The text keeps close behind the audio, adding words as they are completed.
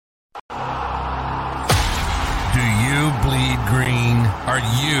bleed green? Are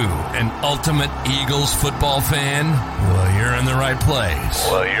you an ultimate Eagles football fan? Well, you're in the right place.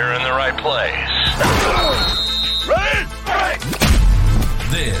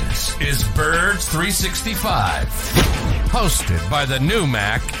 This is Birds 365, hosted by the new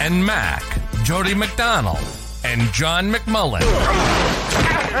Mac and Mac, Jody McDonald and John McMullen.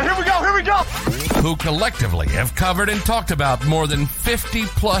 Here we go! Who collectively have covered and talked about more than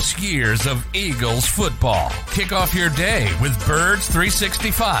 50-plus years of Eagles football. Kick off your day with Birds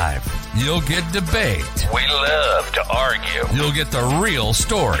 365. You'll get debate. We love to argue. You'll get the real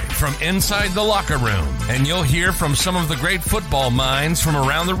story from inside the locker room. And you'll hear from some of the great football minds from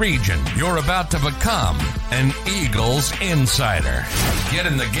around the region. You're about to become an Eagles insider. Get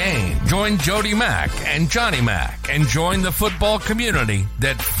in the game. Join Jody Mack and Johnny Mack and join the football community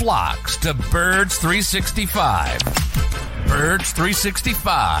that flocks to Birds 365. Birds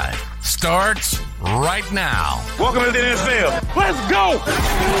 365 starts right now. Welcome to the NFL. Let's go!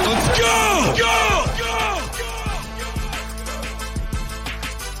 Let's go! Go!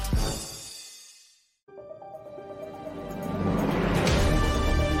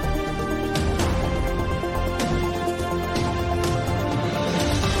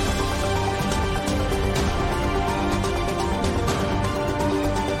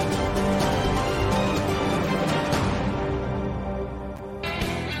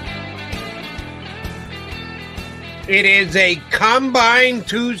 It is a Combine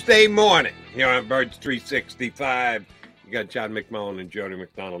Tuesday morning here on Birds 365. You got John McMullen and Jody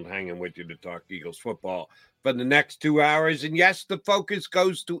McDonald hanging with you to talk Eagles football for the next 2 hours. And yes, the focus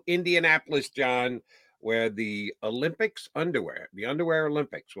goes to Indianapolis, John, where the Olympics underwear, the underwear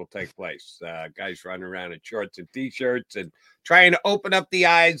Olympics will take place. Guys running around in shorts and T-shirts and trying to open up the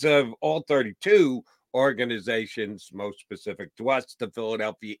eyes of all 32 organizations, most specific to us, the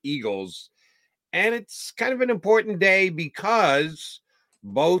Philadelphia Eagles. And it's kind of an important day because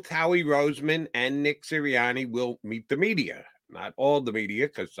both Howie Roseman and Nick Sirianni will meet the media. Not all the media,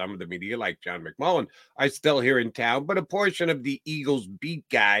 because some of the media, like John McMullen, are still here in town. But a portion of the Eagles beat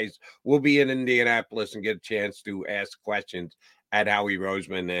guys will be in Indianapolis and get a chance to ask questions at Howie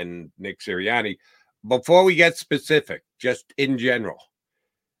Roseman and Nick Sirianni. Before we get specific, just in general,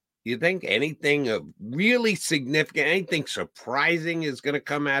 you think anything of really significant, anything surprising is going to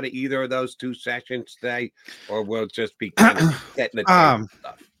come out of either of those two sessions today, or will it just be kind of getting the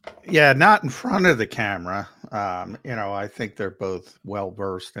stuff? Yeah, not in front of the camera. I think they're both well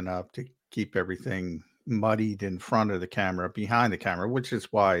versed enough to keep everything muddied in front of the camera, behind the camera, which is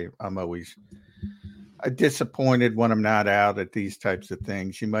why I'm always disappointed when I'm not out at these types of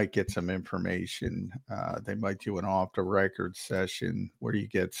things. You might get some information. They might do an off the record session where you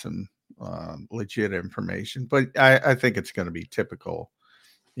get some legit information, but I think it's going to be typical,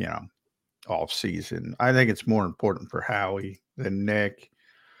 off season. I think it's more important for Howie than Nick.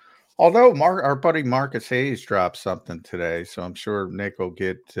 Although our buddy Marcus Hayes dropped something today, so I'm sure Nick will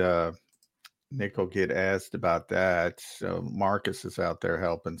get asked about that. So Marcus is out there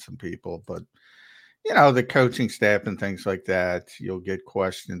helping some people, but the coaching staff and things like that, you'll get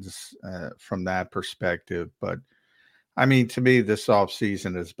questions from that perspective. But I mean, to me, this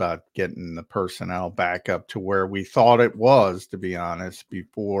offseason is about getting the personnel back up to where we thought it was, to be honest,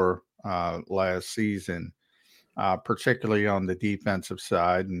 before last season, particularly on the defensive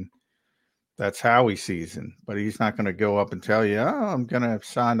side. And that's Howie's season. But he's not going to go up and tell you, I'm going to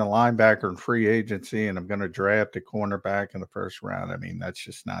sign a linebacker in free agency and I'm going to draft a cornerback in the first round. I mean, that's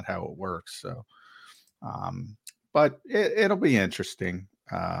just not how it works. So. But it'll be interesting.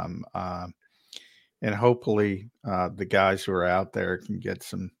 And hopefully the guys who are out there can get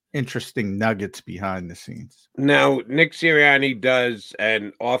some interesting nuggets behind the scenes. Now, Nick Sirianni does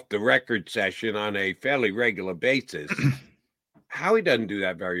an off-the-record session on a fairly regular basis. Howie doesn't do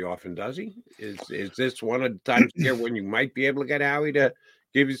that very often, does he? Is this one of the times here when you might be able to get Howie to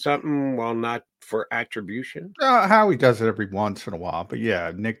give you something while not for attribution? Howie does it every once in a while, but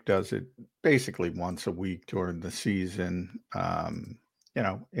yeah, Nick does it basically once a week during the season. And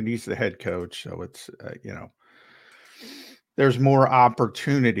he's the head coach, so it's there's more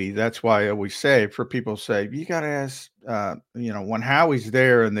opportunity. That's why I always say, for people say, you got to ask, when Howie's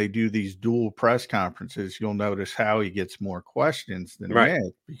there and they do these dual press conferences, you'll notice Howie gets more questions than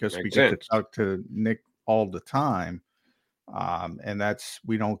Nick, because we get to talk to Nick all the time. And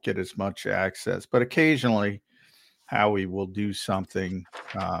we don't get as much access, but occasionally Howie will do something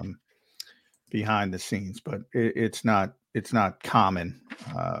behind the scenes, but it's not common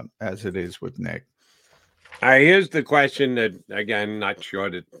as it is with Nick. Here's the question that, again, not sure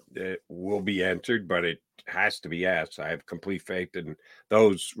that it will be answered, but it has to be asked. I have complete faith in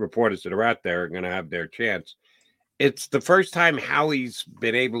those reporters that are out there are going to have their chance. It's the first time Howie's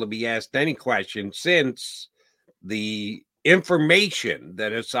been able to be asked any question since the information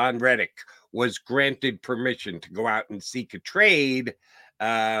that Hassan Reddick was granted permission to go out and seek a trade.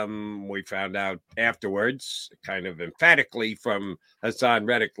 We found out afterwards, kind of emphatically from Hassan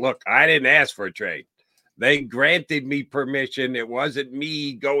Reddick, look, I didn't ask for a trade. They granted me permission. It wasn't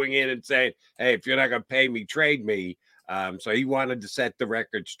me going in and saying, hey, if you're not going to pay me, trade me. So he wanted to set the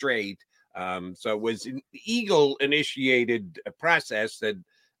record straight. So it was an Eagle-initiated process that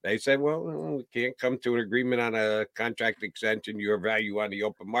they said, well, we can't come to an agreement on a contract extension, your value on the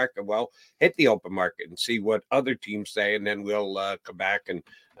open market. Well, hit the open market and see what other teams say, and then we'll come back and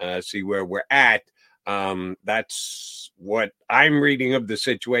see where we're at. That's what I'm reading of the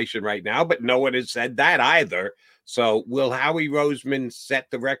situation right now, but no one has said that either. So will Howie Roseman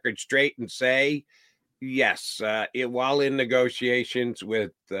set the record straight and say, yes, while in negotiations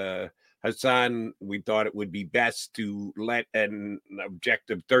with Hassan, we thought it would be best to let an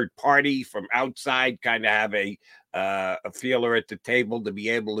objective third party from outside kind of have a feeler at the table to be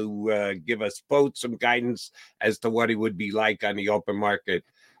able to give us both some guidance as to what he would be like on the open market.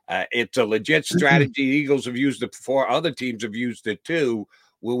 It's a legit strategy. The Eagles have used it before. Other teams have used it too.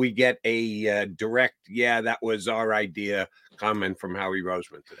 Will we get a direct, yeah, that was our idea comment from Howie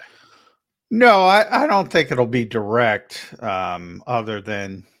Roseman today? No, I don't think it'll be direct, other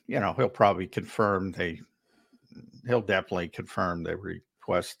than, he'll probably confirm he'll definitely confirm they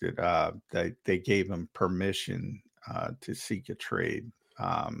requested, they gave him permission to seek a trade.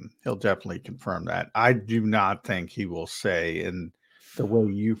 He'll definitely confirm that. I do not think he will say, in the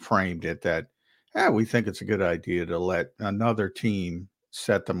way you framed it, that, we think it's a good idea to let another team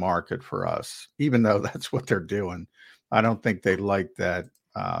set the market for us, even though that's what they're doing. I don't think they like that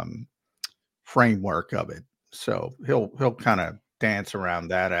framework of it. So he'll kind of dance around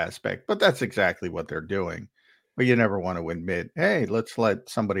that aspect, but that's exactly what they're doing. But you never want to admit, hey, let's let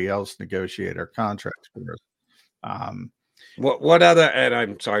somebody else negotiate our contracts for us. What other, and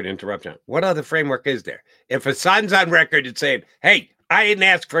I'm sorry to interrupt you, what other framework is there? If Hassan's on record and saying, hey, I didn't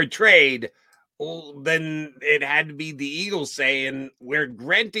ask for a trade, well, then it had to be the Eagles saying, we're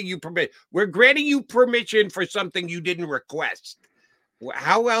granting you permission. We're granting you permission for something you didn't request.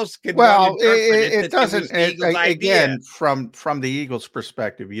 How else can it doesn't, again, from the Eagles'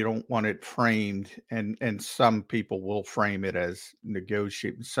 perspective, you don't want it framed, and some people will frame it as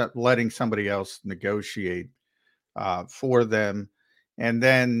letting somebody else negotiate for them. And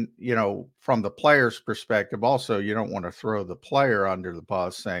then, from the player's perspective, also, you don't want to throw the player under the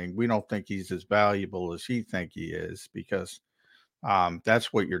bus saying, we don't think he's as valuable as he think he is, because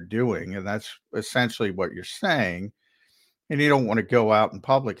that's what you're doing. And that's essentially what you're saying. And you don't want to go out in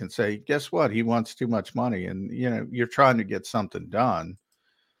public and say, guess what? He wants too much money. And, you're trying to get something done.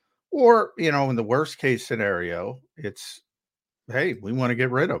 Or, in the worst case scenario, it's, hey, we want to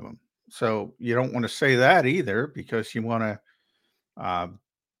get rid of him. So you don't want to say that either, because you want to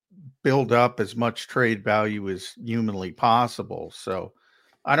build up as much trade value as humanly possible. So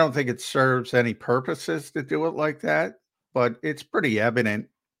I don't think it serves any purposes to do it like that, but it's pretty evident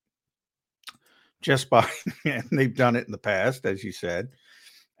just by, and they've done it in the past, as you said,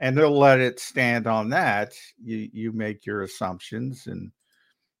 and they'll let it stand on that. You make your assumptions, and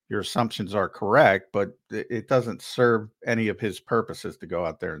your assumptions are correct, but it doesn't serve any of his purposes to go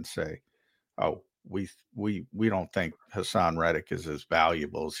out there and say, oh, we don't think Hassan Reddick is as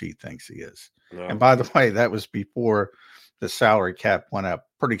valuable as he thinks he is. No. And by the way, that was before the salary cap went up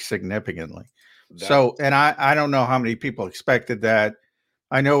pretty significantly. So, and I don't know how many people expected that.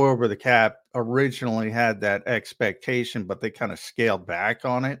 I know Over the Cap originally had that expectation, but they kind of scaled back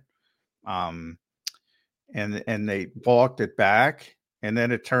on it. And they walked it back, and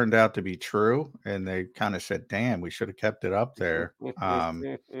then it turned out to be true. And they kind of said, damn, we should have kept it up there.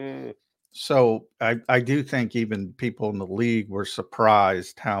 So I do think even people in the league were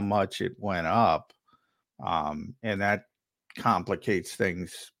surprised how much it went up. And that complicates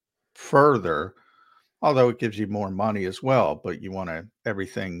things further, although it gives you more money as well. But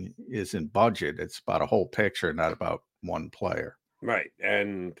everything is in budget. It's about a whole picture, not about one player. Right.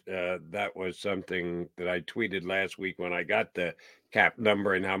 And that was something that I tweeted last week when I got the cap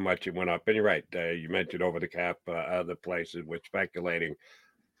number and how much it went up. And you're right. You mentioned Over the Cap, other places with speculating.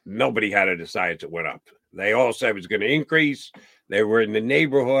 Nobody had a decide it went up. They all said it was going to increase. They were in the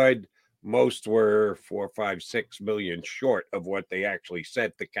neighborhood. Most were 4, 5, 6 million short of what they actually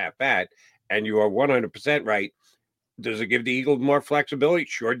set the cap at. And you are 100% right. Does it give the Eagles more flexibility?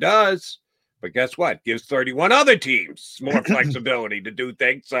 Sure does. But guess what? Gives 31 other teams more flexibility to do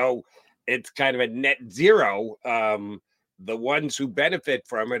things. So it's kind of a net zero. the ones who benefit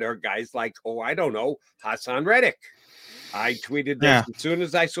from it are guys like, I don't know, Hassan Reddick. I tweeted this as soon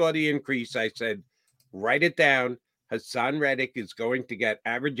as I saw the increase. I said, write it down. Hassan Reddick is going to get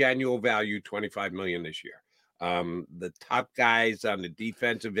average annual value $25 million this year. The top guys on the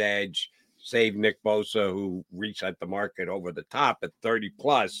defensive edge, save Nick Bosa, who reset the market over the top at 30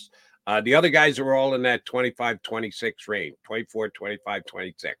 plus. The other guys are all in that 25, 26 range, 24, 25,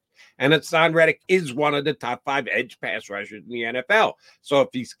 26. And Hassan Reddick is one of the top 5 edge pass rushers in the NFL. So if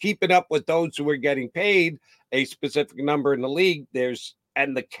he's keeping up with those who are getting paid a specific number in the league,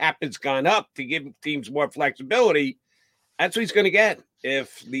 and the cap has gone up to give teams more flexibility, that's what he's going to get.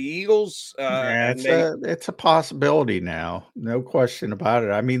 If the Eagles, it's a possibility now, no question about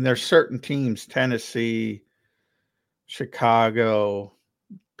it. I mean, there's certain teams, Tennessee, Chicago,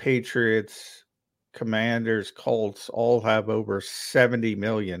 Patriots, Commanders, Colts, all have over 70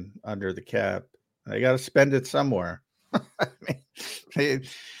 million under the cap. They got to spend it somewhere. I mean,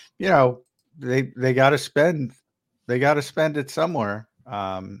 they got to spend. They got to spend it somewhere.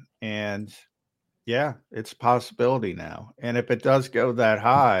 And yeah, it's a possibility now. And if it does go that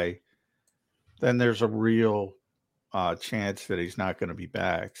high, then there's a real chance that he's not going to be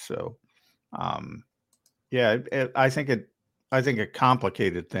back. So, I think it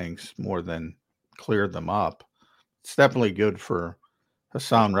complicated things more than cleared them up. It's definitely good for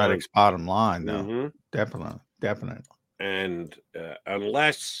Hassan Reddick's bottom line, though. Mm-hmm. Definitely. And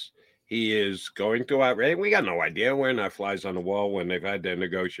unless he is going to outrate, we got no idea. We're not flies on the wall when they've had their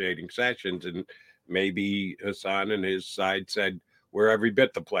negotiating sessions, and maybe Hassan and his side said, we're every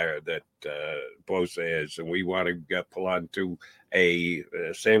bit the player that Bosa is, and we want to pull on to a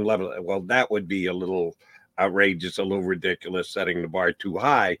same level. Well, that would be a little outrageous, a little ridiculous, setting the bar too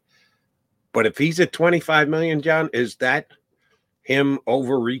high. But if he's at 25 million, John, is that him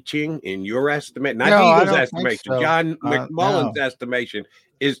overreaching in your estimate? Not Eagles' estimation. So. John McMullen's estimation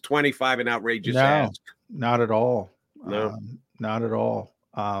is 25 an outrageous ask. Not at all. No, not at all.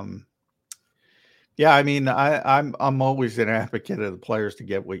 Yeah, I mean, I'm always an advocate of the players to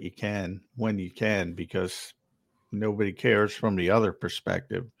get what you can when you can, because nobody cares from the other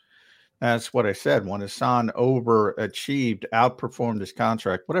perspective. That's what I said. When Hassan overachieved, outperformed his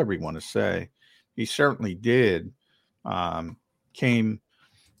contract, whatever you want to say, he certainly did. Came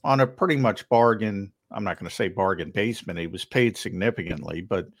on a pretty much bargain. I'm not going to say bargain basement. He was paid significantly,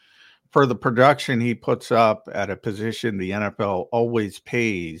 but for the production he puts up at a position the NFL always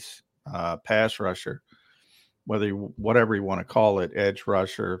pays, pass rusher, whatever you want to call it, edge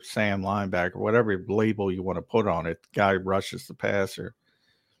rusher, Sam linebacker, whatever label you want to put on it, guy rushes the passer.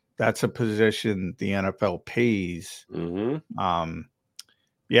 That's a position the NFL pays. Mm-hmm.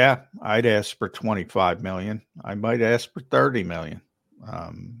 Yeah, I'd ask for 25 million. I might ask for 30 million.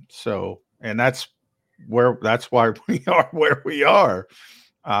 And that's why we are where we are,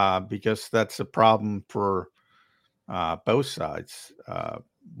 because that's a problem for both sides.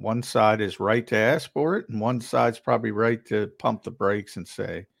 One side is right to ask for it, and one side's probably right to pump the brakes and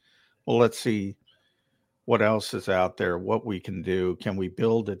say, well, let's see what else is out there, what we can do. Can we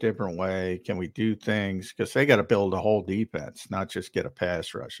build a different way? Can we do things? Because they got to build a whole defense, not just get a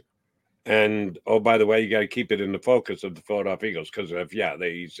pass rusher. And, by the way, you got to keep it in the focus of the Philadelphia Eagles, because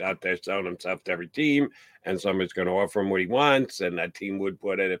he's out there selling himself to every team, and somebody's going to offer him what he wants, and that team would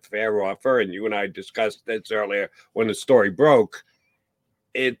put in a fair offer. And you and I discussed this earlier when the story broke.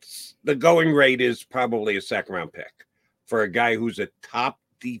 The going rate is probably a second-round pick for a guy who's a top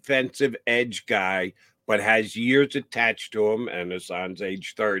defensive edge guy, but has years attached to him, and Hassan's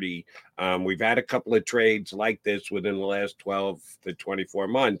age 30. We've had a couple of trades like this within the last 12 to 24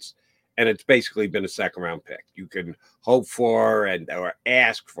 months, and it's basically been a second-round pick. You can hope for or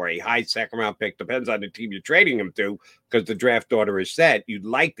ask for a high second-round pick. Depends on the team you're trading him to, because the draft order is set. You'd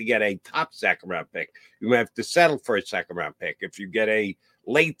like to get a top second-round pick. You might have to settle for a second-round pick. If you get a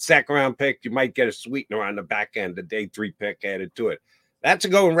late second-round pick, you might get a sweetener on the back end, the day 3 pick added to it. That's a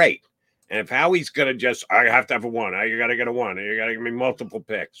going rate. And if Howie's going to just, I have to have a 1, you got to get a 1, you got to give me multiple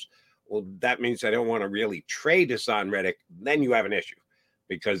picks. Well, that means I don't want to really trade Hassan Reddick. Then you have an issue.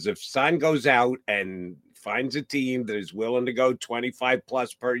 Because if Hassan goes out and finds a team that is willing to go 25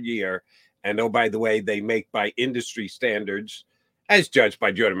 plus per year, and by the way, they make by industry standards, as judged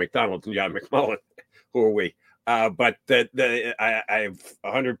by Jordan McDonald and John McMullen, who are we? But I have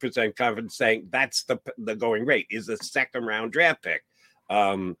 100% confidence saying that's the going rate, is a second round draft pick.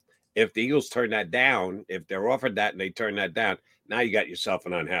 If the Eagles turn that down, if they're offered that and they turn that down, now you got yourself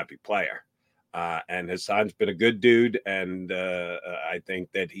an unhappy player. And Hassan's been a good dude, and I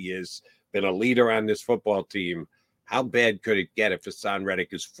think that he has been a leader on this football team. How bad could it get if Hassan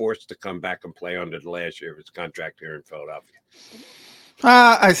Reddick is forced to come back and play under the last year of his contract here in Philadelphia?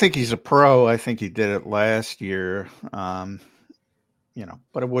 I think he's a pro. I think he did it last year.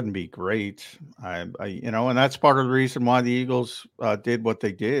 But it wouldn't be great. And that's part of the reason why the Eagles did what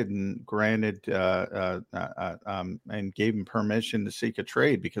they did and granted and gave him permission to seek a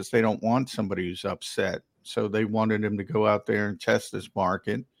trade, because they don't want somebody who's upset. So they wanted him to go out there and test this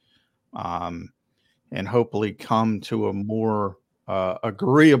market, and hopefully come to a more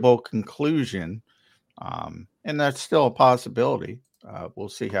agreeable conclusion. And that's still a possibility. We'll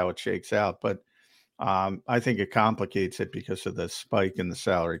see how it shakes out, but I think it complicates it because of the spike in the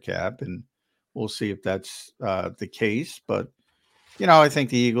salary cap, and we'll see if that's the case. But, I think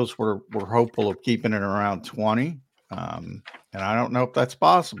the Eagles were hopeful of keeping it around 20, and I don't know if that's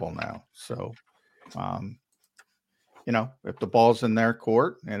possible now. So, if the ball's in their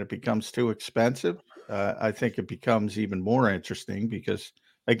court and it becomes too expensive, I think it becomes even more interesting because,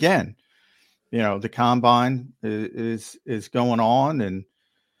 again, the combine is going on, and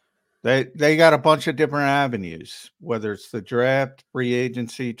they got a bunch of different avenues, whether it's the draft, free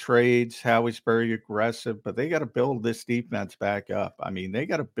agency, trades. Howie's very aggressive, but they got to build this defense back up. I mean, they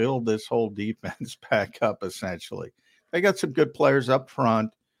got to build this whole defense back up, essentially. They got some good players up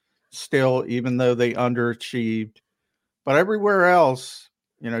front still, even though they underachieved. But everywhere else,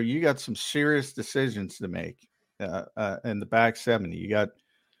 you got some serious decisions to make in the back 70. You got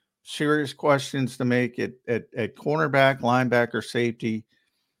serious questions to make at cornerback, linebacker, safety.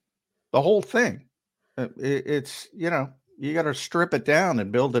 The whole thing. It's, you got to strip it down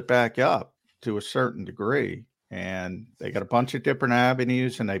and build it back up to a certain degree. And they got a bunch of different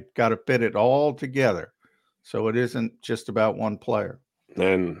avenues, and they've got to fit it all together. So it isn't just about one player.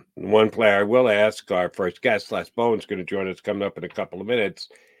 And one player I will ask our first guest, Les Bowen's going to join us coming up in a couple of minutes.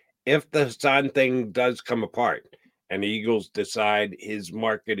 If the Hassan thing does come apart and the Eagles decide his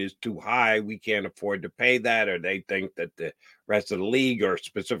market is too high, we can't afford to pay that, or they think that the rest of the league, or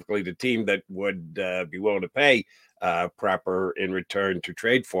specifically the team that would be willing to pay proper in return to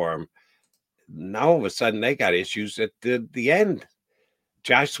trade for him, now all of a sudden they got issues at the end.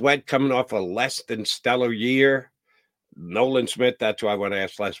 Josh Sweat coming off a less than stellar year. Nolan Smith, that's who I want to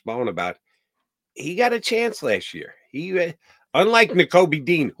ask Les Bowen about. He got a chance last year. He unlike Nakobe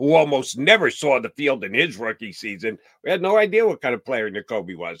Dean, who almost never saw the field in his rookie season, we had no idea what kind of player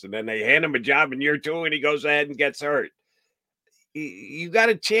Nakobe was. And then they hand him a job in year 2, and he goes ahead and gets hurt. You got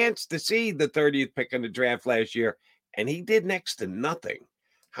a chance to see the 30th pick in the draft last year, and he did next to nothing.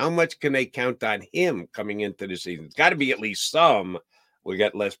 How much can they count on him coming into the season? It's got to be at least some. We'll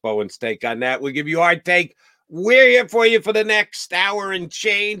get Les Bowen's take on that. We'll give you our take. We're here for you for the next hour and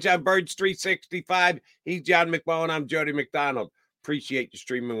change on Birds 365. He's John McMullen. I'm Jody McDonald. Appreciate you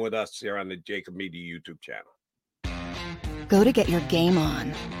streaming with us here on the Jacob Media YouTube channel. Go to get your game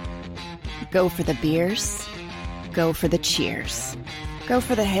on. Go for the beers. Go for the cheers. Go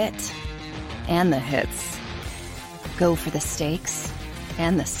for the hit and the hits. Go for the stakes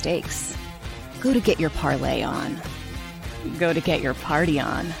and the stakes. Go to get your parlay on. Go to get your party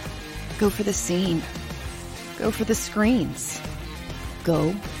on. Go for the scene. Go for the screens.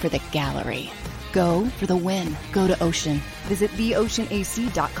 Go for the gallery. Go for the win. Go to Ocean. Visit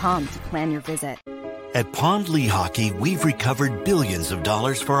theoceanac.com to plan your visit. At Pond Lehocky, we've recovered billions of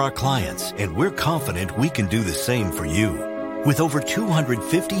dollars for our clients, and we're confident we can do the same for you. With over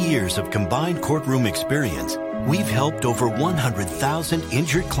 250 years of combined courtroom experience, we've helped over 100,000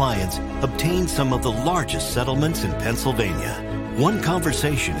 injured clients obtain some of the largest settlements in Pennsylvania. One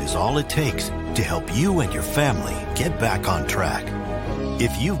conversation is all it takes to help you and your family get back on track.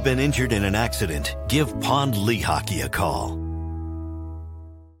 If you've been injured in an accident, give Pond Lehocky a call.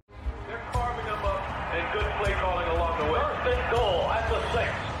 They're carving them up, and good play calling along the way. First and goal at the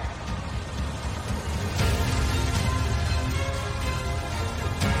 6.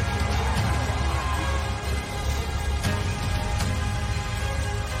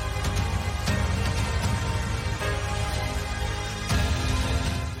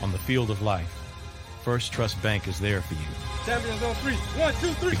 On the field of life, First Trust Bank is there for you. Champions on 3. 1, 2,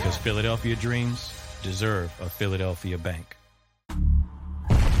 3. Because Philadelphia dreams deserve a Philadelphia bank.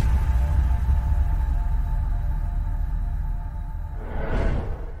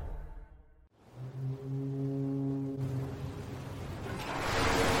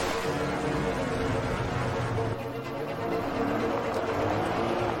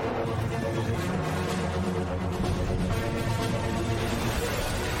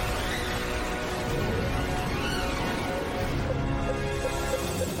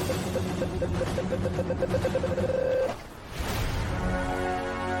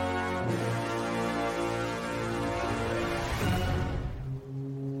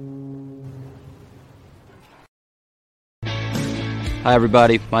 Hi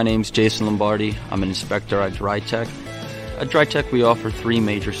everybody, my name's Jason Lombardi. I'm an inspector at DryTech. At DryTech we offer 3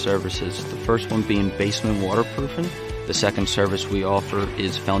 major services, the first one being basement waterproofing. The second service we offer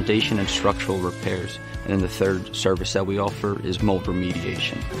is foundation and structural repairs. And then the third service that we offer is mold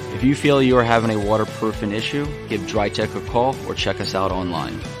remediation. If you feel you are having a waterproofing issue, give DryTech a call or check us out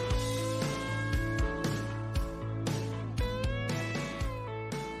online.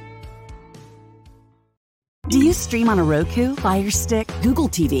 Do you stream on a Roku, Fire Stick, Google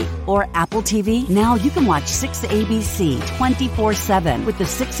TV, or Apple TV? Now you can watch 6ABC 24/7 with the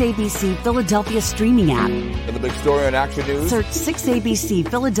 6ABC Philadelphia streaming app. And the big story on Action News? Search 6ABC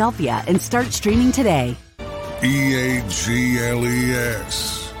Philadelphia and start streaming today. EAGLES,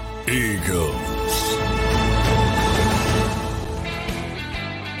 Eagles.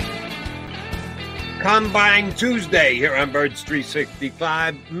 Combine Tuesday here on Birds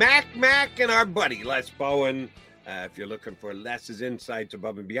 365. Mac and our buddy Les Bowen. If you're looking for Les's insights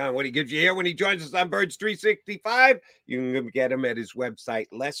above and beyond what he gives you here when he joins us on Birds 365, you can get him at his website,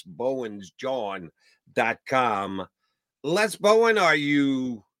 lesbowensjawn.com. Les Bowen, are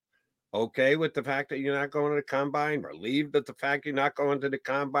you okay with the fact that you're not going to the combine, relieved at the fact you're not going to the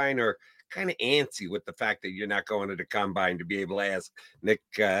combine, or kind of antsy with the fact that you're not going to the combine to be able to ask Nick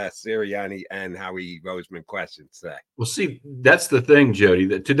Sirianni and Howie Roseman questions today? Well, see, that's the thing, Jody,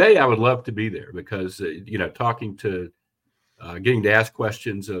 that today I would love to be there because, talking to, getting to ask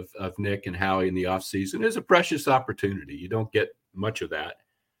questions of Nick and Howie in the offseason is a precious opportunity. You don't get much of that.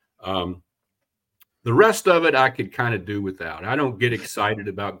 The rest of it I could kind of do without. I don't get excited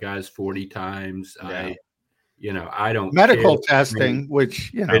about guys 40 times. Yeah. I don't medical testing,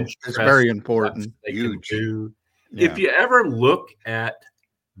 which is very important. Huge. If you ever look at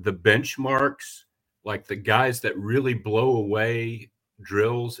the benchmarks, like the guys that really blow away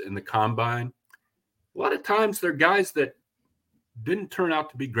drills in the combine, a lot of times they're guys that didn't turn out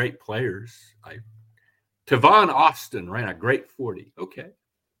to be great players. Tavon Austin ran a great 40. Okay.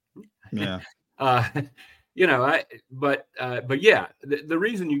 Yeah. But yeah, the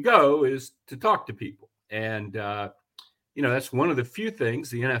reason you go is to talk to people. And, that's one of the few things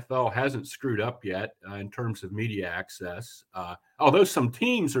the NFL hasn't screwed up yet in terms of media access. Although some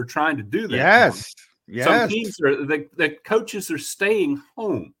teams are trying to do that. Yes. Some teams the coaches are staying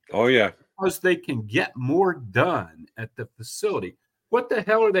home. Oh, yeah. Because they can get more done at the facility. What the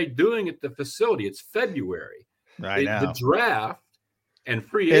hell are they doing at the facility? It's February. The draft and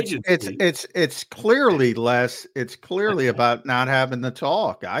free agency. It's clearly less. It's clearly about not having the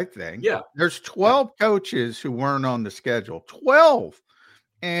talk, I think. Yeah. There's 12 coaches who weren't on the schedule. 12.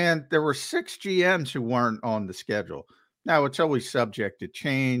 And there were 6 GMs who weren't on the schedule. Now, it's always subject to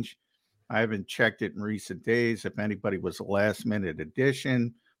change. I haven't checked it in recent days if anybody was a last-minute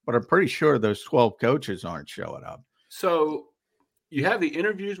addition, but I'm pretty sure those 12 coaches aren't showing up. So you have the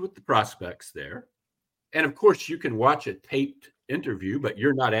interviews with the prospects there. And, of course, you can watch a taped interview, but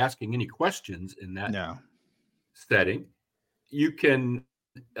you're not asking any questions in that setting. You can,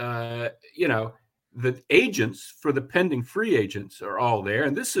 the agents for the pending free agents are all there.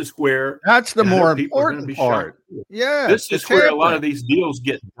 And this is where that's the more important part. Yeah. This is where a lot of these deals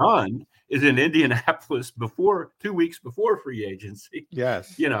get done is in Indianapolis 2 weeks before free agency.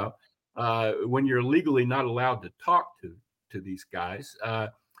 Yes. When you're legally not allowed to talk to these guys.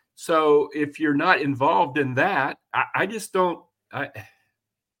 So if you're not involved in that, I just don't.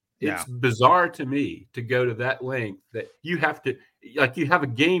 It's bizarre to me to go to that length that you have to, like, you have a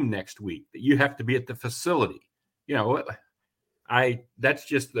game next week that you have to be at the facility. That's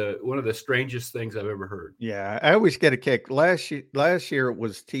just one of the strangest things I've ever heard. Yeah, I always get a kick. Last year it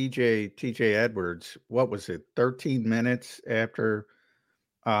was TJ Edwards. What was it? 13 minutes after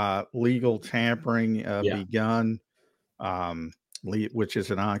legal tampering begun. Which is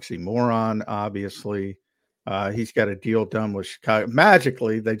an oxymoron, obviously. He's got a deal done with Chicago.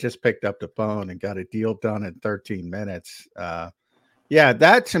 Magically, they just picked up the phone and got a deal done in 13 minutes.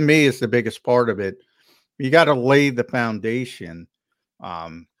 That to me is the biggest part of it. You got to lay the foundation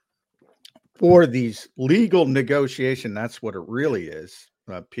for these legal negotiation. That's what it really is,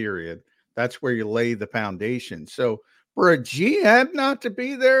 period. That's where you lay the foundation. So for a GM not to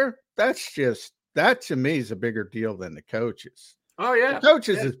be there, that to me is a bigger deal than the coaches. Oh, yeah. The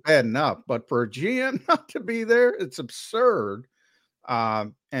coaches is bad enough, but for a GM not to be there, it's absurd.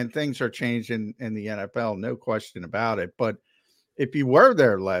 And things are changing in the NFL, no question about it. But if you were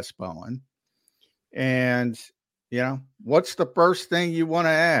there, Les Bowen, and, what's the first thing you want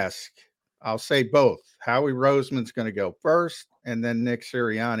to ask? I'll say both. Howie Roseman's going to go first, and then Nick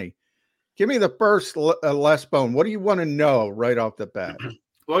Sirianni. Give me the first, Les Bowen. What do you want to know right off the bat?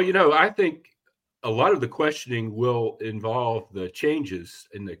 Well, I think a lot of the questioning will involve the changes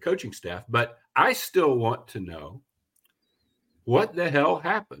in the coaching staff, but I still want to know what the hell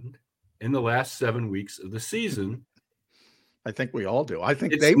happened in the last 7 weeks of the season. I think we all do. I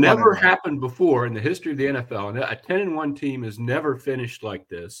think it's they never happened before in the history of the NFL. And a 10-1 team has never finished like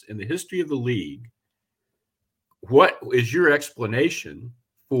this in the history of the league. What is your explanation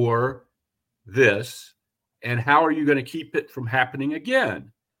for this, and how are you going to keep it from happening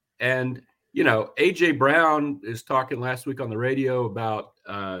again? And, you know, A.J. Brown is talking last week on the radio about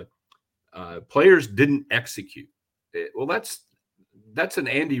players didn't execute. Well, that's an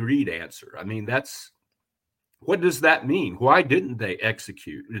Andy Reid answer. I mean, what does that mean? Why didn't they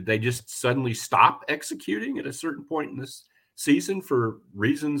execute? Did they just suddenly stop executing at a certain point in this season for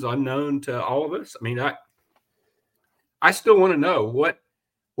reasons unknown to all of us? I mean, I still want to know what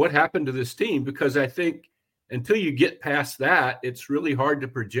happened to this team, because I think until you get past that, it's really hard to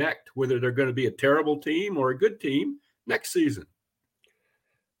project whether they're going to be a terrible team or a good team next season.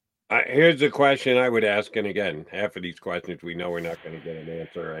 Here's a question I would ask, and again, half of these questions we know we're not going to get an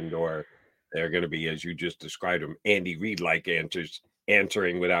answer, and/or they're going to be, as you just described them, Andy Reid-like answers,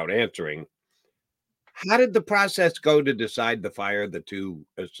 answering without answering. How did the process go to decide to fire the two?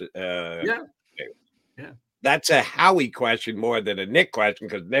 Yeah. That's a Howie question more than a Nick question,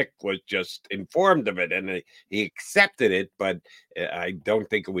 because Nick was just informed of it and he accepted it, but I don't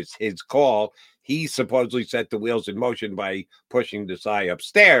think it was his call. He supposedly set the wheels in motion by pushing Desai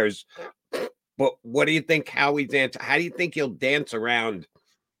upstairs. But what do you think Howie's answer? How do you think he'll dance around?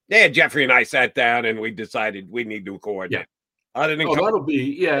 Yeah, Jeffrey and I sat down and we decided we need to coordinate. Yeah. That'll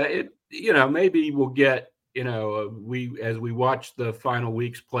be, maybe we'll get, as we watch the final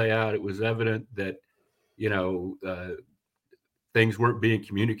weeks play out, it was evident that, things weren't being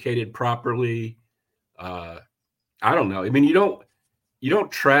communicated properly. I don't know. I mean, you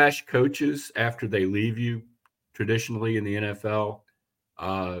don't trash coaches after they leave you traditionally in the NFL.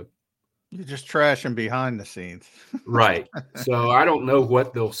 You just trash them behind the scenes. Right. So I don't know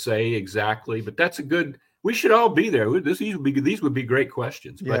what they'll say exactly, but we should all be there. These would be great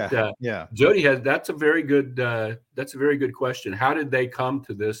questions. But Jody that's a very good question. How did they come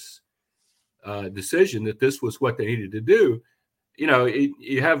to this decision that this was what they needed to do?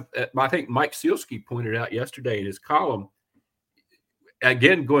 You have, I think Mike Sealski pointed out yesterday in his column,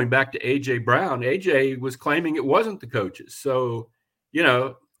 again, going back to A.J. Brown, A.J. was claiming it wasn't the coaches. So,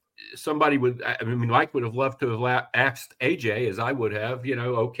 somebody Mike would have loved to have asked A.J., as I would have,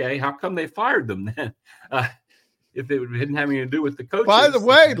 okay, how come they fired them then? If it didn't have anything to do with the coaches. By the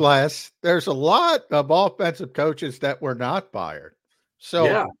way, Les, there's a lot of offensive coaches that were not fired.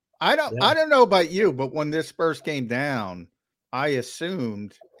 So I don't know about you, but when this first came down, I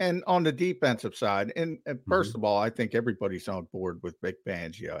assumed, and on the defensive side, and first of all, I think everybody's on board with Vic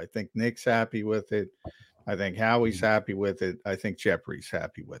Fangio. I think Nick's happy with it. I think Howie's happy with it. I think Jeffrey's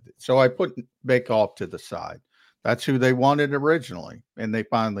happy with it. So I put Vic off to the side. That's who they wanted originally, and they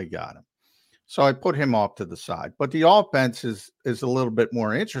finally got him. So I put him off to the side. But the offense is a little bit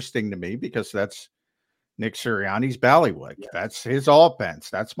more interesting to me, because that's Nick Sirianni's ballywick. Yeah. That's his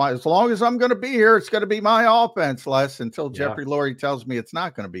offense. As long as I'm going to be here, it's going to be my offense, Les, until Jeffrey Lurie tells me it's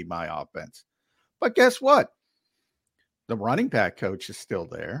not going to be my offense. But guess what? The running back coach is still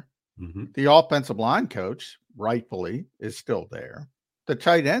there. Mm-hmm. The offensive line coach, rightfully, is still there. The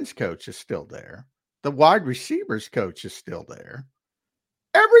tight ends coach is still there. The wide receivers coach is still there.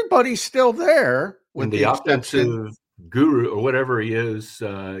 Everybody's still there. With the offensive guru or whatever he is,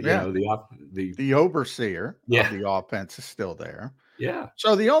 the overseer of the offense is still there. Yeah.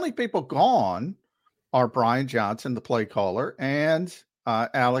 So the only people gone are Brian Johnson, the play caller, and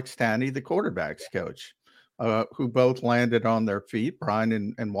Alex Tanney, the quarterbacks coach, who both landed on their feet.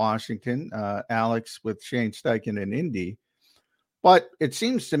 Brian in Washington, Alex with Shane Steichen in Indy. But it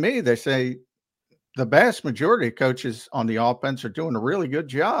seems to me they say the vast majority of coaches on the offense are doing a really good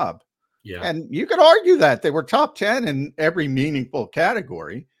job. Yeah. And you could argue that they were top 10 in every meaningful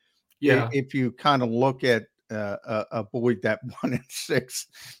category. Yeah. If you kind of look at avoid that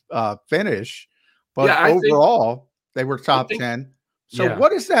 1-6 finish, but overall they were top 10. So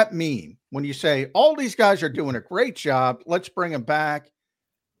what does that mean when you say all these guys are doing a great job? Let's bring them back,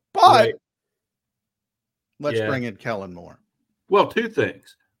 but let's bring in Kellen Moore. Well, two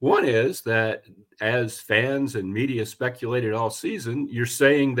things. One is that as fans and media speculated all season, you're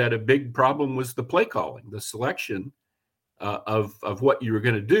saying that a big problem was the play calling, the selection of what you were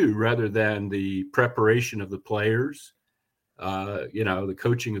going to do, rather than the preparation of the players, the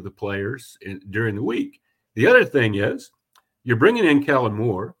coaching of the players during the week. The other thing is you're bringing in Kellen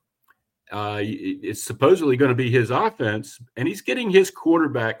Moore. It's supposedly going to be his offense, and he's getting his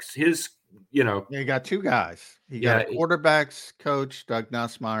quarterbacks, his You got two guys. You got a quarterbacks coach, Doug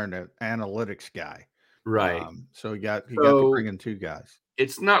Nussmeier, and an analytics guy. Right. So you got to bring in two guys.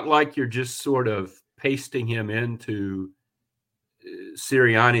 It's not like you're just sort of pasting him into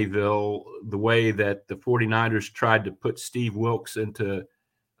Sirianniville the way that the 49ers tried to put Steve Wilks into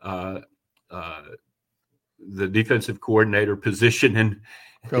the defensive coordinator position and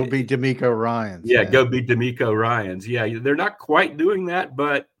go be D'Amico Ryans. Yeah, go be D'Amico Ryans. Yeah, they're not quite doing that,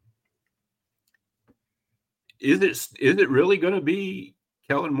 but is it really going to be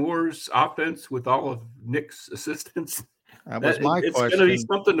Kellen Moore's offense with all of Nick's assistants? That was my question. It's going to be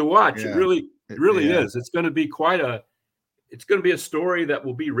something to watch. Yeah. It really is. It's going to be it's going to be a story that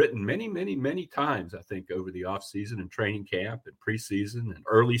will be written many, many, many times, I think, over the offseason and training camp and preseason and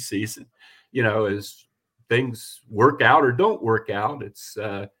early season, as things work out or don't work out. It's,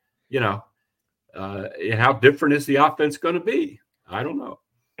 how different is the offense going to be? I don't know.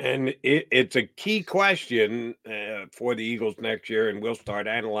 And it's a key question for the Eagles next year, and we'll start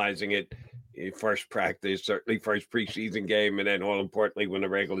analyzing it in first practice, certainly first preseason game, and then all importantly when the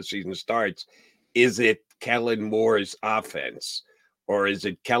regular season starts. Is it Kellen Moore's offense, or is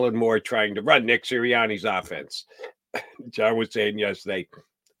it Kellen Moore trying to run Nick Sirianni's offense? John was saying yesterday,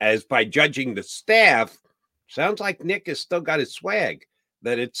 as by judging the staff, sounds like Nick has still got his swag,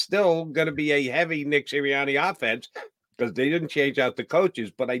 that it's still going to be a heavy Nick Sirianni offense, because they didn't change out the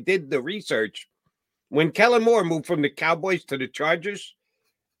coaches. But I did the research. When Kellen Moore moved from the Cowboys to the Chargers,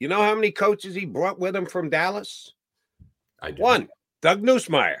 you know how many coaches he brought with him from Dallas? One, Doug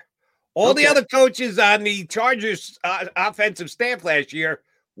Nussmeier. All the other coaches on the Chargers offensive staff last year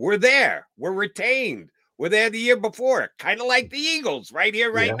were retained, were there the year before, kind of like the Eagles right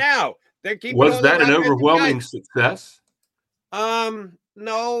here, right now. They're keeping. Was that an overwhelming success?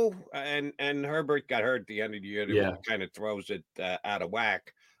 No, and Herbert got hurt at the end of the year. That kind of throws it out of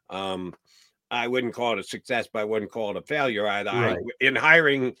whack. I wouldn't call it a success, but I wouldn't call it a failure either. Right. In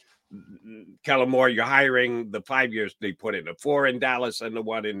hiring Kellen Moore, you're hiring the 5 years they put in, the 4 in Dallas and the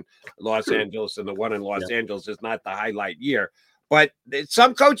 1 in Los Angeles, and the 1 in Los Angeles is not the highlight year. But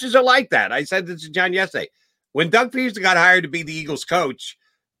some coaches are like that. I said this to John yesterday. When Doug Peterson got hired to be the Eagles coach,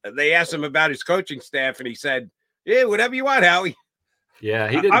 they asked him about his coaching staff, and he said, "Yeah, whatever you want, Howie." Yeah,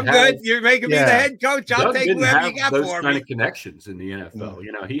 he didn't. I'm good. You're making me the head coach. I'll take whoever you got for me. Those kind of connections in the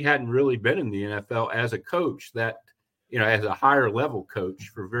NFL. He hadn't really been in the NFL as a coach that, as a higher level coach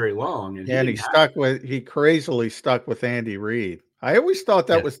for very long. And he crazily stuck with Andy Reid. I always thought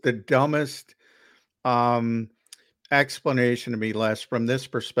that was the dumbest explanation to me, Les, from this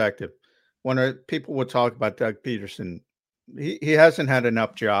perspective. When people would talk about Doug Peterson, he hasn't had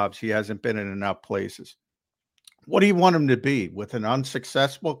enough jobs. He hasn't been in enough places. What do you want him to be? With an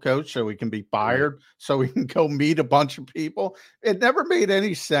unsuccessful coach so he can be fired, so he can go meet a bunch of people? It never made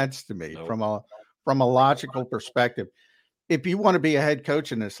any sense to me from a logical perspective. If you want to be a head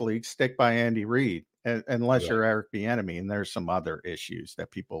coach in this league, stick by Andy Reid, unless you're Eric Bieniemy, and there's some other issues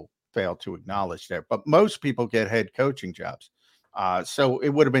that people fail to acknowledge there. But most people get head coaching jobs. So it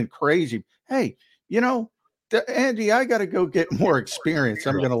would have been crazy. Hey, Andy, I got to go get more experience.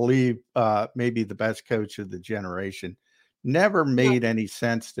 I'm going to leave maybe the best coach of the generation. Never made any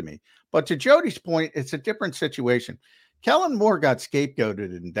sense to me. But to Jody's point, it's a different situation. Kellen Moore got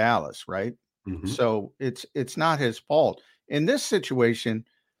scapegoated in Dallas, right? Mm-hmm. So it's not his fault. In this situation,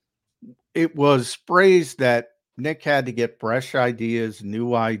 it was phrased that Nick had to get fresh ideas,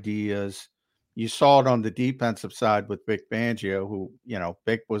 new ideas. You saw it on the defensive side with Vic Fangio, who,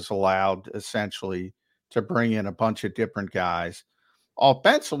 Vic was allowed essentially to bring in a bunch of different guys.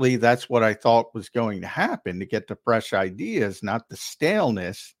 Offensively, that's what I thought was going to happen, to get the fresh ideas, not the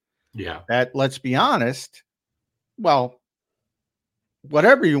staleness. Yeah. That, let's be honest, well,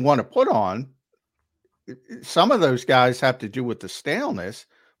 whatever you want to put on, some of those guys have to do with the staleness.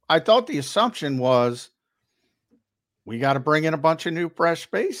 I thought the assumption was we got to bring in a bunch of new fresh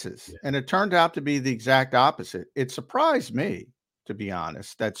faces. Yeah. And it turned out to be the exact opposite. It surprised me, to be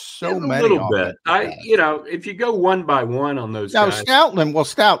honest. That's so many. A little bit. If you go one by one on those guys.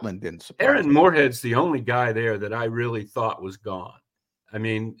 Stoutland didn't surprise Aaron me. Moorhead's the only guy there that I really thought was gone. I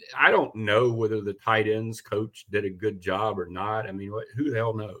mean, I don't know whether the tight ends coach did a good job or not. I mean, who the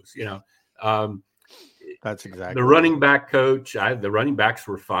hell knows? That's exactly the running back coach. The running backs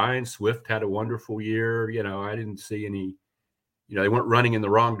were fine. Swift had a wonderful year. I didn't see any. They weren't running in the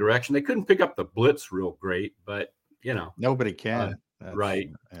wrong direction. They couldn't pick up the blitz real great, but nobody can. Right.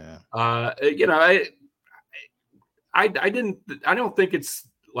 Yeah. I don't think it's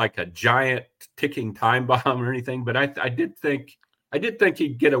like a giant ticking time bomb or anything, but I did think I did think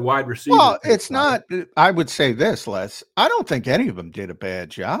he'd get a wide receiver. Well, it's not. I would say this, Les. I don't think any of them did a bad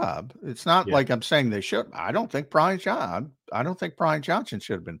job. It's not like I'm saying they should. I don't think Brian Johnson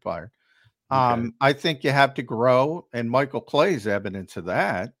should have been fired. Okay. I think you have to grow, and Michael Clay is evidence of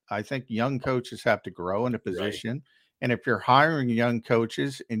that. I think young coaches have to grow in a position. Right. And if you're hiring young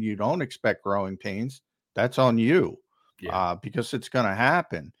coaches and you don't expect growing pains, that's on you because it's going to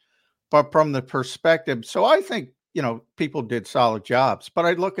happen. But from the perspective, so I think, people did solid jobs, but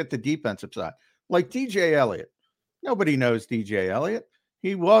I look at the defensive side, like DJ Elliott. Nobody knows DJ Elliott.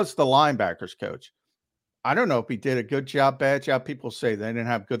 He was the linebackers coach. I don't know if he did a good job, bad job. People say they didn't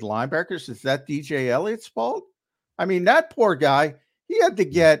have good linebackers. Is that DJ Elliott's fault? I mean, that poor guy, he had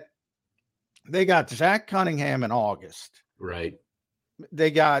to they got Zach Cunningham in August. Right.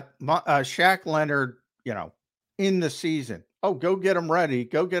 They got Shaq Leonard, in the season. Oh, go get him ready.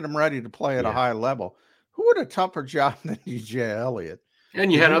 Go get him ready to play at a high level. Who had a tougher job than DJ Elliott?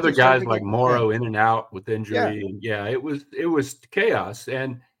 And you had other guys like Morrow in and out with injury. And it was chaos.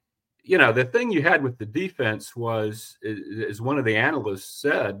 And, the thing you had with the defense was, as one of the analysts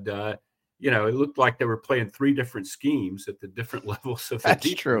said, it looked like they were playing 3 different schemes at the different levels of the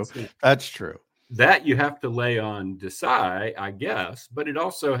defense. True. That's true. That you have to lay on Desai, I guess, but it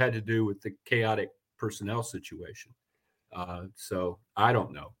also had to do with the chaotic personnel situation. So I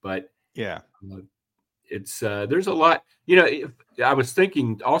don't know, but it's there's a lot. I was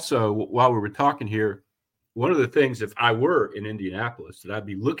thinking also while we were talking here, one of the things, if I were in Indianapolis, that I'd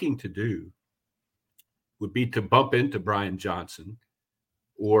be looking to do would be to bump into Brian Johnson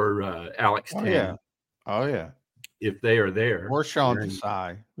or Alex Tan. Oh, yeah. If they are there. Or Sean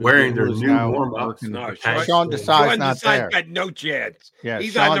Desai. Wearing their new warm-ups. No, Sean Desai's not there. Got no chance. Yeah,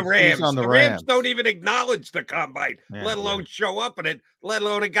 he's on the Rams. The Rams don't even acknowledge the combine, let alone show up in it, let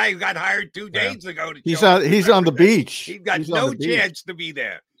alone a guy who got hired 2 days ago. He's on the beach. He's got no chance to be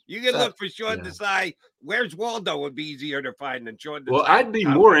there. You can look for Sean Desai. Where's Waldo would be easier to find than Sean Desai. Well, I'd be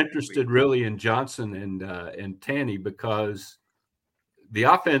more interested really in Johnson and Tanny, because the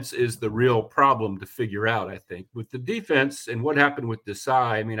offense is the real problem to figure out, I think. With the defense and what happened with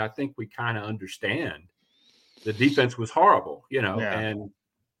Desai, I mean, I think we kind of understand. The defense was horrible, and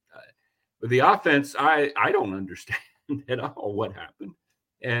with the offense, I don't understand at all what happened.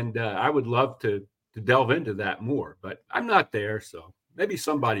 And I would love to delve into that more, but I'm not there, so maybe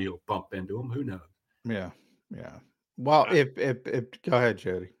somebody will bump into him. Who knows? Yeah. Well, if go ahead,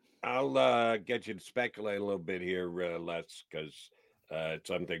 Jody. I'll get you to speculate a little bit here, Les, because it's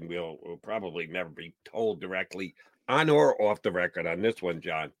something we'll probably never be told directly on or off the record on this one,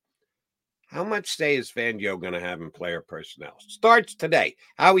 John. How much say is Fangio going to have in player personnel? Starts today.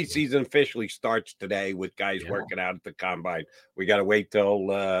 Howie season officially starts today with guys working out at the combine. We got to wait till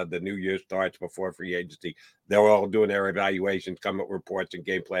the new year starts before free agency. They're all doing their evaluations, come up with reports and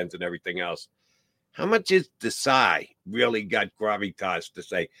game plans and everything else. How much is Desai really got gravitas to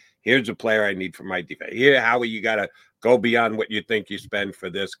say, here's a player I need for my defense? Here, Howie, you got to go beyond what you think you spend for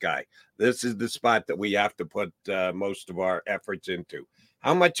this guy. This is the spot that we have to put most of our efforts into.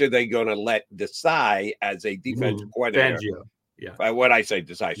 How much are they going to let Desai as a defensive coordinator? Fangio. What I say,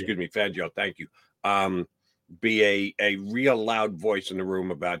 Desai, excuse me, Fangio, thank you. Be a real loud voice in the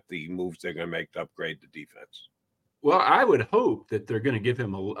room about the moves they're going to make to upgrade the defense. Well, I would hope that they're going to give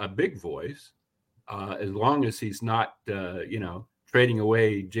him a big voice, as long as he's not, trading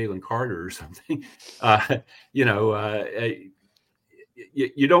away Jalen Carter or something.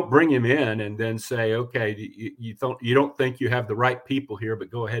 You don't bring him in and then say, okay, you don't think you have the right people here, but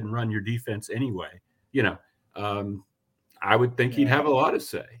go ahead and run your defense anyway. I would think he'd have a lot to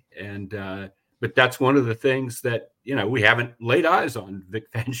say. And but that's one of the things that, we haven't laid eyes on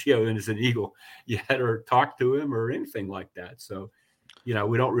Vic Fangio as an Eagle yet, or talked to him or anything like that. So, we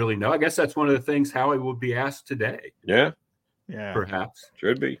don't really know. I guess that's one of the things Howie will be asked today. Yeah. Perhaps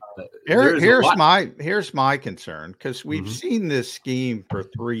should be. Here's my concern, because we've seen this scheme for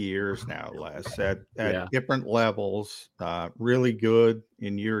 3 years now, Les, at different levels. Really good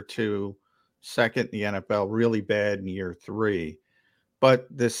in year 2, second in the NFL, really bad in year 3. But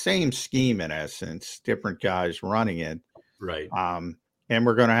the same scheme in essence, different guys running it. Right. And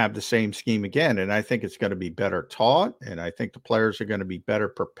we're going to have the same scheme again. And I think it's going to be better taught. And I think the players are going to be better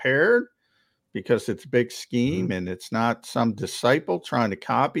prepared, because it's a big scheme and it's not some disciple trying to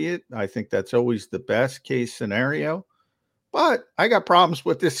copy it. I think that's always the best case scenario. But I got problems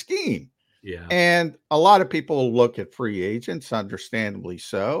with this scheme. Yeah. And a lot of people look at free agents, understandably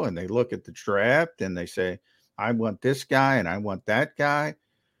so, and they look at the draft and they say, I want this guy and I want that guy.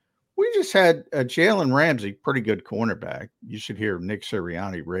 We just had Jalen Ramsey, pretty good cornerback. You should hear Nick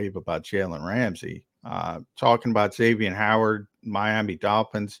Sirianni rave about Jalen Ramsey. Talking about Xavier Howard, Miami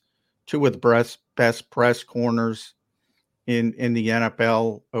Dolphins, two of the best press corners in the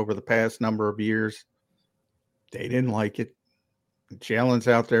NFL over the past number of years. They didn't like it. Jalen's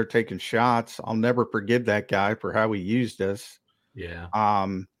out there taking shots. I'll never forgive that guy for how he used us. Yeah.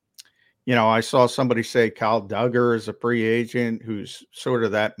 I saw somebody say Kyle Duggar is a free agent who's sort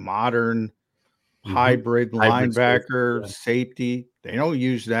of that modern hybrid linebacker safety. They don't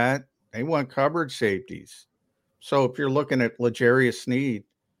use that. They want coverage safeties. So if you're looking at L'Jarius Sneed,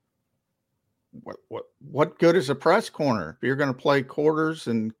 what good is a press corner? If you're going to play quarters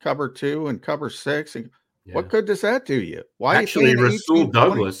and cover 2 and cover 6, what good does that do you? Why actually Rasul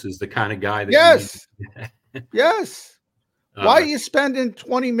Douglas is the kind of guy that yes. Why are you spending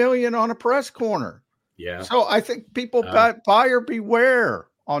 $20 million on a press corner? Yeah. So I think people buyer beware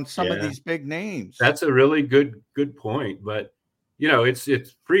on some of these big names. That's a really good point. But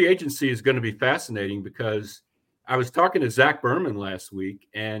it's free agency is going to be fascinating because I was talking to Zach Berman last week,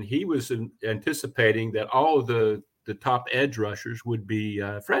 and he was anticipating that all of the top edge rushers would be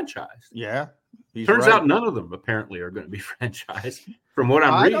franchised. Yeah. Turns out none of them apparently are going to be franchised from what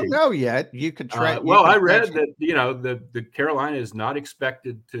I'm reading. I don't know yet. You could try. I read that, the Carolina is not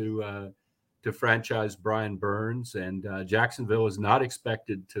expected to franchise Brian Burns, and Jacksonville is not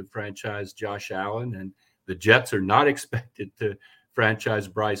expected to franchise Josh Allen, and the Jets are not expected to franchise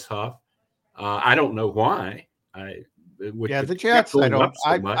Bryce Huff. I don't know why. The Jets.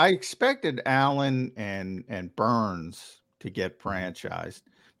 I expected Allen and Burns to get franchised,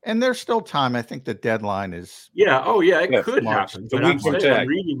 and there's still time. I think the deadline is. It could happen. But I'm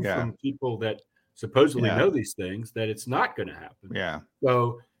reading from people that supposedly know these things that it's not going to happen. Yeah.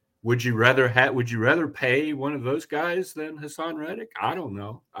 So would you rather pay one of those guys than Hassan Reddick? I don't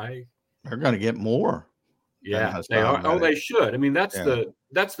know. They're going to get more. Yeah, they are. Oh, they should. I mean, that's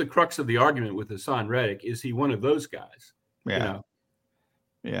the crux of the argument with Hassan Reddick. Is he one of those guys? Yeah.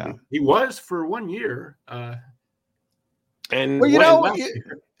 He was for 1 year. And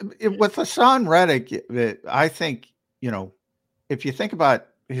with Hassan Reddick, I think, if you think about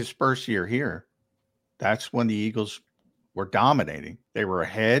his first year here, that's when the Eagles were dominating. They were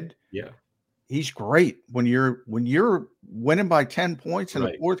ahead. Yeah. He's great when you're winning by 10 points in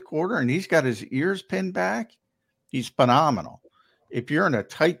the fourth quarter and he's got his ears pinned back. He's phenomenal. If you're in a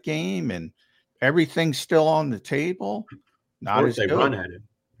tight game and everything's still on the table, not as good. Run at him.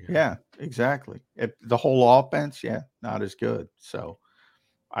 Yeah, exactly. The whole offense, not as good. So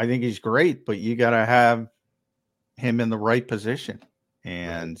I think he's great, but you got to have him in the right position.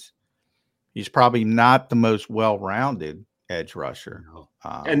 And he's probably not the most well-rounded edge rusher. No.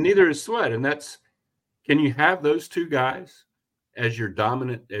 And neither is Sweat. And can you have those two guys as your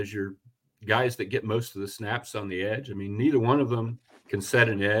dominant, as your guys that get most of the snaps on the edge? I mean, neither one of them can set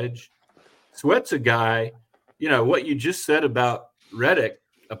an edge. Sweat's a guy, what you just said about Reddick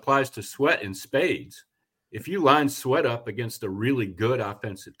applies to Sweat in spades. If you line Sweat up against a really good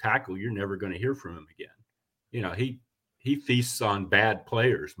offensive tackle, you're never going to hear from him again. He feasts on bad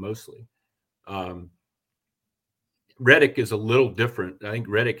players mostly. Reddick is a little different. I think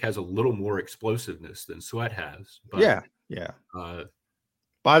Reddick has a little more explosiveness than Sweat has. But, yeah.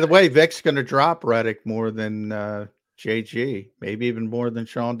 By the way, Vic's going to drop Reddick more than JG, maybe even more than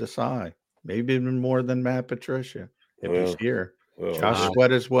Sean Desai, maybe even more than Matt Patricia if he's here. Josh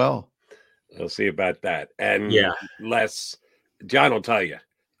Sweat as well. We'll see about that. And John will tell you,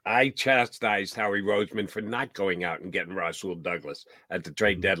 I chastised Howie Roseman for not going out and getting Rasul Douglas at the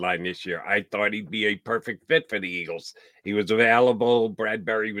trade deadline this year. I thought he'd be a perfect fit for the Eagles. He was available.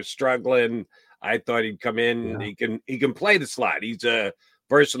 Bradbury was struggling. I thought he'd come in. Yeah. He can play the slot. He's a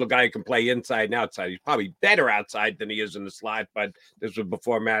versatile guy who can play inside and outside. He's probably better outside than he is in the slot, but this was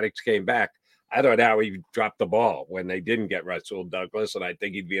before Maddox came back. I thought Howie dropped the ball when they didn't get Rasul Douglas, and I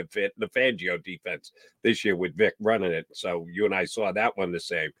think he'd be a fit in the Fangio defense this year with Vic running it. So you and I saw that one the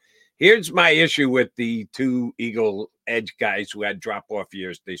same. Here's my issue with the two Eagle edge guys who had drop-off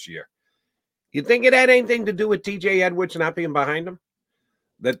years this year. You think it had anything to do with TJ Edwards not being behind him?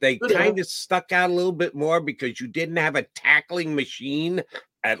 That they kind of stuck out a little bit more because you didn't have a tackling machine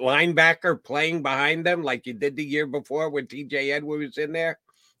at linebacker playing behind them like you did the year before when TJ Edwards was in there?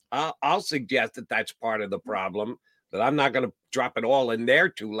 I'll suggest that that's part of the problem, that I'm not going to drop it all in their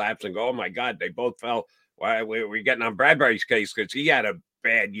two laps and go, oh, my God, they both fell. Why we're getting on Bradbury's case because he had a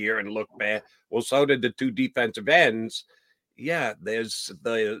bad year and looked bad. Well, so did the two defensive ends. Yeah, there's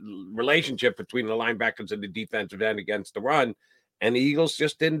the relationship between the linebackers and the defensive end against the run, and the Eagles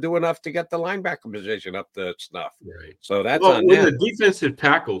just didn't do enough to get the linebacker position up to snuff. Right. So that's on when them. The defensive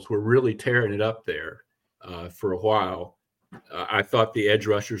tackles were really tearing it up there for a while. I thought the edge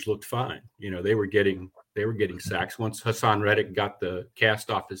rushers looked fine. They were getting sacks. Once Hassan Reddick got the cast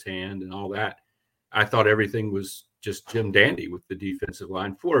off his hand and all that, I thought everything was just Jim Dandy with the defensive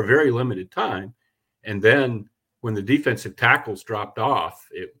line for a very limited time. And then when the defensive tackles dropped off,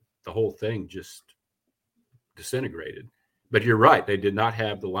 the whole thing just disintegrated. But you're right; they did not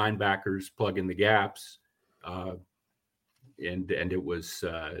have the linebackers plug in the gaps, and it was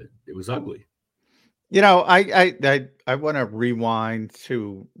ugly. I want to rewind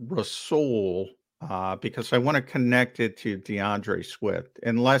to Rasul because I want to connect it to DeAndre Swift,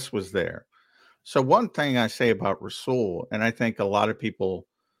 and Les was there. So one thing I say about Rasul, and I think a lot of people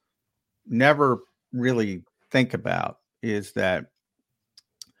never really think about, is that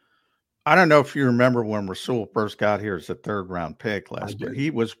I don't know if you remember when Rasul first got here as a 3rd-round pick last year. He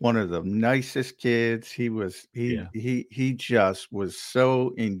was one of the nicest kids. He just was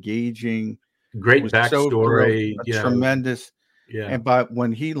so engaging. Great backstory. Tremendous. Yeah. But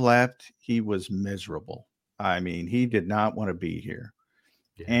when he left, he was miserable. I mean, he did not want to be here.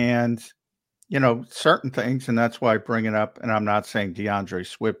 Yeah. And, certain things, and that's why I bring it up. And I'm not saying DeAndre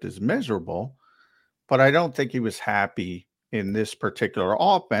Swift is miserable, but I don't think he was happy in this particular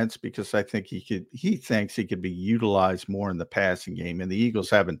offense because I think he thinks he could be utilized more in the passing game, and the Eagles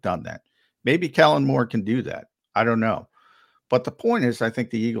haven't done that. Maybe Kellen Moore can do that. I don't know. But the point is, I think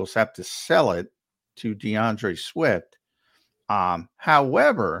the Eagles have to sell it to DeAndre Swift.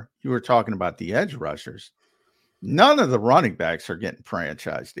 However, you were talking about the edge rushers. None of the running backs are getting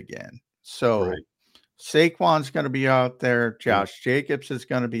franchised again. So Saquon's going to be out there. Josh Jacobs is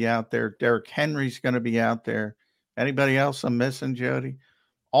going to be out there. Derrick Henry's going to be out there. Anybody else I'm missing, Jody?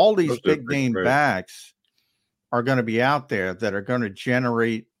 All these big name backs are going to be out there that are going to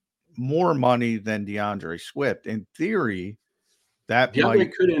generate more money than DeAndre Swift. In theory, that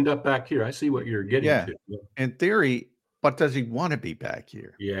could end up back here. I see what you're getting to. In theory, but does he want to be back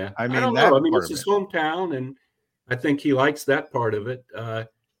here? Yeah. I don't know. I mean, it's his hometown, and I think he likes that part of it.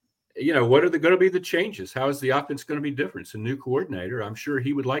 What are going to be the changes? How is the offense going to be different? It's a new coordinator. I'm sure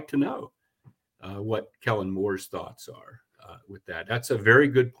he would like to know what Kellen Moore's thoughts are with that. That's a very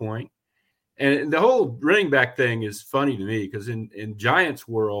good point. And the whole running back thing is funny to me because in Giants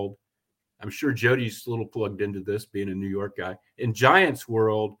world, I'm sure Jody's a little plugged into this, being a New York guy. In Giants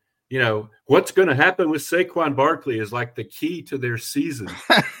world, what's going to happen with Saquon Barkley is like the key to their season.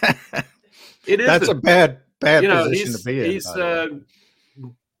 That's a bad position to be in. He's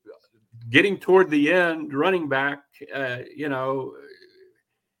getting toward the end, running back,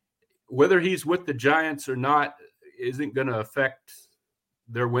 whether he's with the Giants or not isn't going to affect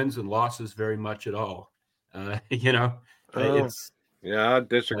their wins and losses very much at all. It's I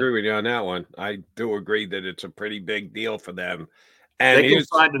disagree with you on that one. I do agree that it's a pretty big deal for them. And they can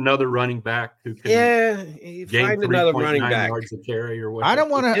find another running back who can find another running back. Yards a carry or I don't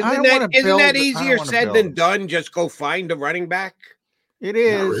want to. Isn't that easier said than done? Just go find a running back. It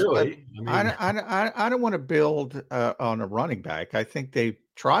is. Not really. I don't want to build on a running back. I think they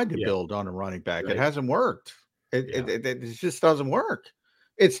tried to build on a running back. Right. It hasn't worked. It just doesn't work.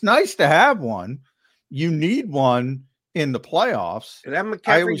 It's nice to have one. You need one in the playoffs. That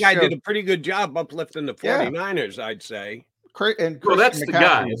McCaffrey guy did a pretty good job uplifting the 49ers, I'd say. Well, that's the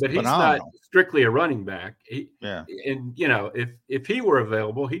guy, but he's not strictly a running back. And if he were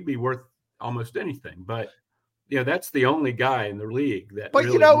available, he'd be worth almost anything. But that's the only guy in the league that. But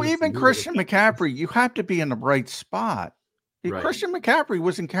even Christian McCaffrey, you have to be in the right spot. Right. Christian McCaffrey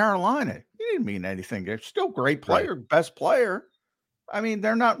was in Carolina. He didn't mean anything. They're still great player, best player. I mean,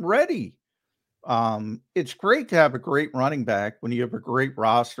 they're not ready. It's great to have a great running back when you have a great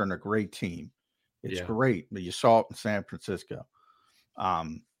roster and a great team. It's great. You saw it in San Francisco.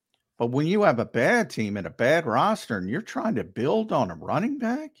 But when you have a bad team and a bad roster and you're trying to build on a running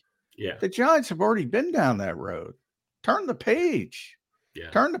back, the Giants have already been down that road. Turn the page.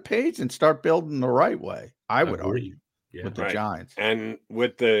 Turn the page and start building the right way. I would argue with the Giants. And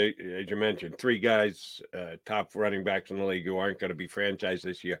with as you mentioned, 3 guys, top running backs in the league who aren't going to be franchised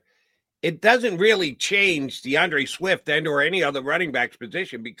this year. It doesn't really change DeAndre Swift and or any other running back's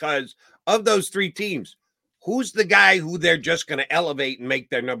position because of those 3 teams, who's the guy who they're just going to elevate and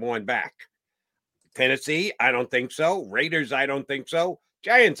make their number 1 back? Tennessee, I don't think so. Raiders, I don't think so.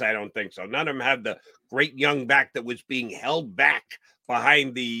 Giants, I don't think so. None of them have the great young back that was being held back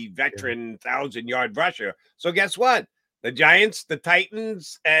behind the veteran 1,000-yard rusher. So guess what? The Giants, the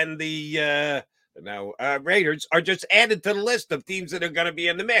Titans, and the Raiders are just added to the list of teams that are going to be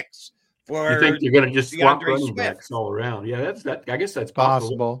in the mix. You think you're going to just swap running backs all around? Yeah, that's that. I guess that's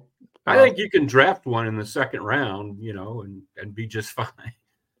possible. I think you can draft one in the second round, and be just fine.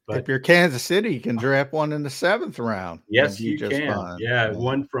 if you're Kansas City, you can draft one in the 7th round. Yes, you can. Fine. Yeah,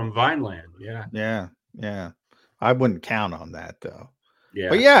 one from Vineland. Yeah. Yeah. I wouldn't count on that though. Yeah.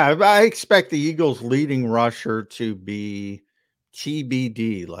 But yeah, I expect the Eagles' leading rusher to be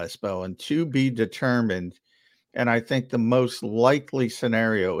TBD, Les Bowen, to be determined. And I think the most likely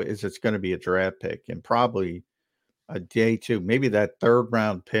scenario is it's going to be a draft pick and probably a day 2, maybe that 3rd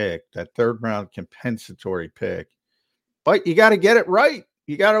round pick, that 3rd round compensatory pick. But you got to get it right.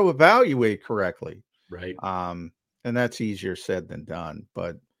 You got to evaluate correctly. Right. And that's easier said than done.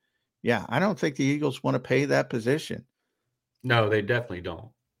 But yeah, I don't think the Eagles want to pay that position. No, they definitely don't.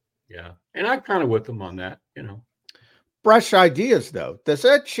 Yeah. And I'm kind of with them on that, Fresh ideas, though. Does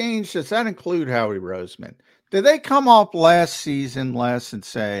that change? Does that include Howie Roseman? Did they come off last season, Les, and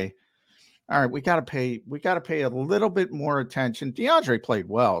say, all right, we got to pay a little bit more attention. DeAndre played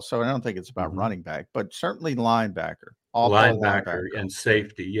well, so I don't think it's about running back, but certainly linebacker. Linebacker and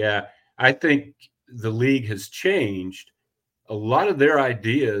safety. Yeah. I think the league has changed. A lot of their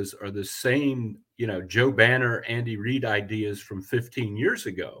ideas are the same, Joe Banner, Andy Reid ideas from 15 years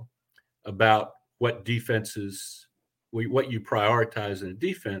ago about what defenses, what you prioritize in a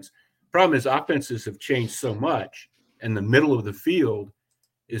defense. Problem is offenses have changed so much, and the middle of the field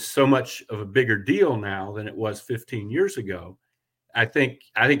is so much of a bigger deal now than it was 15 years ago. I think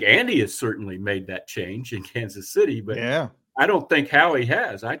Andy has certainly made that change in Kansas City, but yeah, I don't think Howie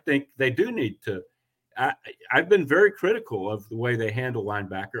has. I think they do need to. I've been very critical of the way they handle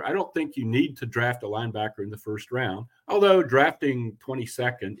linebacker. I don't think you need to draft a linebacker in the 1st round, although drafting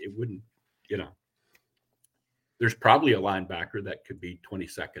 22nd, it wouldn't, there's probably a linebacker that could be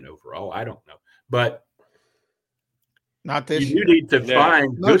 22nd overall. I don't know, but not this you year. need to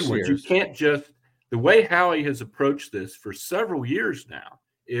find good ones. Years. You can't just, the way Howie has approached this for several years now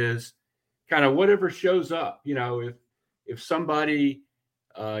is kind of whatever shows up. If somebody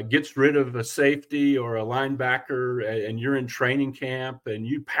gets rid of a safety or a linebacker and you're in training camp and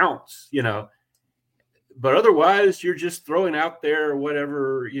you pounce, but otherwise you're just throwing out there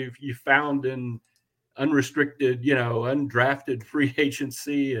whatever you found in unrestricted, undrafted free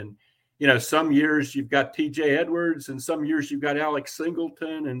agency. And, some years you've got TJ Edwards and some years you've got Alex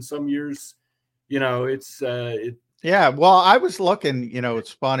Singleton and some years, yeah. Well, I was looking,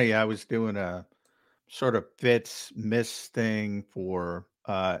 it's funny. I was doing a sort of fits miss thing for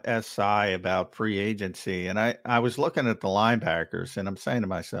SI about free agency. And I was looking at the linebackers and I'm saying to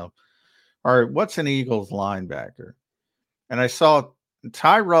myself, all right, what's an Eagles linebacker? And I saw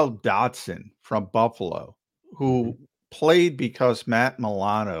Tyrell Dotson from Buffalo, who played because Matt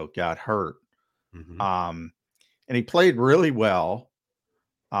Milano got hurt. And he played really well.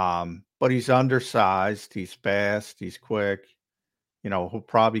 But he's undersized, he's fast, he's quick. He'll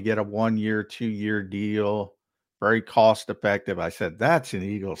probably get a 1-year, 2-year deal. Very cost effective. I said, that's an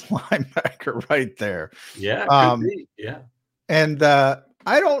Eagles linebacker right there. Yeah. Could be. Yeah. And I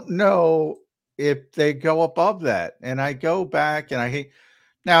don't know if they go above that. And I go back and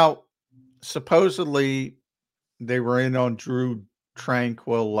now, supposedly they were in on Drew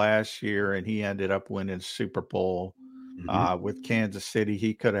Tranquil last year and he ended up winning Super Bowl with Kansas City.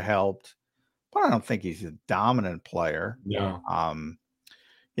 He could have helped, but I don't think he's a dominant player. No.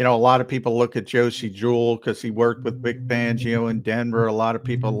 A lot of people look at Josie Jewell because he worked with Vic Fangio in Denver. A lot of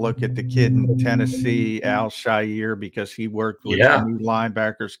people look at the kid in Tennessee, Al Shire, because he worked with the new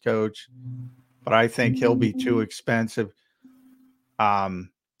linebackers coach. But I think he'll be too expensive.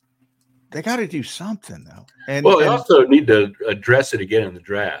 They got to do something, though. They also need to address it again in the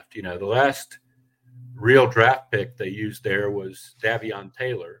draft. The last real draft pick they used there was Davion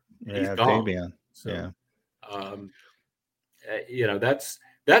Taylor. He's gone. Davion. So,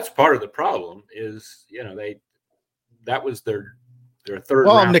 that's part of the problem is, that was their 3rd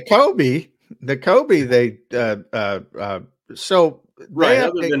round. Nakobe, so right.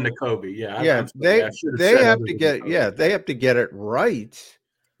 Other than Nakobe. They have to get, they have to get it right.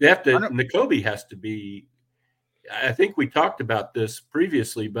 They have to, Nakobe has to be, I think we talked about this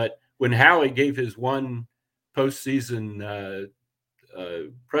previously, but when Howie gave his one postseason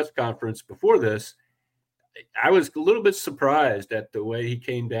press conference before this, I was a little bit surprised at the way he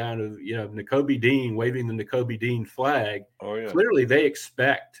came down to, Nakobe Dean waving the Nakobe Dean flag. Oh, yeah. Clearly they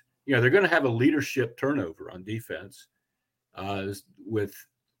expect, they're going to have a leadership turnover on defense with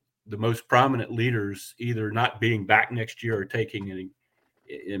the most prominent leaders either not being back next year or taking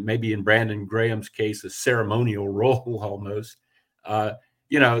maybe in Brandon Graham's case, a ceremonial role almost.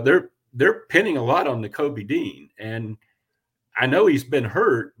 They're pinning a lot on Nakobe Dean. And I know he's been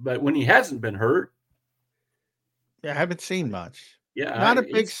hurt, but when he hasn't been hurt, I haven't seen much. Yeah, not a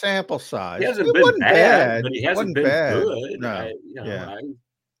big sample size. He hasn't been bad, but he hasn't been good. No.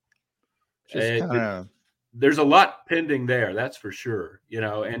 Just kind of. There's a lot pending there, that's for sure.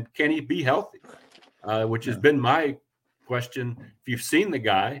 And can he be healthy? Which has been my question. If you've seen the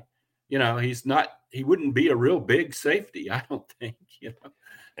guy, he wouldn't be a real big safety, I don't think.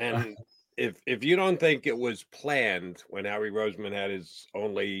 And if you don't think it was planned when Howie Roseman had his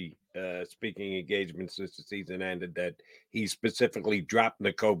only speaking engagement since the season ended, that he specifically dropped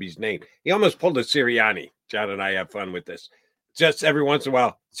Nakobe's name. He almost pulled a Sirianni. John and I have fun with this. Just every once in a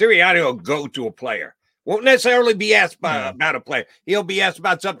while, Sirianni will go to a player. Won't necessarily be asked about a player. He'll be asked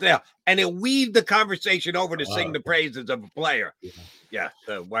about something else. And he'll weave the conversation over to sing the praises of a player. Yeah.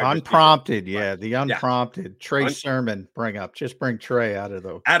 Unprompted. Yeah. The unprompted. Trey Sermon just bring Trey out of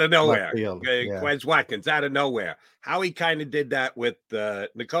nowhere. Quez Watkins out of nowhere. Howie kind of did that with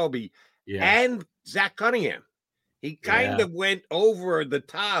Nakobe and Zach Cunningham. He kind of went over the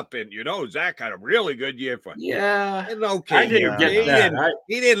top, and Zach had a really good year for him. Yeah. And okay, I didn't get that.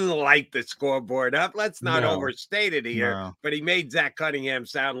 He didn't light the scoreboard up. Let's not overstate it here. No. But he made Zach Cunningham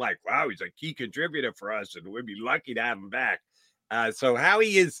sound like, wow, he's a key contributor for us, and we'd be lucky to have him back. So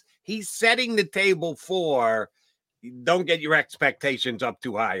he's setting the table for don't get your expectations up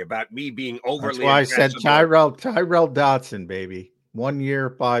too high about me being overly. That's why I said Tyrell Dotson, baby. 1 year,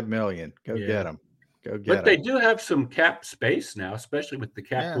 $5 million. Go get him. But they do have some cap space now, especially with the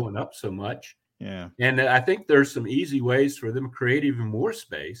cap going up so much. Yeah. And I think there's some easy ways for them to create even more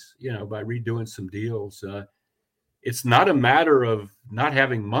space, by redoing some deals. It's not a matter of not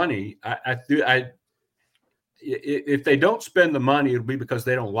having money. If they don't spend the money, it'll be because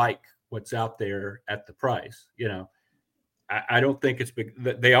they don't like what's out there at the price. I don't think it's big.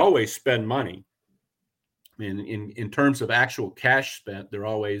 They always spend money. In terms of actual cash spent, they're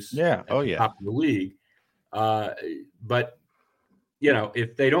always at the top of the league. But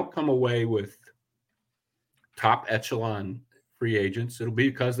if they don't come away with top echelon free agents, it'll be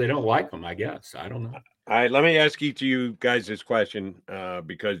because they don't like them, I guess. I don't know. All right, let me ask each of you guys this question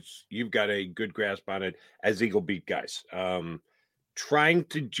because you've got a good grasp on it as Eagle Beat guys. Trying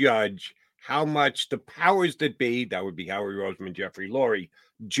to judge how much the powers that be, that would be Howie Roseman, Jeffrey Lurie,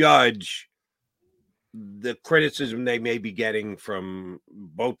 judge the criticism they may be getting from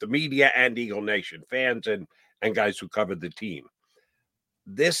both the media and Eagle Nation fans and guys who cover the team.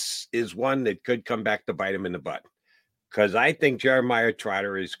 This is one that could come back to bite him in the butt because I think Jeremiah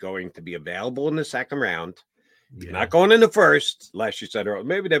Trotter is going to be available in the second round. Yeah. Not going in the first, unless you said earlier.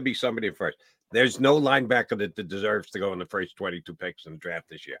 Maybe there'd be somebody in first. There's no linebacker that deserves to go in the first 22 picks in the draft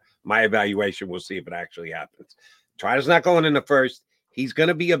this year. My evaluation, we'll see if it actually happens. Trotter's not going in the first. He's going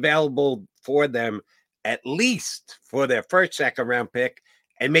to be available for them at least for their first second-round pick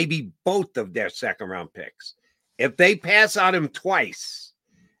and maybe both of their second-round picks. If they pass on him twice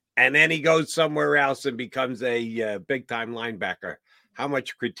and then he goes somewhere else and becomes a big-time linebacker, how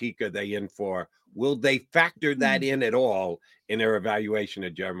much critique are they in for? Will they factor that in at all in their evaluation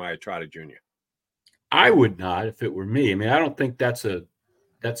of Jeremiah Trotter Jr.? I would not if it were me. I don't think that's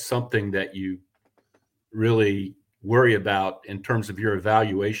something that you really worry about in terms of your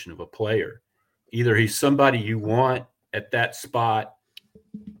evaluation of a player. Either he's somebody you want at that spot,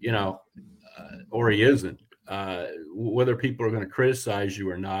 or he isn't. Whether people are going to criticize you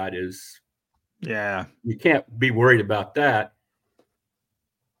or not is, you can't be worried about that.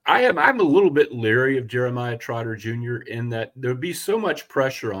 I'm a little bit leery of Jeremiah Trotter Jr. in that there'd be so much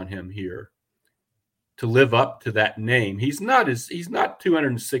pressure on him here to live up to that name. He's not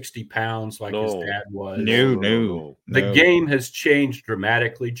 260 pounds like his dad was. No. The game has changed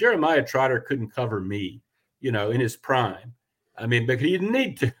dramatically. Jeremiah Trotter couldn't cover me, in his prime. But he didn't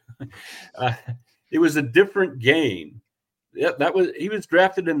need to. It was a different game. He was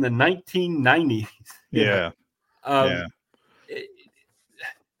drafted in the 1990s. Yeah.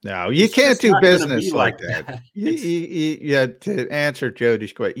 No, you can't do business like that. To answer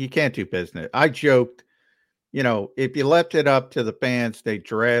Jody's question, you can't do business. I joked, if you left it up to the fans, they'd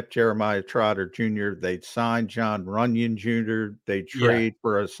draft Jeremiah Trotter Jr., they'd sign John Runyon Jr., they'd trade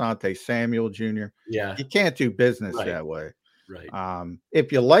for Asante Samuel Jr. Yeah. You can't do business that way. Right.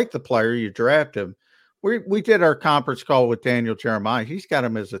 If you like the player, you draft him. We did our conference call with Daniel Jeremiah. He's got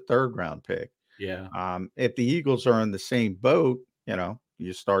him as a third-round pick. Yeah. If the Eagles are in the same boat,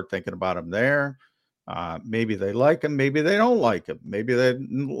 you start thinking about him there. Maybe they like him. Maybe they don't like him. Maybe they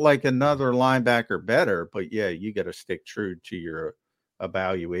like another linebacker better. But, you got to stick true to your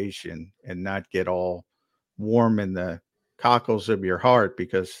evaluation and not get all warm in the cockles of your heart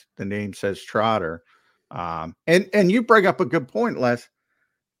because the name says Trotter. And you bring up a good point, Les.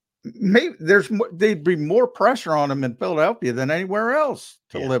 Maybe there'd be more pressure on him in Philadelphia than anywhere else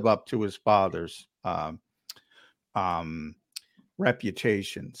to live up to his father's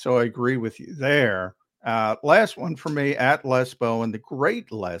reputation. So I agree with you there. Last one for me, at Les Bowen, the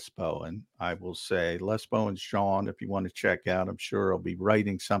great Les Bowen, I will say. Les Bowen's Sean, if you want to check out, I'm sure he'll be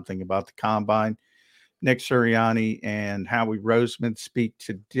writing something about the combine. Nick Sirianni and Howie Roseman speak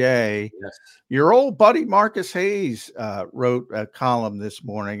today. Yes. Your old buddy Marcus Hayes wrote a column this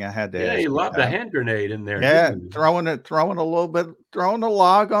morning. I had to ask he you lobbed about. a hand grenade in there. Yeah, throwing a little bit, throwing a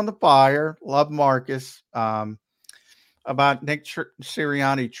log on the fire. Love Marcus. About Nick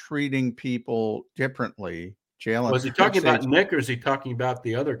Sirianni treating people differently. Jalen, was he talking about Nick, or is he talking about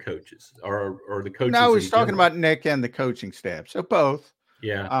the other coaches or the coaches? No, he's talking about Nick and the coaching staff. So both.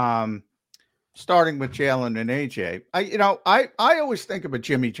 Yeah. Starting with Jalen and AJ. I always think of a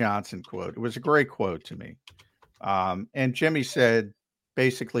Jimmy Johnson quote. It was a great quote to me. And Jimmy said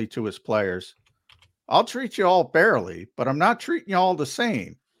basically to his players, I'll treat you all fairly, but I'm not treating you all the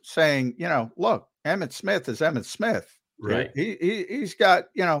same. Saying, look, Emmitt Smith is Emmitt Smith. Right. He's got,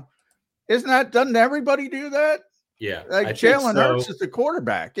 doesn't everybody do that? Yeah. Like Jalen Hurts is the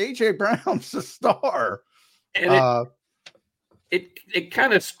quarterback. AJ Brown's the star. And it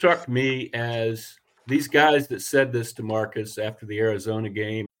kind of struck me as these guys that said this to Marcus after the Arizona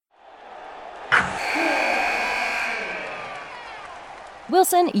game.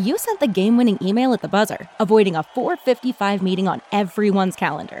 Wilson, you sent the game-winning email at the buzzer, avoiding a 4:55 meeting on everyone's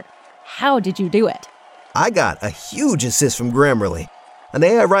calendar. How did you do it? I got a huge assist from Grammarly, an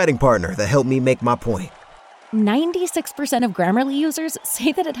AI writing partner that helped me make my point. 96% of Grammarly users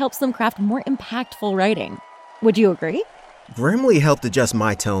say that it helps them craft more impactful writing. Would you agree? Grammarly helped adjust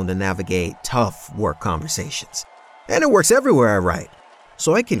my tone to navigate tough work conversations. And it works everywhere I write,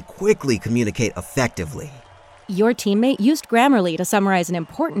 so I can quickly communicate effectively. Your teammate used Grammarly to summarize an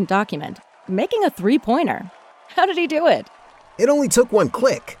important document, making a 3-pointer. How did he do it? It only took one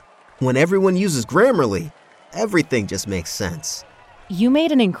click. When everyone uses Grammarly, everything just makes sense. You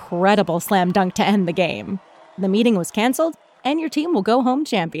made an incredible slam dunk to end the game. The meeting was canceled, and your team will go home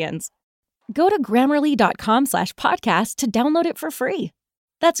champions. Go to Grammarly.com/podcast to download it for free.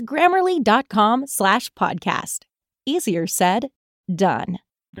 That's Grammarly.com/podcast. Easier said, done.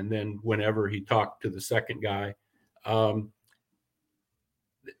 And then whenever he talked to the second guy,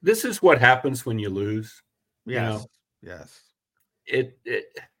 this is what happens when you lose. Yes. Yes.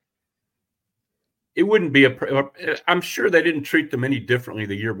 It wouldn't be I'm sure they didn't treat them any differently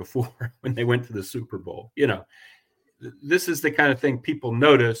the year before when they went to the Super Bowl. This is the kind of thing people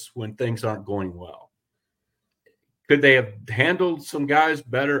notice when things aren't going well. Could they have handled some guys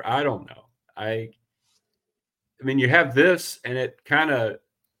better? I don't know. I mean, you have this, and it kind of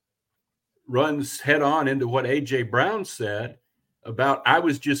runs head on into what A.J. Brown said about, I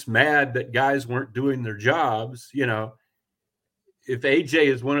was just mad that guys weren't doing their jobs. If A.J.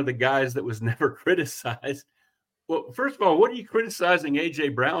 is one of the guys that was never criticized, well, first of all, what are you criticizing A.J.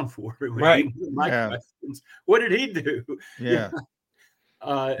 Brown for? Right. Questions. What did he do? Yeah.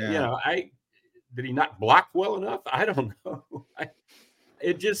 Did he not block well enough? I don't know.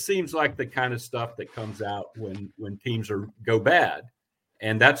 It just seems like the kind of stuff that comes out when teams go bad.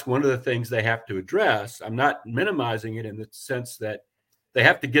 And that's one of the things they have to address. I'm not minimizing it in the sense that they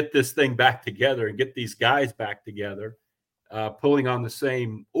have to get this thing back together and get these guys back together, pulling on the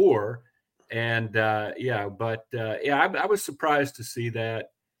same oar. And I was surprised to see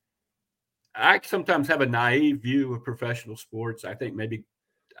that. I sometimes have a naive view of professional sports. I think maybe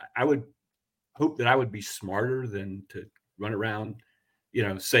I would hope that I would be smarter than to run around,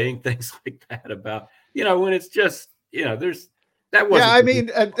 saying things like that about, when it's just, there's that wasn't. Yeah, I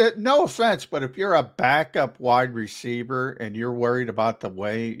mean, no offense, but if you're a backup wide receiver and you're worried about the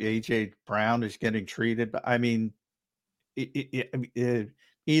way A.J. Brown is getting treated, I mean,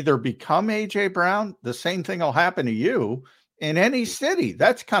 either become A.J. Brown, the same thing will happen to you in any city.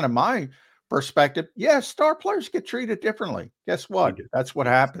 That's kind of my perspective. Yes, star players get treated differently. Guess what? That's what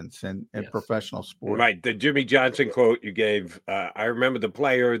happens in professional sports. Right. The Jimmy Johnson quote you gave, I remember the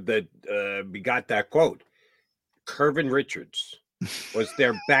player that begot that quote. Curvin Richards was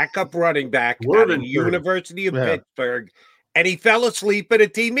their backup running back at the University of Pittsburgh, and he fell asleep at a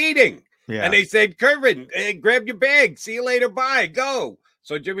team meeting. Yeah. And they said, Curvin, hey, grab your bag. See you later. Bye. Go.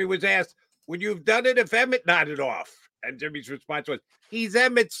 So Jimmy was asked, would you have done it if Emmitt nodded off? And Jimmy's response was, he's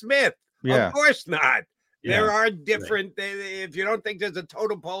Emmitt Smith. Yeah. Of course not. Yeah. There are different, if you don't think there's a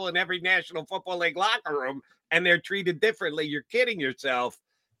totem pole in every National Football League locker room and they're treated differently, you're kidding yourself.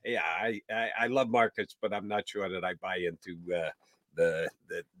 Yeah, I love Marcus, but I'm not sure that I buy into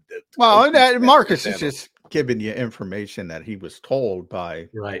Marcus is just giving you information that he was told by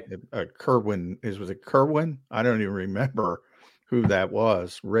Kerwin. Was it Kerwin? I don't even remember who that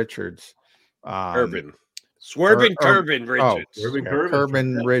was. Richards. Irvin. Swerving Curvin Richards.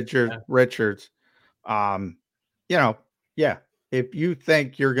 Curvin Richards. If you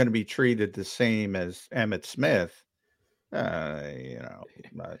think you're going to be treated the same as Emmitt Smith, I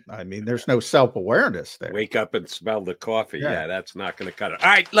mean, there's no self-awareness there. Wake up and smell the coffee. Yeah, that's not going to cut it. All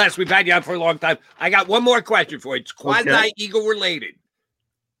right, Les, we've had you on for a long time. I got one more question for you. It's quasi-Eagle related.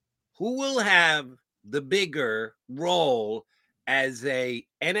 Who will have the bigger role as a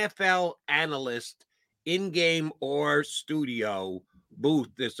NFL analyst in-game or studio booth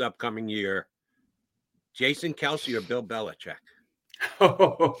this upcoming year? Jason Kelce or Bill Belichick?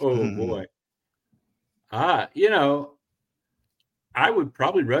 Oh, boy. I would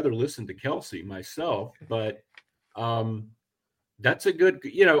probably rather listen to Kelce myself, but that's a good,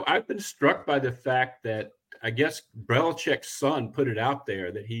 I've been struck by the fact that I guess Belichick's son put it out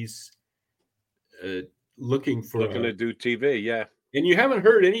there that he's looking to do TV. Yeah. And you haven't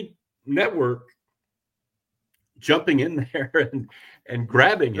heard any network jumping in there and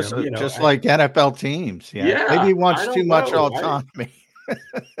grabbing him, just like NFL teams. Yeah. Maybe he wants too much autonomy.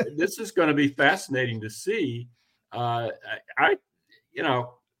 This is going to be fascinating to see. Kelce's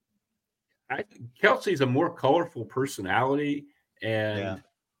a more colorful personality and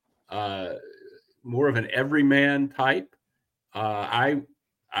more of an everyman type. I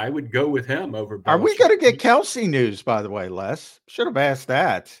would go with him over Belichick. Are we going to get Kelce news, by the way, Les? Should have asked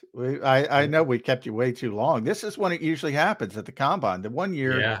that. I know we kept you way too long. This is when it usually happens at the Combine. The one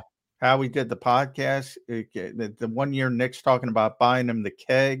year how we did the podcast, the 1 year Nick's talking about buying him the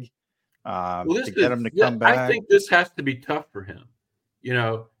keg to get him to come back. I think this has to be tough for him.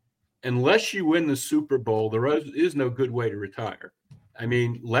 Unless you win the Super Bowl, there is no good way to retire. I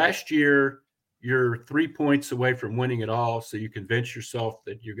mean, last year, you're 3 points away from winning it all, so you convince yourself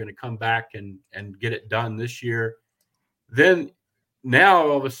that you're going to come back and get it done this year. Then now,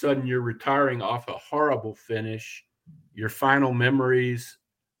 all of a sudden, you're retiring off a horrible finish. Your final memories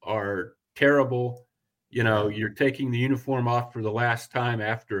are terrible. You're taking the uniform off for the last time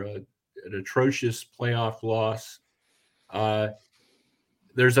after an atrocious playoff loss.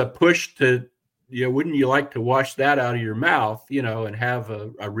 There's a push to, wouldn't you like to wash that out of your mouth, and have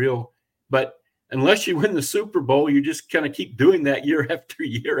a real, but unless you win the Super Bowl, you just kind of keep doing that year after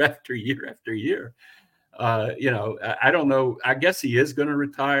year after year after year. I don't know. I guess he is going to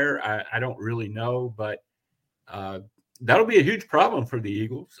retire. I don't really know, but that'll be a huge problem for the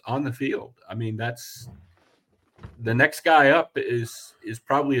Eagles on the field. I mean, that's the next guy up is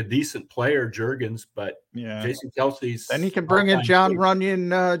probably a decent player, Juergens, but Jason Kelce's. Then he can bring in John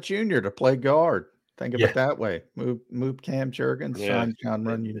Runyon Jr. to play guard. Think of it that way. Move Cam Juergens, sign John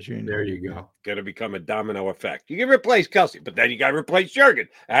Runyon Jr. There you go. Going to become a domino effect. You can replace Kelce, but then you got to replace Juergens.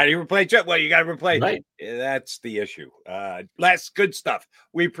 How do you replace it? Well, you got to replace. Right. That's the issue. Les, good stuff.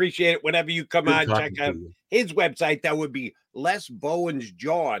 We appreciate it. Whenever you come on, check out his website. That would be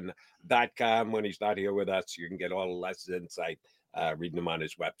LesBowensJohn.com. When he's not here with us, you can get all of Les' insight reading them on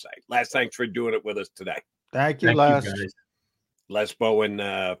his website. Les, thanks for doing it with us today. Thank you, Les. Les Bowen,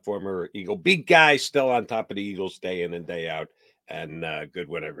 former Eagle beat guy, still on top of the Eagles day in and day out, and good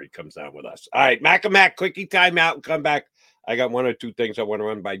whenever he comes on with us. All right, Mac, quickie timeout and come back. I got one or two things I want to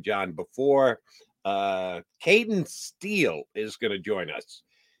run by John before. Cayden Steele is going to join us.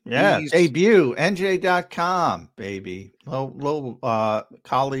 Yeah, debut, NJ.com, baby. Little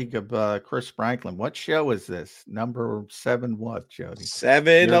colleague of Chris Franklin. What show is this? Number 7 what, Jody?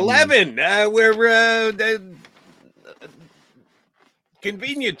 7-Eleven. We're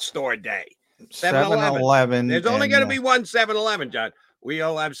convenience store day. 7-Eleven. There's only going to be one 7-Eleven, John.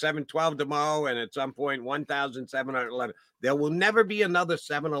 We'll have 712 tomorrow, and at some point, 1,711. There will never be another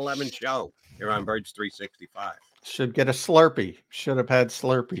 7-Eleven show here on Birds 365. Should get a Slurpee. Should have had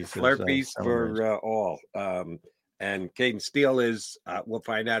Slurpees. Slurpees for all. And Cayden Steele is, we'll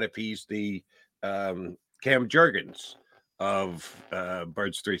find out if he's the Cam Juergens of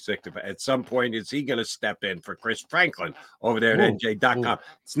Birds 365. At some point, is he going to step in for Chris Franklin over there at NJ.com?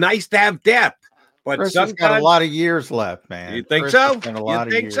 It's nice to have depth, but Chris has got a lot of years left, man. You think so? You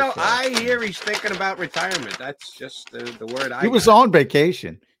think so? I hear he's thinking about retirement. That's just the word I He was on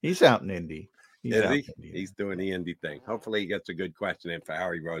vacation. He's out in Indy. He's doing the Indy thing. Hopefully he gets a good question in for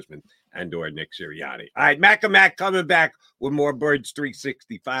Harry Roseman and or Nick Sirianni. All right, Mac coming back with more Birds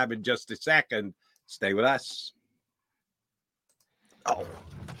 365 in just a second. Stay with us. Oh,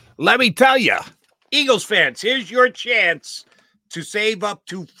 let me tell you, Eagles fans, here's your chance to save up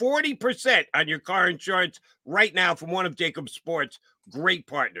to 40% on your car insurance right now from one of Jacobs Sports' great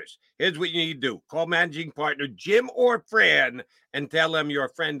partners. Here's what you need to do. Call managing partner Jim or Fran and tell them you're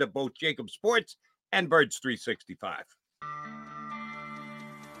a friend of both Jacobs Sports and Birds 365.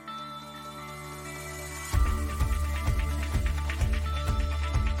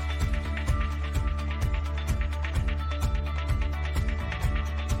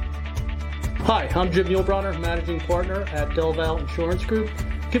 Hi, I'm Jim Muehlbronner, Managing Partner at Del Val Insurance Group.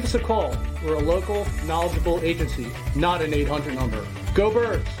 Give us a call. We're a local, knowledgeable agency, not an 800 number. Go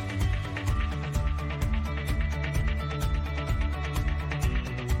Birds!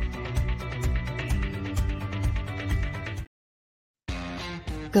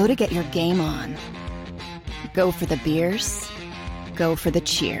 Go to get your game on. Go for the beers. Go for the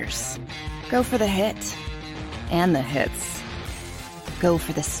cheers. Go for the hit and the hits. Go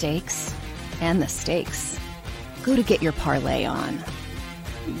for the stakes and the stakes. Go to get your parlay on.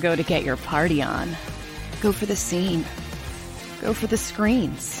 Go to get your party on. Go for the scene. Go for the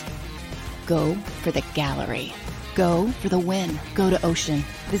screens. Go for the gallery. Go for the win. Go to Ocean.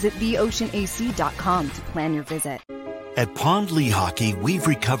 Visit theoceanac.com to plan your visit. At Pond Lehocky, we've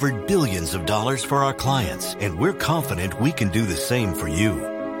recovered billions of dollars for our clients, and we're confident we can do the same for you.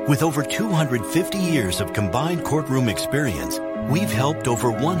 With over 250 years of combined courtroom experience, we've helped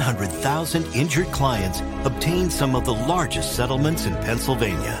over 100,000 injured clients obtain some of the largest settlements in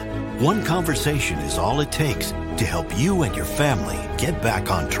Pennsylvania. One conversation is all it takes to help you and your family get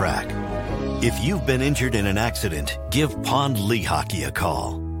back on track. If you've been injured in an accident, give Pond Lehocky a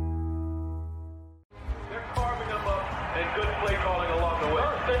call.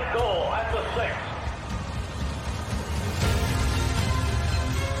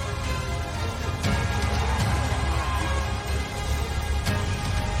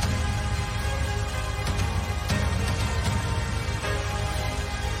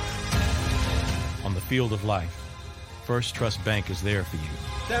 Field of life, First Trust Bank is there for you.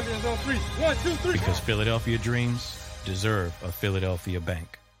 Champions on three. 1, 2, 3. Because Philadelphia dreams deserve a Philadelphia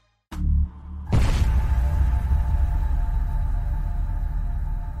bank.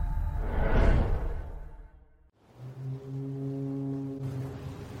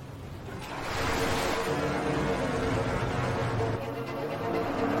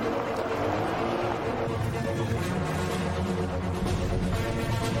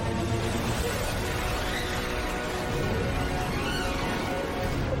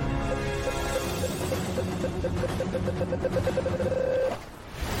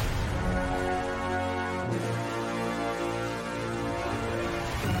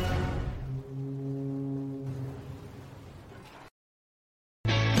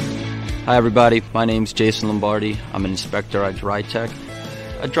 Hi everybody, my name's Jason Lombardi. I'm an inspector at DryTech.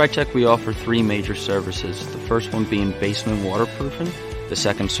 At DryTech we offer three major services, the first one being basement waterproofing. The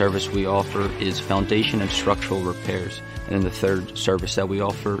second service we offer is foundation and structural repairs. And then the third service that we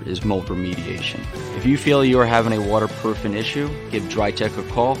offer is mold remediation. If you feel you are having a waterproofing issue, give DryTech a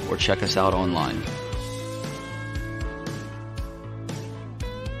call or check us out online.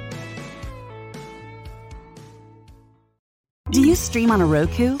 Do you stream on a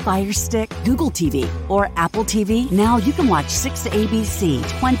Roku, Fire Stick, Google TV, or Apple TV? Now you can watch 6ABC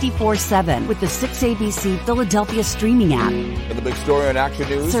 24/7 with the 6ABC Philadelphia streaming app. For the big story on Action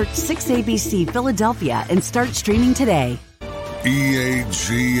News, search 6ABC Philadelphia and start streaming today. EAGLES,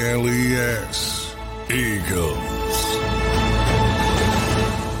 Eagles.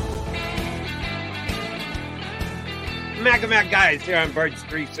 Mac guys here on Birds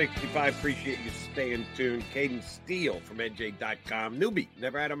 365. Appreciate you staying tuned. Cayden Steele from NJ.com. Newbie.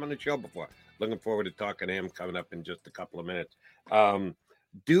 Never had him on the show before. Looking forward to talking to him coming up in just a couple of minutes.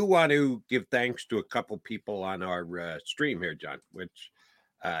 Do want to give thanks to a couple people on our stream here, John, which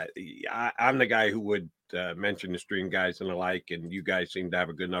I'm the guy who would mention the stream guys and the like, and you guys seem to have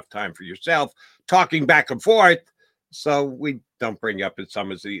a good enough time for yourself talking back and forth. So we don't bring up as some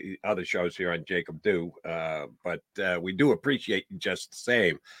of the other shows here on Jacob do, but we do appreciate you just the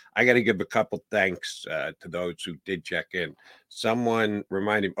same. I got to give a couple thanks to those who did check in. Someone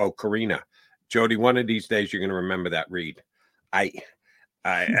reminded, Karina, Jody, one of these days you're going to remember that read.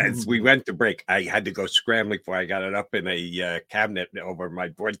 As we went to break, I had to go scrambling before I got it up in a cabinet over my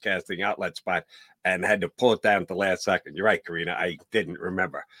broadcasting outlet spot and had to pull it down at the last second. You're right, Karina. I didn't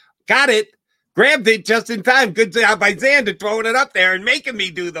remember. Got it. Grabbed it just in time. Good job by Xander throwing it up there and making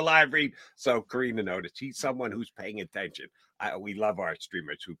me do the live read. So Karina noticed. He's someone who's paying attention. We love our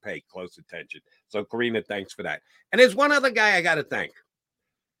streamers who pay close attention. So Karina, thanks for that. And there's one other guy I got to thank.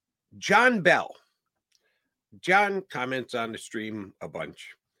 John Bell. John comments on the stream a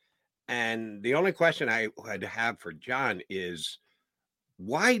bunch. And the only question I would have for John is,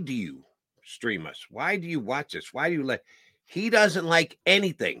 why do you stream us? Why do you watch us? Why do you let... He doesn't like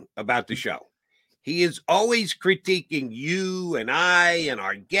anything about the show. He is always critiquing you and I and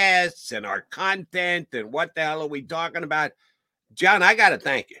our guests and our content and what the hell are we talking about. John, I got to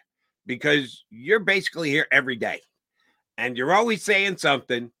thank you because you're basically here every day and you're always saying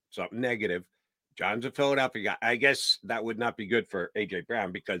something negative, John's a Philadelphia guy. I guess that would not be good for A.J.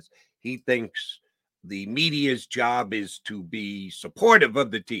 Brown because he thinks the media's job is to be supportive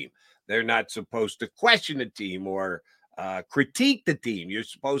of the team. They're not supposed to question the team or critique the team. You're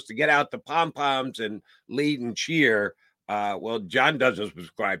supposed to get out the pom-poms and lead and cheer. Well, John doesn't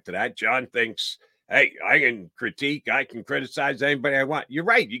subscribe to that. John thinks, hey, I can critique, I can criticize anybody I want. You're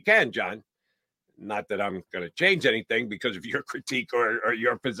right, you can, John. Not that I'm going to change anything because of your critique or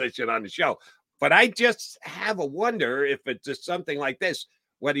your position on the show. But I just have a wonder if it's just something like this,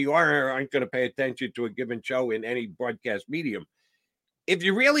 whether you are or aren't going to pay attention to a given show in any broadcast medium. If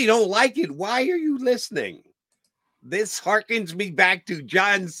you really don't like it, why are you listening? This harkens me back to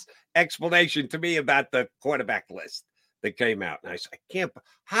John's explanation to me about the quarterback list that came out. And I said, I can't.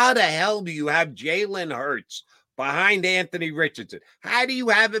 How the hell do you have Jalen Hurts behind Anthony Richardson? How do you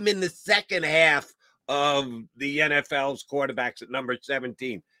have him in the second half of the NFL's quarterbacks at number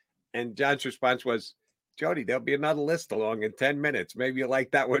 17? And John's response was, Jody, there'll be another list along in 10 minutes. Maybe you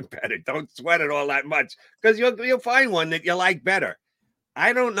like that one better. Don't sweat it all that much because you'll find one that you like better.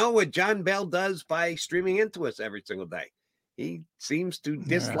 I don't know what John Bell does by streaming into us every single day. He seems to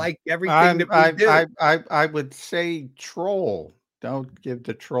dislike everything that we do. I would say troll. Don't give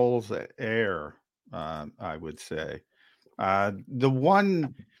the trolls air, I would say.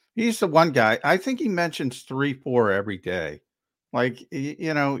 He's the one guy. I think he mentions 3-4 every day. Like,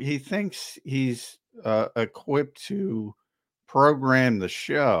 he thinks he's equipped to program the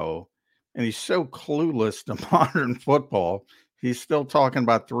show, and he's so clueless to modern football. He's still talking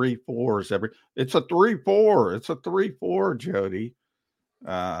about 3-4s it's a 3-4. It's a 3-4, Jody.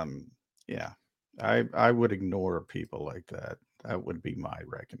 Yeah, I would ignore people like that. That would be my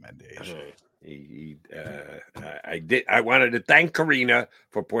recommendation. I wanted to thank Karina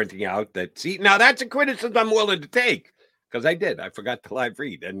for pointing out that. See, now that's a criticism I'm willing to take because I forgot to live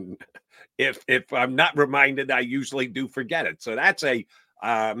read, and if I'm not reminded, I usually do forget it. So that's a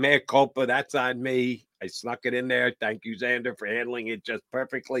mea culpa. That's on me. I snuck it in there. Thank you, Xander, for handling it just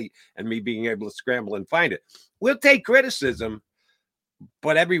perfectly and me being able to scramble and find it. We'll take criticism,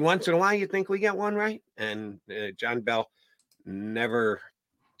 but every once in a while, you think we get one right. And John Bell never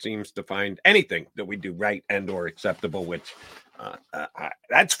seems to find anything that we do right and or acceptable, which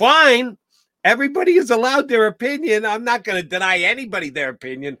that's fine. Everybody is allowed their opinion. I'm not going to deny anybody their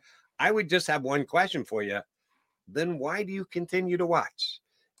opinion. I would just have one question for you. Then why do you continue to watch?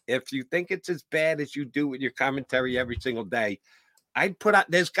 If you think it's as bad as you do with your commentary every single day, I'd put out,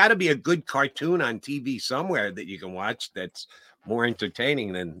 there's got to be a good cartoon on TV somewhere that you can watch that's more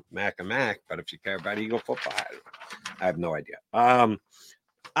entertaining than Mac and Mac. But if you care about Eagle football, I have no idea. I'll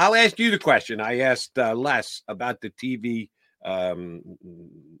ask you the question. I asked Les about the TV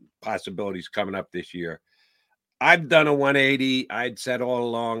possibilities coming up this year. I've done a 180. I'd said all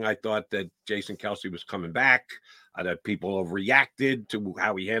along, I thought that Jason Kelce was coming back. That people overreacted to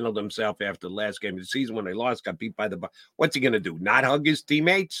how he handled himself after the last game of the season when they lost, got beat by the Bucs. What's he going to do? Not hug his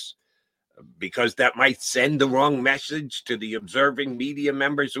teammates? Because that might send the wrong message to the observing media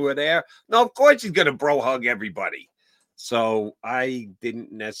members who are there? No, of course he's going to bro hug everybody. So I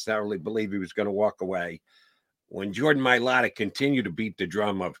didn't necessarily believe he was going to walk away. When Jordan Mailata continued to beat the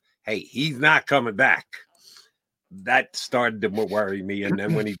drum of, hey, he's not coming back, that started to worry me. And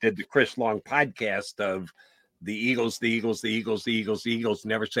then when he did the Chris Long podcast of the Eagles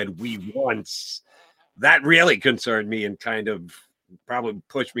never said we once, that really concerned me and kind of probably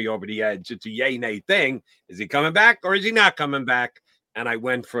pushed me over the edge. It's a yay, nay thing. Is he coming back or is he not coming back? And I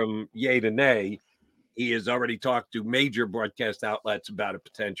went from yay to nay. He has already talked to major broadcast outlets about a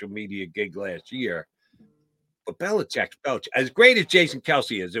potential media gig last year. But Belichick's Belichick. As great as Jason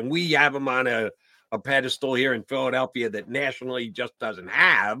Kelce is, and we have him on a pedestal here in Philadelphia that nationally just doesn't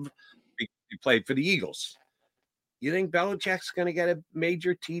have because he played for the Eagles. You think Belichick's going to get a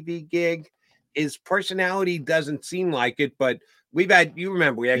major TV gig? His personality doesn't seem like it, but we've had, you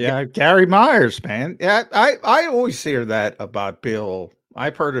remember, we had Gary Myers, man. Yeah, I always hear that about Bill.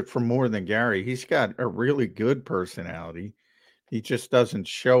 I've heard it from more than Gary. He's got a really good personality. He just doesn't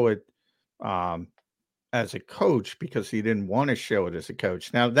show it as a coach because he didn't want to show it as a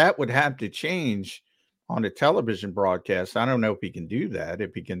coach. Now, that would have to change on a television broadcast. I don't know if he can do that,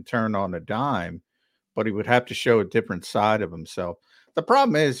 if he can turn on a dime, but he would have to show a different side of himself. The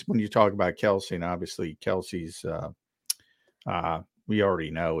problem is when you talk about Kelce, and obviously Kelce's, we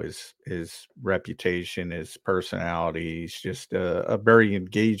already know his reputation, his personality. He's just a very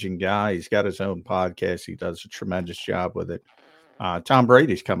engaging guy. He's got his own podcast. He does a tremendous job with it. Tom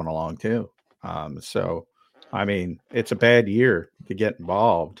Brady's coming along too. So, I mean, it's a bad year to get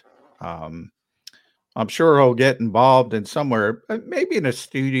involved. I'm sure he'll get involved in somewhere, maybe in a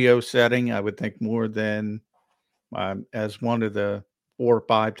studio setting. I would think more than as one of the 4 or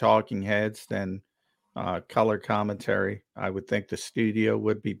 5 talking heads than color commentary. I would think the studio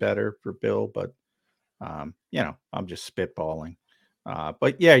would be better for Bill, but I'm just spitballing.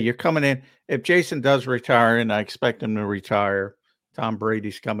 But yeah, you're coming in. If Jason does retire, and I expect him to retire, Tom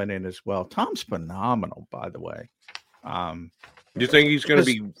Brady's coming in as well. Tom's phenomenal, by the way. You think he's going to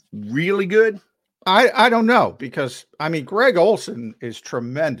be really good? I don't know, because Greg Olsen is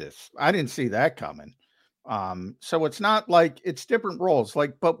tremendous. I didn't see that coming. So it's not like it's different roles.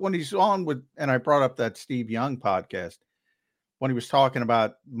 But when he's on with, and I brought up that Steve Young podcast when he was talking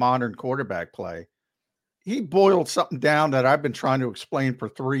about modern quarterback play, he boiled something down that I've been trying to explain for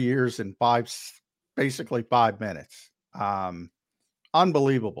 3 years in basically 5 minutes.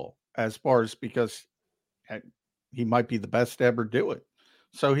 Unbelievable, as far as, because he might be the best to ever do it.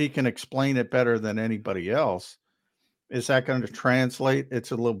 So he can explain it better than anybody else. Is that going to translate?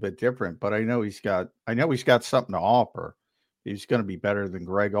 It's a little bit different, but I know he's got something to offer. He's going to be better than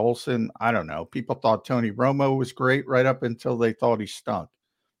Greg Olsen. I don't know. People thought Tony Romo was great right up until they thought he stunk.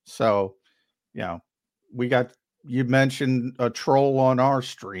 So, you mentioned a troll on our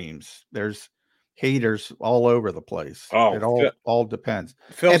streams. There's haters all over the place. Oh, it all depends.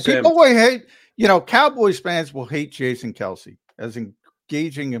 And people will hate, Cowboys fans will hate Jason Kelce, as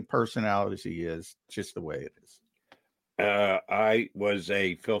engaging in personality as he is, just the way it is. I was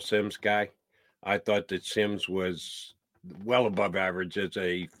a Phil Simms guy. I thought that Simms was well above average as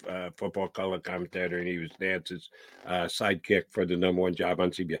a football color commentator, and he was Nance's sidekick for the number 1 job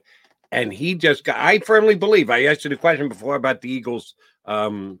on CBS. And he just got, I firmly believe, I asked you the question before about the Eagles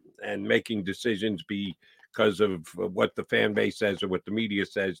and making decisions because of what the fan base says or what the media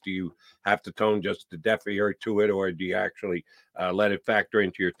says. Do you have to tone just a deaf ear to it, or do you actually let it factor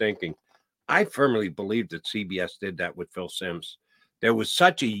into your thinking? I firmly believe that CBS did that with Phil Simms. There was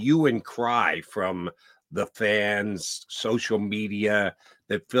such a hue and cry from the fans, social media,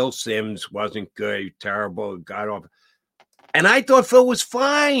 that Phil Simms wasn't good, terrible, got off. And I thought Phil was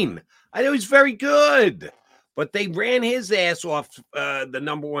fine. I thought he was very good. But they ran his ass off the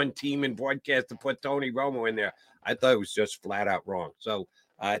number 1 team in broadcast to put Tony Romo in there. I thought it was just flat out wrong. So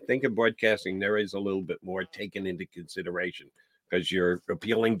I think in broadcasting, there is a little bit more taken into consideration, because you're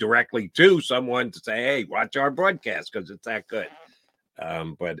appealing directly to someone to say, hey, watch our broadcast because it's that good.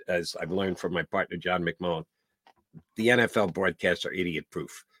 But as I've learned from my partner, John McMullen, the NFL broadcasts are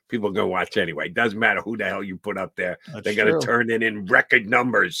idiot-proof. People are going to watch anyway. Doesn't matter who the hell you put up there. They're going to turn it in record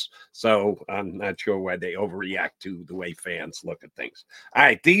numbers. So I'm not sure why they overreact to the way fans look at things. All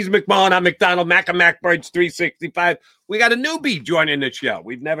right, D's McMullen. I'm McDonald, Mac and MacBirds 365. We got a newbie joining the show.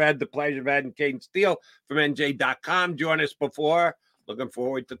 We've never had the pleasure of having Cayden Steele from NJ.com join us before. Looking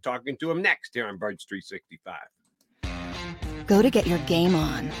forward to talking to him next here on Birds 365. Go to get your game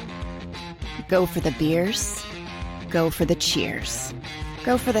on. Go for the beers. Go for the cheers.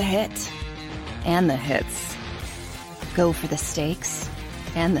 Go for the hit and the hits. Go for the stakes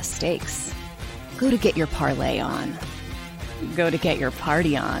and the stakes. Go to get your parlay on. Go to get your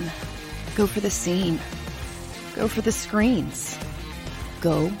party on. Go for the scene. Go for the screens.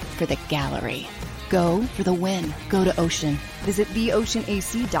 Go for the gallery. Go for the win. Go to Ocean. Visit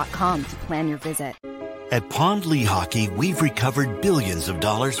theoceanac.com to plan your visit. At Pond Lehocky, we've recovered billions of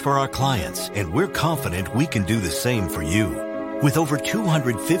dollars for our clients, and we're confident we can do the same for you. With over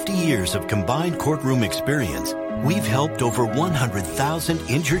 250 years of combined courtroom experience, we've helped over 100,000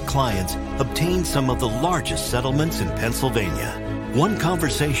 injured clients obtain some of the largest settlements in Pennsylvania. One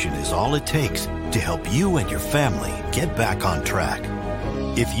conversation is all it takes to help you and your family get back on track.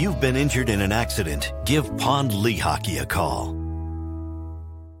 If you've been injured in an accident, give Pond Lehocky a call.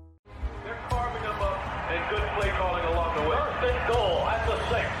 They're carving them up, and good play calling along the way. First and goal at the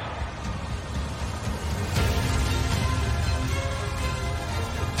 6.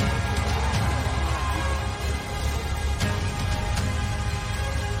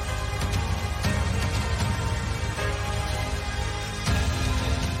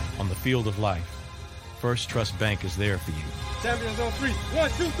 Field of life, First Trust Bank is there for you. Champions on 3.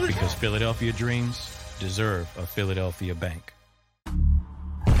 1, 2, 3. Because Philadelphia dreams deserve a Philadelphia bank.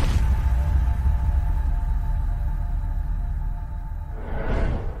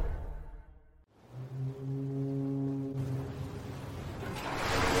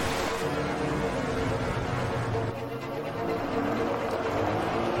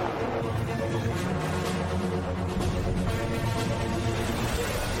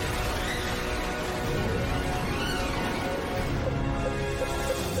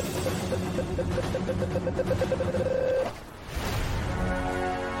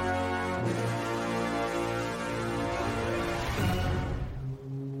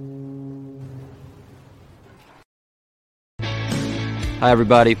 Hi,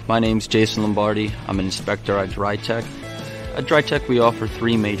 everybody. My name's Jason Lombardi. I'm an inspector at DryTech. At DryTech, we offer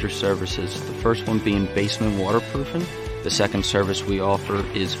 3 major services. The first one being basement waterproofing. The second service we offer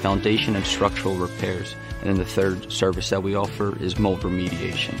is foundation and structural repairs. And then the third service that we offer is mold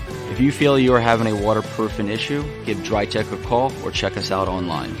remediation. If you feel you are having a waterproofing issue, give DryTech a call or check us out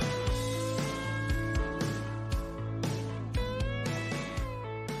online.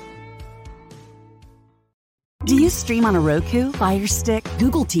 Do you stream on a Roku, Fire Stick,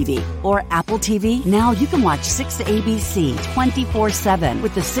 Google TV, or Apple TV? Now you can watch 6ABC 24/7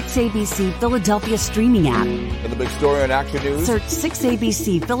 with the 6ABC Philadelphia streaming app. And the big story on Action News. Search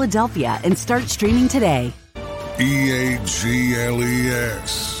 6ABC Philadelphia and start streaming today. EAGLES.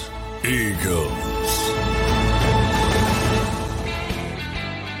 Eagles.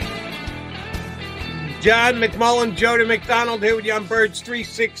 John McMullen, Jody McDonald here with you on Birds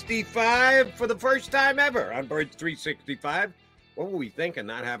 365 for the first time ever on Birds 365. What were we thinking,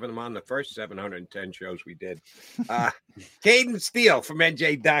 not having them on the first 710 shows we did? Cayden Steele from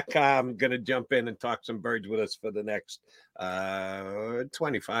NJ.com going to jump in and talk some birds with us for the next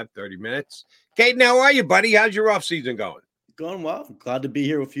 25, 30 minutes. Cayden, how are you, buddy? How's your off season going? Going well. Glad to be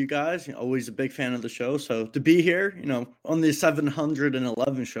here with you guys. Always a big fan of the show. So to be here, on the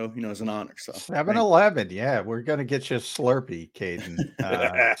 711 show, is an honor. So 711, yeah, we're gonna get you a Slurpee, Cayden.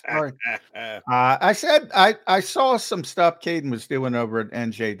 Sorry. I said I saw some stuff Cayden was doing over at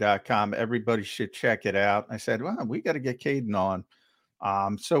NJ.com. Everybody should check it out. I said, well, we got to get Cayden on.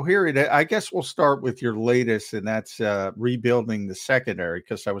 So here it is. I guess we'll start with your latest, and that's rebuilding the secondary,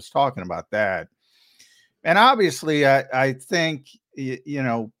 because I was talking about that. And obviously, I think,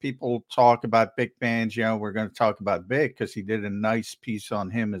 people talk about Vic Fangio. We're going to talk about Vic because he did a nice piece on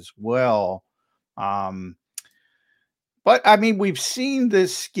him as well. But, I mean, we've seen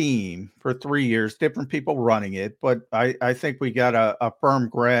this scheme for 3 years, different people running it. But I think we got a firm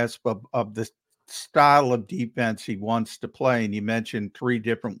grasp of the style of defense he wants to play. And you mentioned 3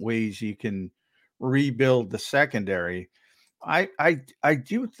 different ways you can rebuild the secondary. I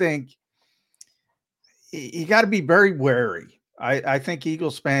do think you got to be very wary. I think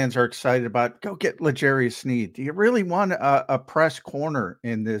Eagles fans are excited about go get L'Jarius Sneed. Do you really want a press corner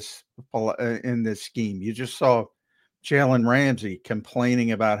in this scheme? You just saw Jalen Ramsey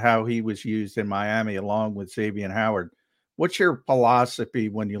complaining about how he was used in Miami along with Xavier Howard. What's your philosophy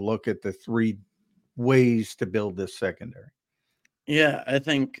when you look at the 3 ways to build this secondary? Yeah, I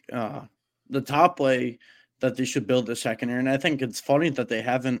think the top way that they should build the secondary. And I think it's funny that they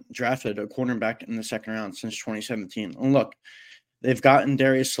haven't drafted a cornerback in the second round since 2017. And look, they've gotten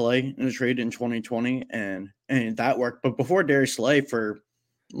Darius Slay in a trade in 2020, and that worked. But before Darius Slay,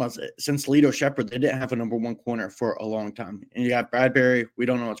 since Lito Shepherd, they didn't have a number 1 corner for a long time. And you got Bradbury. We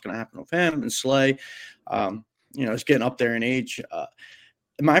don't know what's going to happen with him. And Slay, is getting up there in age.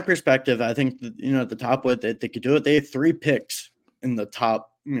 In my perspective, I think that, the top way that they could do it, they have 3 picks in the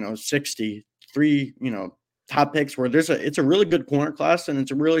top, 63, top picks where it's a really good corner class and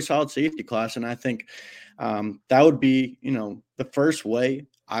it's a really solid safety class. And I think that would be, the first way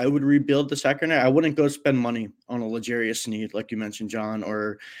I would rebuild the secondary. I wouldn't go spend money on a L'Jarius Sneed, like you mentioned, John,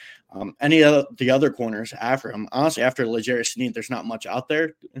 or any of the other corners after him. Honestly, after L'Jarius Sneed, there's not much out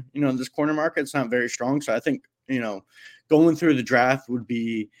there, in this corner market. It's not very strong. So I think, going through the draft would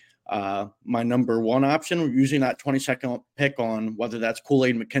be my number 1 option, using that 22nd pick on whether that's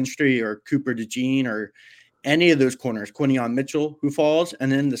Kool-Aid McKinstry or Cooper DeJean or any of those corners, Quinion Mitchell, who falls.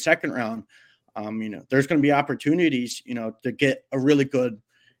 And then the second round, there's going to be opportunities, to get a really good,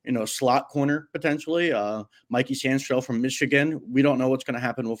 slot corner potentially. Mikey Sandstrell from Michigan. We don't know what's going to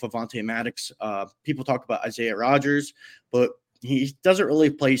happen with Avonte Maddox. People talk about Isaiah Rodgers, but he doesn't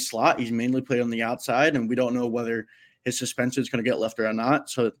really play slot. He's mainly played on the outside, and we don't know whether his suspension is going to get lifted or not.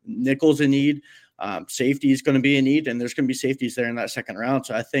 So nickel's in need. Safety is going to be in need, and there's going to be safeties there in that second round.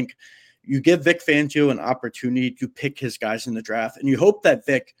 So I think you give Vic Fangio an opportunity to pick his guys in the draft, and you hope that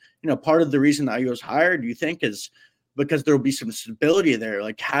Vic, part of the reason that he was hired, you think, is because there will be some stability there.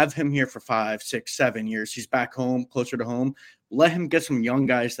 Like, have him here for 5, 6, 7 years. He's back home, closer to home. Let him get some young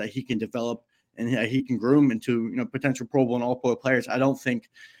guys that he can develop and he can groom into, potential Pro Bowl and All-Pro players. I don't think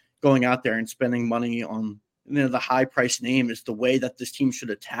going out there and spending money on, the high-priced name is the way that this team should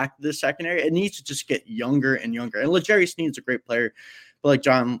attack this secondary. It needs to just get younger and younger. And L'Jarius Sneed's a great player. But like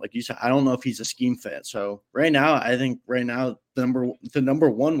John, like you said, I don't know if he's a scheme fit. So I think the number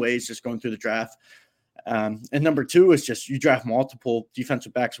 1 way is just going through the draft. And number 2 is just you draft multiple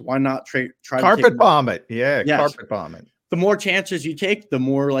defensive backs. Why not try carpet bomb it? Yeah, yes. Carpet bomb it. The more chances you take, the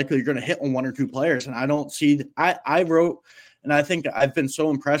more likely you're going to hit on 1 or 2 players. And I don't see. I wrote And I think I've been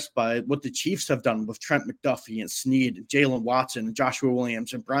so impressed by what the Chiefs have done with Trent McDuffie and Snead, and Jalen Watson, and Joshua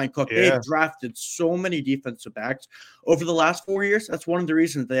Williams, and Brian Cook. Yeah. They've drafted so many defensive backs over the last 4 years. That's one of the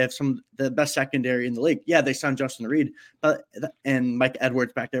reasons they have the best secondary in the league. Yeah, they signed Justin Reed and Mike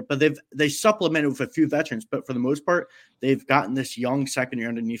Edwards back there, but they supplemented with a few veterans. But for the most part, they've gotten this young secondary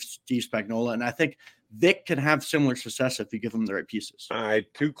underneath Steve Spagnuolo, and I think Vic can have similar success if you give him the right pieces. All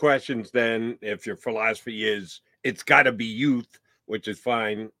right, 2 questions then. If your philosophy is it's got to be youth, which is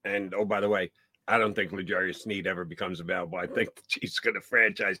fine. And, oh, by the way, I don't think L'Jarius Sneed ever becomes available. I think the Chiefs going to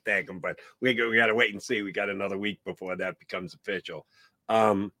franchise tag him, but we got to wait and see. We got another week before that becomes official.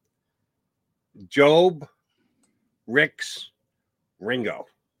 Job, Ricks, Ringo,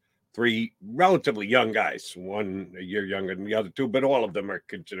 3 relatively young guys, one a year younger than the other 2, but all of them are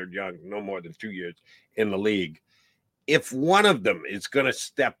considered young, no more than 2 years in the league. If one of them is going to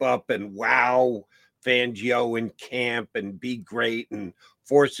step up and wow Fangio in camp and be great and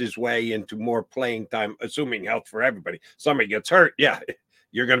force his way into more playing time, assuming health for everybody. Somebody gets hurt, yeah,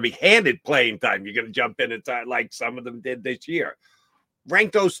 you're going to be handed playing time. You're going to jump in and like some of them did this year.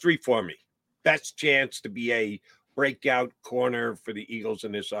 Rank those 3 for me. Best chance to be a breakout corner for the Eagles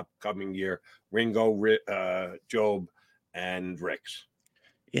in this upcoming year: Ringo, Job, and Ricks.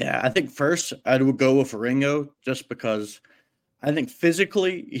 Yeah, I think first I would go with Ringo just because I think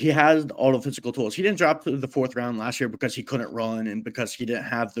physically he has all the physical tools. He didn't drop to the 4th round last year because he couldn't run and because he didn't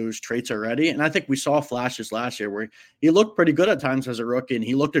have those traits already. And I think we saw flashes last year where he looked pretty good at times as a rookie, and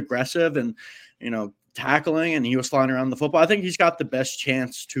he looked aggressive and, tackling, and he was flying around the football. I think he's got the best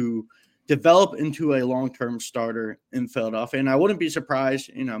chance to develop into a long-term starter in Philadelphia. And I wouldn't be surprised,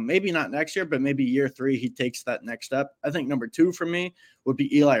 maybe not next year, but maybe year 3, he takes that next step. I think number 2 for me would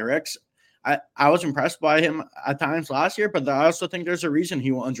be Eli Ricks. I was impressed by him at times last year, but I also think there's a reason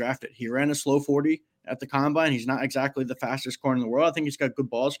he went undrafted. He ran a slow 40 at the combine. He's not exactly the fastest corner in the world. I think he's got good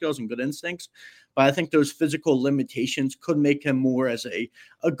ball skills and good instincts, but I think those physical limitations could make him more as a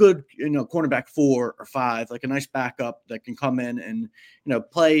good, cornerback 4 or 5, like a nice backup that can come in and,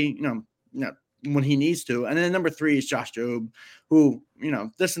 play, when he needs to. And then number 3 is Josh Jobe, who,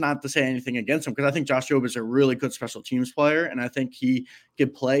 this is not to say anything against him, because I think Josh Jobe is a really good special teams player, and I think he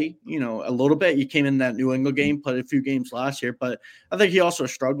could play, a little bit. He came in that New England game, played a few games last year, but I think he also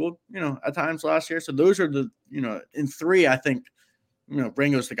struggled, at times last year. So those are the, in 3, I think,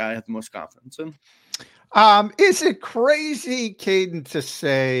 Ringo's the guy I have the most confidence in. Is it crazy, Cayden, to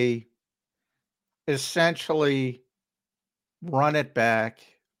say essentially run it back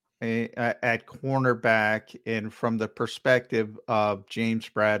at cornerback, and from the perspective of James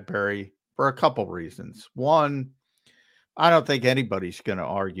Bradbury, for a couple reasons? One, I don't think anybody's going to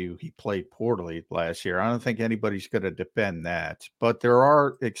argue he played poorly last year. I don't think anybody's going to defend that, but there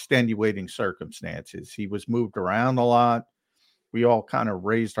are extenuating circumstances. He was moved around a lot. We all kind of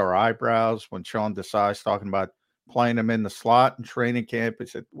raised our eyebrows when Sean Desai's talking about playing him in the slot in training camp. He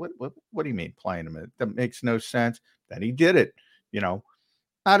said, what do you mean playing him? That makes no sense. Then he did it,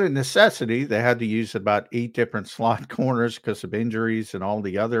 Not a necessity. They had to use about 8 different slot corners because of injuries and all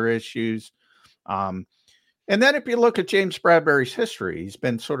the other issues. And then if you look at James Bradbury's history, he's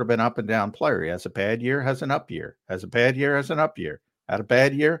been sort of an up and down player. He has a bad year, has an up year, has a bad year, has an up year, had a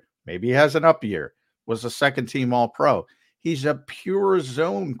bad year, maybe he has an up year, was a 2nd team All-Pro. He's a pure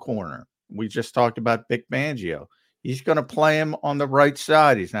zone corner. We just talked about Vic Fangio. He's going to play him on the right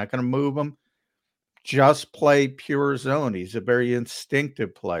side. He's not going to move him. Just play pure zone. He's a very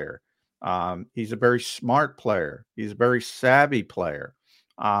instinctive player. He's a very smart player. He's a very savvy player.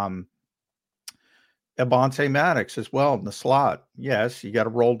 Avonte Maddox as well in the slot. Yes, you got to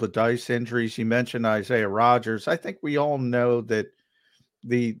roll the dice. Injuries. You mentioned Isaiah Rodgers. I think we all know that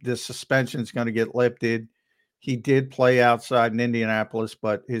the suspension is going to get lifted. He did play outside in Indianapolis,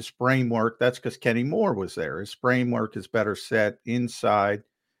 but his framework, that's because Kenny Moore was there. His framework is better set inside.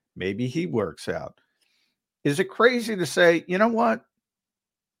 Maybe he works out. Is it crazy to say, you know what?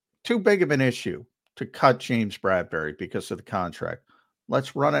 Too big of an issue to cut James Bradbury because of the contract.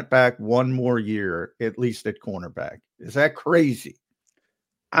 Let's run it back one more year, at least at cornerback. Is that crazy?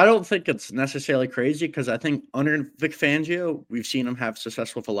 I don't think it's necessarily crazy because I think under Vic Fangio, we've seen him have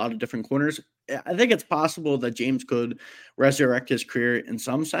success with a lot of different corners. I think it's possible that James could resurrect his career in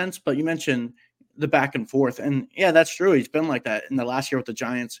some sense, but you mentioned the back and forth. And yeah, that's true. He's been like that in the last year with the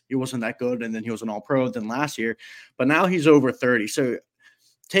Giants. He wasn't that good. And then he was an All-Pro then last year, but now he's over 30. So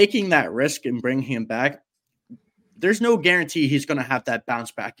taking that risk and bringing him back, there's no guarantee he's going to have that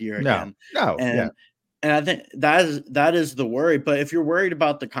bounce back year again. And I think that is the worry. But if you're worried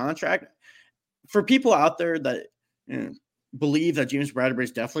about the contract, for people out there that believe that James Bradbury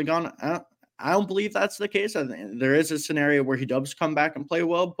is definitely gone, I don't believe that's the case. I think there is a scenario where he does come back and play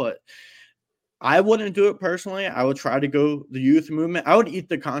well, but I wouldn't do it personally. I would try to go the youth movement. I would eat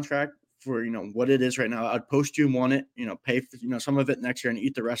the contract for, what it is right now. I'd post June 1 it, pay for, some of it next year and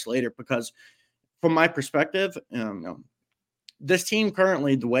eat the rest later, because from my perspective, this team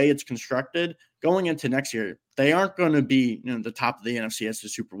currently, the way it's constructed going into next year, they aren't going to be, the top of the NFC as the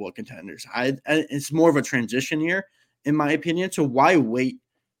Super Bowl contenders. It's more of a transition year, in my opinion. So why wait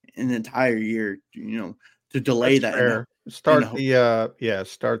an entire year, to delay That's that? fair.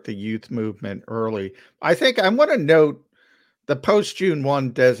 Start the youth movement early. I think I want to note the post June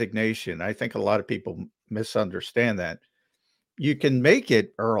 1 designation. I think a lot of people misunderstand that. You can make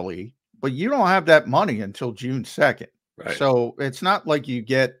it early, but you don't have that money until June 2nd. Right. So it's not like you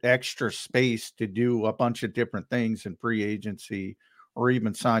get extra space to do a bunch of different things in free agency or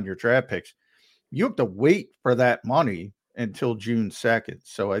even sign your draft picks. You have to wait for that money until June 2nd.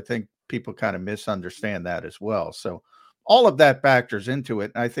 So I think people kind of misunderstand that as well. So all of that factors into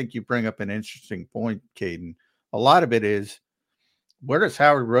it. And I think you bring up an interesting point, Cayden. A lot of it is, where does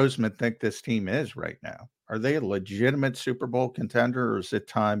Howard Roseman think this team is right now? Are they a legitimate Super Bowl contender, or is it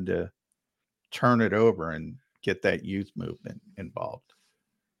time to turn it over and get that youth movement involved?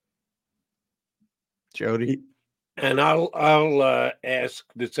 Jody? And I'll ask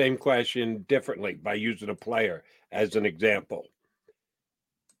the same question differently by using a player as an example.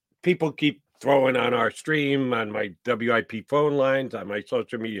 People keep throwing on our stream, on my WIP phone lines, on my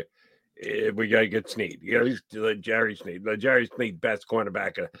social media, we got to get Snead. Jerry Snead. The Jerry Snead, best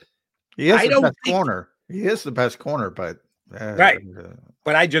cornerback. He is the best corner. He is the best corner, but right.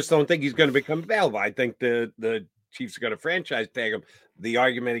 But I just don't think he's going to become available. I think the Chiefs are going to franchise tag him. The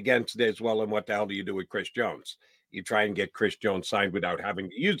argument against it is, well, and what the hell do you do with Chris Jones? You try and get Chris Jones signed without having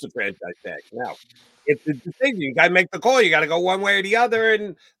to use the franchise tag. Now, it's a decision. You got to make the call. You got to go one way or the other,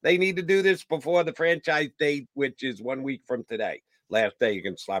 and they need to do this before the franchise date, which is 1 week from today. Last day, you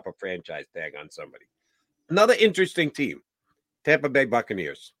can slap a franchise tag on somebody. Another interesting team, Tampa Bay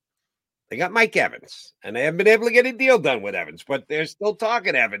Buccaneers. They got Mike Evans, and they haven't been able to get a deal done with Evans, but they're still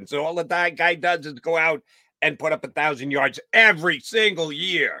talking Evans. So all the guy does is go out and put up 1,000 yards every single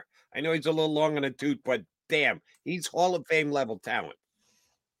year. I know he's a little long in the tooth, but damn, he's Hall of Fame level talent.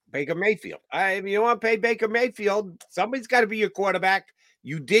 Baker Mayfield. You want to pay Baker Mayfield, somebody's got to be your quarterback.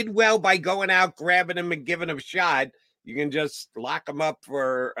 You did well by going out, grabbing him, and giving him a shot. You can just lock him up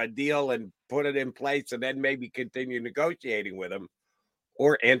for a deal and put it in place and then maybe continue negotiating with him.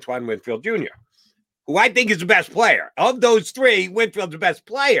 Or Antoine Winfield Jr., who I think is the best player. Of those three, Winfield's the best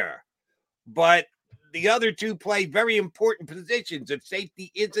player. But the other two play very important positions. If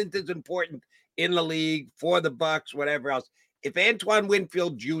safety isn't as important in the league for the Bucs, whatever else, if Antoine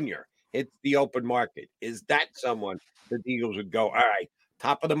Winfield Jr. hits the open market, is that someone that the Eagles would go, all right,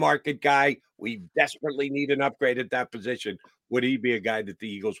 top of the market guy, we desperately need an upgrade at that position? Would he be a guy that the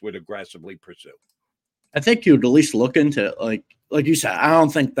Eagles would aggressively pursue? I think you would at least look into, like you said, I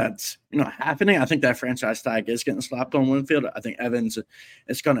don't think that's happening. I think that franchise tag is getting slapped on Winfield. I think Evans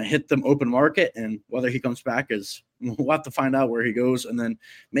is going to hit them open market, and whether he comes back we'll have to find out where he goes. And then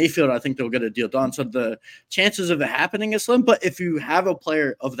Mayfield, I think they'll get a deal done. So the chances of it happening is slim. But if you have a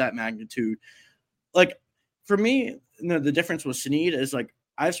player of that magnitude, like for me, the difference with Snead is I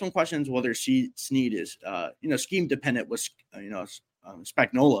have some questions whether Snead is scheme dependent with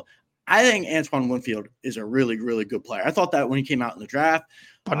Spagnuolo. I think Antoine Winfield is a really, really good player. I thought that when he came out in the draft.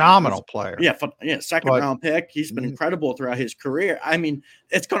 Phenomenal player. Yeah, second round pick. He's been incredible throughout his career. I mean,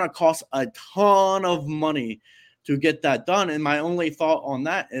 it's going to cost a ton of money to get that done. And my only thought on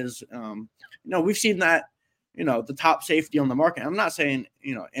that is, we've seen that, the top safety on the market. I'm not saying,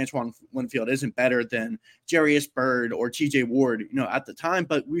 Antoine Winfield isn't better than Jarius Byrd or TJ Ward, at the time,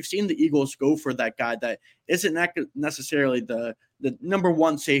 but we've seen the Eagles go for that guy that isn't necessarily the number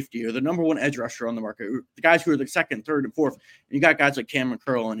one safety or the number one edge rusher on the market. The guys who are the second, third, and fourth. And you got guys like Cameron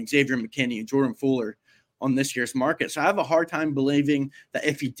Curl and Xavier McKinney and Jordan Fuller on this year's market. So I have a hard time believing that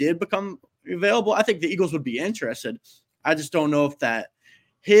if he did become available, I think the Eagles would be interested. I just don't know if that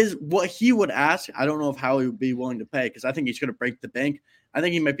what he would ask, I don't know if how he would be willing to pay, because I think he's going to break the bank. I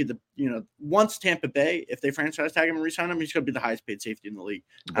think he might be once Tampa Bay, if they franchise tag him and re-sign him, he's going to be the highest paid safety in the league.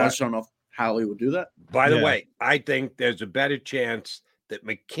 I just don't know how he would do that. By the way, I think there's a better chance that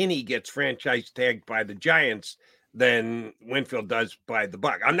McKinney gets franchise tagged by the Giants than Winfield does by the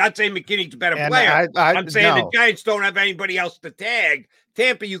Bucs. I'm not saying McKinney's a better player. I'm saying the Giants don't have anybody else to tag.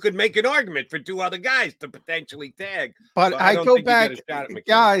 Tampa, you could make an argument for two other guys to potentially tag. But I go back,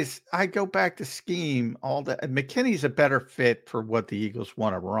 guys, I go back to scheme. All that. McKinney's a better fit for what the Eagles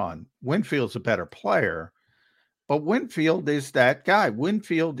want to run. Winfield's a better player, but Winfield is that guy.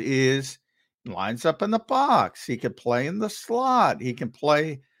 Winfield is lines up in the box. He can play in the slot. He can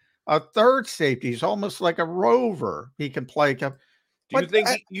play a third safety. He's almost like a rover. He can play. Do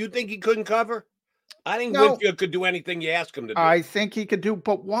you think he couldn't cover? I think No. Winfield could do anything you ask him to do. I think he could do,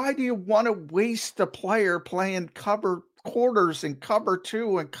 but why do you want to waste a player playing cover quarters and cover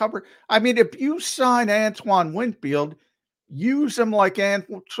two and cover? I mean, if you sign Antoine Winfield, use him like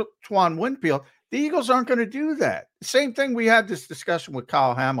Antoine Winfield. The Eagles aren't going to do that. Same thing. We had this discussion with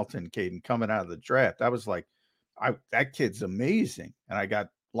Kyle Hamilton, Cayden, coming out of the draft. I was like, that kid's amazing. And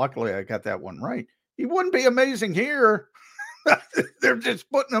luckily I got that one right. He wouldn't be amazing here. They're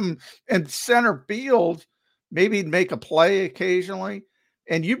just putting him in center field. Maybe he'd make a play occasionally.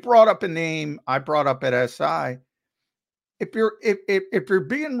 And you brought up a name I brought up at SI. If you're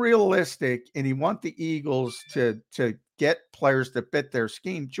being realistic and you want the Eagles to get players to fit their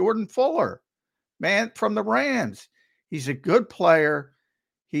scheme, Jordan Fuller, man, from the Rams, he's a good player.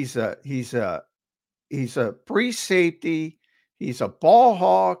 He's a free safety. He's a ball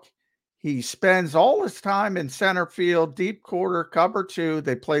hawk. He spends all his time in center field, deep quarter, cover two.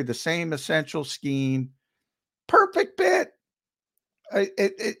 They play the same essential scheme. Perfect fit.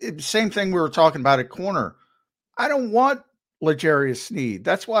 Same thing we were talking about at corner. I don't want L'Jarius Sneed.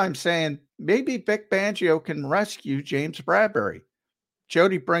 That's why I'm saying maybe Vic Fangio can rescue James Bradbury.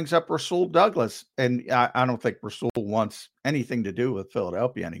 Jody brings up Rasul Douglas, and I don't think Rasul wants anything to do with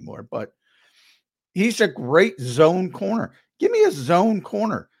Philadelphia anymore, but he's a great zone corner. Give me a zone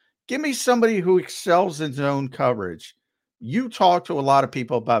corner. Give me somebody who excels in zone coverage. You talk to a lot of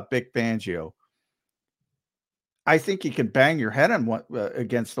people about Vic Fangio. I think he can bang your head on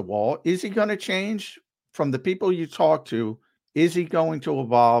against the wall. Is he going to change from the people you talk to? Is he going to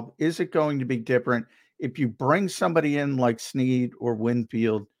evolve? Is it going to be different? If you bring somebody in like Sneed or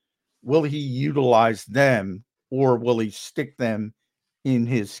Winfield, will he utilize them or will he stick them in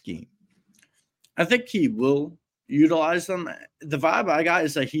his scheme? I think he will utilize them. The vibe I got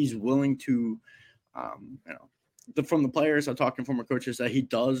is that he's willing to, from the players I'm talking from, coaches, that he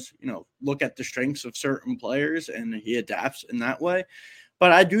does, look at the strengths of certain players and he adapts in that way.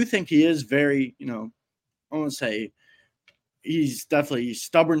 But I do think he is very, I want to say he's definitely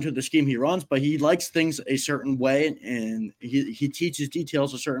stubborn to the scheme he runs, but he likes things a certain way and he teaches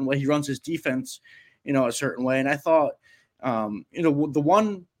details a certain way. He runs his defense, a certain way. And I thought, the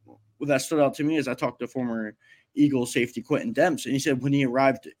one that stood out to me is I talked to former Eagles safety Quentin Demps, and he said when he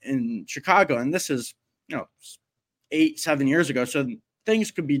arrived in Chicago, and this is 8-7 years ago, so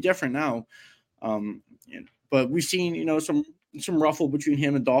things could be different now. But we've seen some ruffle between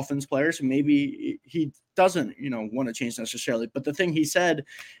him and Dolphins players, and maybe he doesn't want to change necessarily. But the thing he said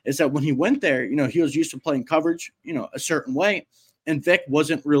is that when he went there, he was used to playing coverage a certain way, and Vic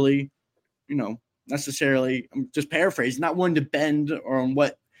wasn't really necessarily, I'm just paraphrasing, not wanting to bend or on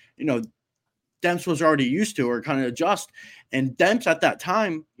what Demps was already used to or kind of adjust. And Demps at that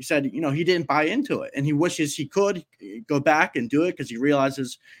time, he said, he didn't buy into it. And he wishes he could go back and do it because he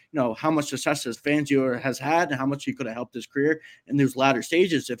realizes, how much success his Fangio has had and how much he could have helped his career in those latter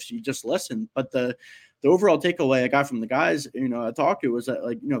stages if he just listened. But the overall takeaway I got from the guys, I talked to was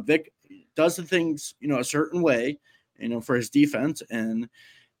that, Vic does the things, a certain way, for his defense and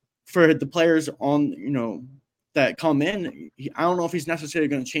for the players on, that come in, I don't know if he's necessarily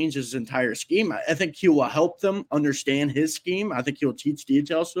going to change his entire scheme. I think he will help them understand his scheme. I think he'll teach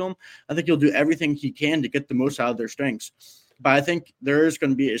details to them. I think he'll do everything he can to get the most out of their strengths. But I think there is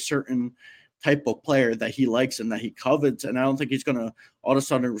going to be a certain type of player that he likes and that he covets. And I don't think he's going to all of a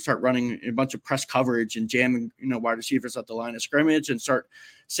sudden start running a bunch of press coverage and jamming, wide receivers at the line of scrimmage and start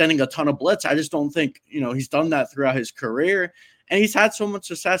sending a ton of blitz. I just don't think, he's done that throughout his career. And he's had so much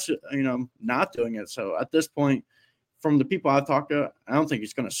success, not doing it. So at this point, from the people I've talked to, I don't think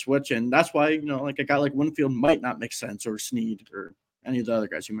he's going to switch. And that's why, like a guy like Winfield might not make sense, or Sneed or any of the other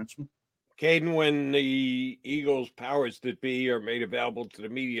guys you mentioned. Cayden, when the Eagles powers that be are made available to the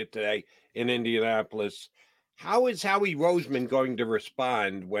media today in Indianapolis, how is Howie Roseman going to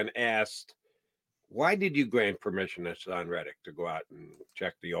respond when asked, why did you grant permission to Son Reddick to go out and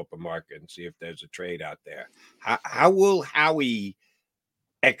check the open market and see if there's a trade out there? How will Howie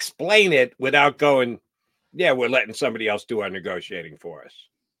explain it without going, yeah, we're letting somebody else do our negotiating for us?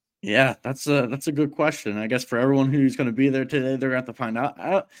 Yeah, that's a good question. I guess for everyone who's going to be there today, they're going to have to find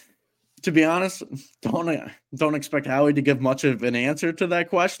out. To be honest, don't expect Howie to give much of an answer to that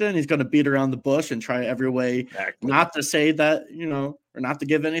question. He's going to beat around the bush and try every way not to say that, or not to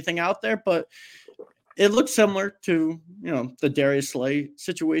give anything out there. But it looks similar to, the Darius Slay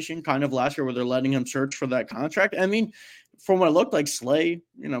situation kind of last year where they're letting him search for that contract. I mean, from what it looked like, Slay,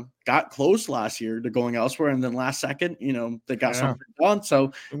 got close last year to going elsewhere, and then last second, they got something done.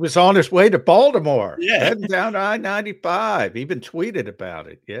 So it was on his way to Baltimore, heading down I-95. Even tweeted about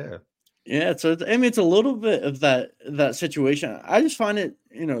it. Yeah. Yeah, so it's a little bit of that situation. I just find it,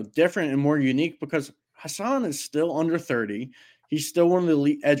 different and more unique because Hassan is still under 30. He's still one of the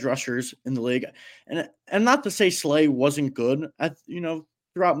elite edge rushers in the league, and not to say Slay wasn't good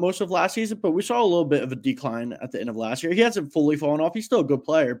throughout most of last season, but we saw a little bit of a decline at the end of last year. He hasn't fully fallen off. He's still a good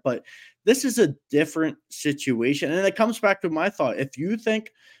player, but this is a different situation, and it comes back to my thought: if you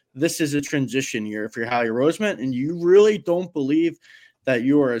think this is a transition year for Howie Roseman, and you really don't believe that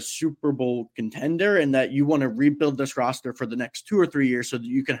you are a Super Bowl contender and that you want to rebuild this roster for the next 2 or 3 years so that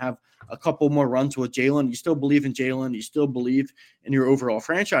you can have a couple more runs with Jalen, you still believe in Jalen, you still believe in your overall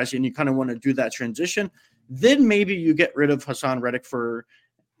franchise, and you kind of want to do that transition, then maybe you get rid of Hassan Reddick for,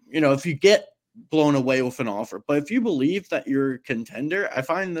 if you get blown away with an offer. But if you believe that you're a contender, I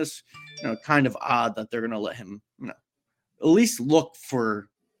find this, kind of odd that they're going to let him, at least look for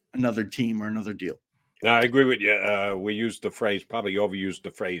another team or another deal. No, I agree with you. We used the phrase, probably overused the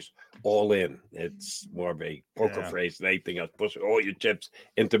phrase, all in. It's more of a poker phrase than anything else. Push all your chips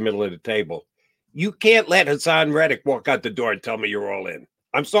into the middle of the table. You can't let Hassan Reddick walk out the door and tell me you're all in.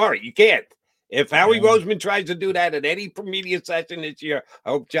 I'm sorry, you can't. If Howie Roseman tries to do that at any media session this year,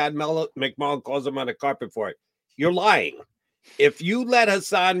 I hope John McMullen calls him on the carpet for it. You're lying. If you let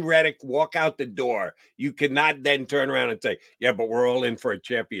Hassan Reddick walk out the door, you cannot then turn around and say, yeah, but we're all in for a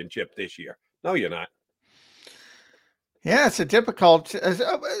championship this year. No, you're not. Yeah, it's a difficult.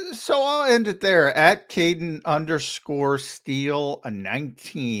 So I'll end it there at Cayden _ a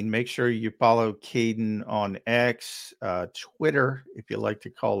 19. Make sure you follow Cayden on X, Twitter, if you like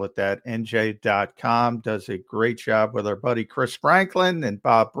to call it that. NJ.com does a great job with our buddy Chris Franklin and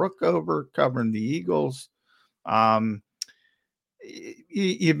Bob Brookover covering the Eagles.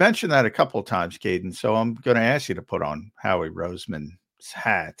 You mentioned that a couple of times, Cayden. So I'm going to ask you to put on Howie Roseman's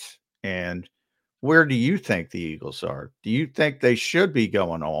hat. And where do you think the Eagles are? Do you think they should be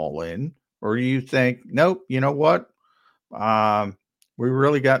going all in? Or do you think, nope, you know what? We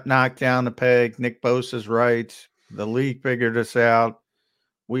really got knocked down the peg. Nick Bosa's right. The league figured us out.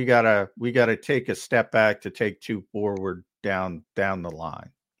 We gotta take a step back to take 2 forward down the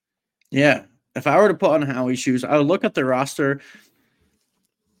line. Yeah. If I were to put on Howie's shoes, I would look at the roster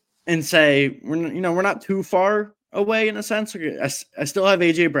and say, we're not too far away in a sense. I still have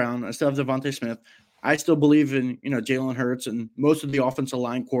AJ Brown. I still have Devontae Smith. I still believe in, Jalen Hurts and most of the offensive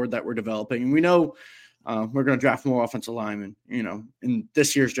line core that we're developing. And we know we're going to draft more offensive linemen, in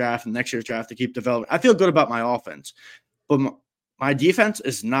this year's draft and next year's draft to keep developing. I feel good about my offense, but my defense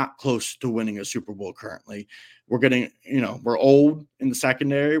is not close to winning a Super Bowl currently. We're getting, we're old in the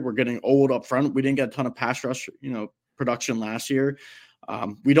secondary. We're getting old up front. We didn't get a ton of pass rush, production last year.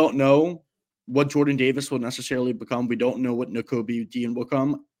 We don't know what Jordan Davis will necessarily become. We don't know what Nakobe Dean will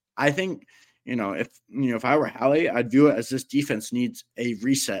become. I think, if I were Howie, I'd view it as this defense needs a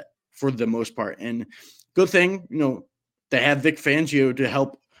reset for the most part. And good thing, they have Vic Fangio to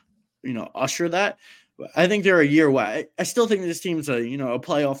help, usher that. But I think they're a year away. I still think this team's a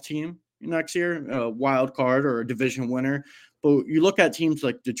playoff team next year, a wild card or a division winner. But you look at teams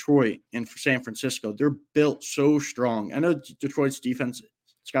like Detroit and San Francisco, they're built so strong. I know Detroit's defense,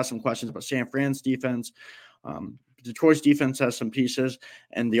 it's got some questions about San Fran's defense. Detroit's defense has some pieces,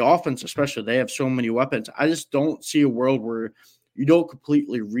 and the offense especially, they have so many weapons. I just don't see a world where you don't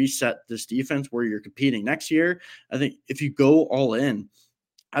completely reset this defense where you're competing next year. I think if you go all in,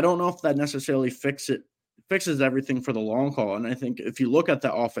 I don't know if that necessarily fixes everything for the long haul. And I think if you look at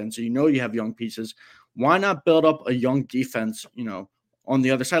the offense, you have young pieces, why not build up a young defense, on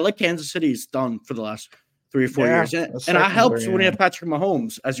the other side, like Kansas City's done for the last 3 or 4 years. And it helps when you have Patrick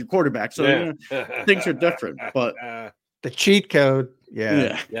Mahomes as your quarterback. So things are different. But the cheat code,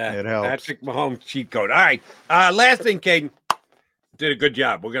 it helps. Patrick Mahomes cheat code. All right. Last thing, Cayden. Did a good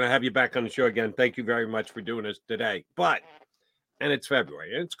job. We're going to have you back on the show again. Thank you very much for doing this today. And it's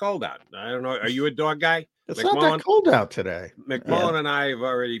February, and it's cold out. I don't know. Are you a dog guy? It's not that cold out today. McMullen and I have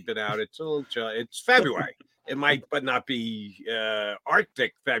already been out. It's a little chill. It's February. It might but not be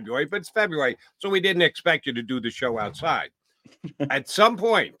Arctic February, but it's February. So we didn't expect you to do the show outside. At some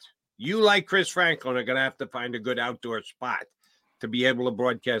point, you, like Chris Franklin, are going to have to find a good outdoor spot to be able to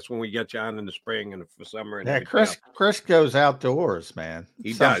broadcast when we get you on in the spring and for summer. And Chris goes outdoors, man.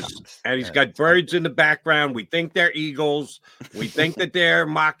 He does. And he's got birds in the background. We think they're eagles. We think that they're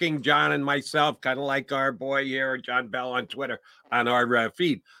mocking John and myself, kind of like our boy here, John Bell on Twitter, on our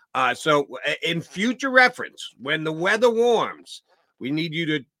feed. So in future reference, when the weather warms, we need you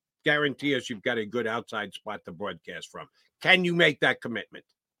to guarantee us you've got a good outside spot to broadcast from. Can you make that commitment?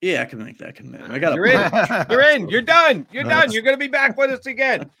 Yeah, I can make that commitment. I got You're in. You're in. You're done. You're done. You're going to be back with us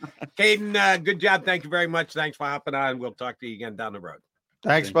again. Cayden, good job. Thank you very much. Thanks for hopping on. We'll talk to you again down the road.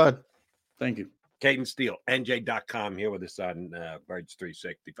 Thanks, bud. Thank you. Cayden Steele, NJ.com, here with us on Birds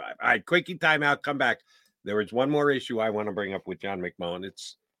 365. All right, quickie timeout. Come back. There is one more issue I want to bring up with John McMullen.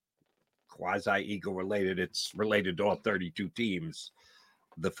 It's quasi-Eagle related. It's related to all 32 teams.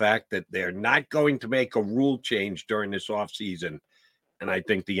 The fact that they're not going to make a rule change during this offseason. And I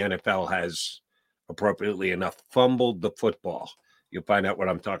think the NFL has, appropriately enough, fumbled the football. You'll find out what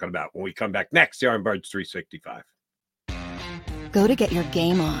I'm talking about when we come back next here on Birds 365. Go to get your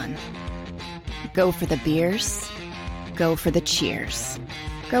game on. Go for the beers. Go for the cheers.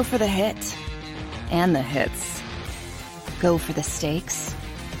 Go for the hit and the hits. Go for the stakes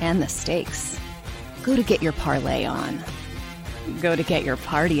and the stakes. Go to get your parlay on. Go to get your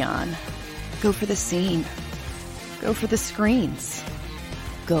party on. Go for the scene. Go for the screens.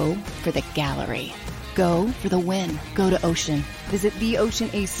 Go for the gallery. Go for the win. Go to Ocean. Visit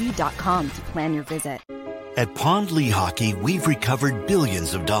theoceanac.com to plan your visit. At Pond Lehocky, we've recovered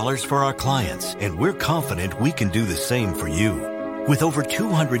billions of dollars for our clients, and we're confident we can do the same for you. With over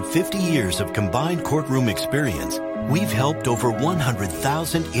 250 years of combined courtroom experience, we've helped over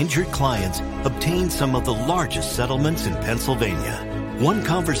 100,000 injured clients obtain some of the largest settlements in Pennsylvania. One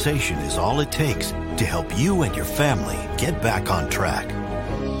conversation is all it takes to help you and your family get back on track.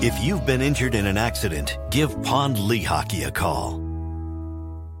 If you've been injured in an accident, give Pond Lehocky a call.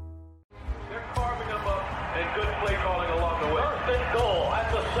 They're carving them up and good play calling along the way. First and goal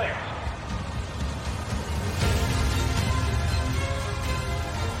at the 6.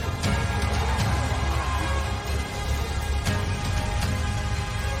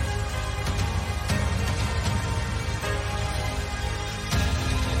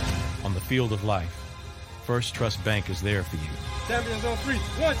 On the field of life, First Trust Bank is there for you. Champions on 3.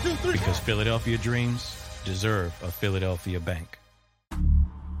 1, 2, 3. Because Philadelphia dreams deserve a Philadelphia bank.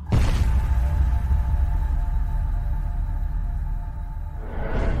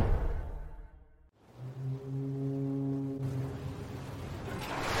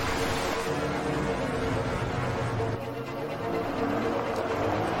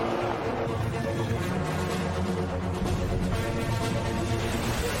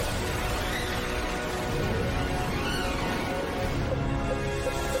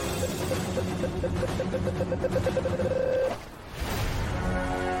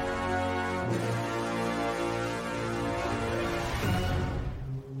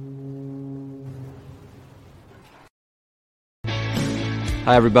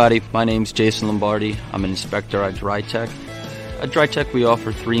 Hi everybody, my name's Jason Lombardi. I'm an inspector at DryTech. At DryTech we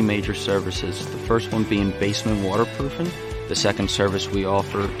offer 3 major services, the first one being basement waterproofing, the second service we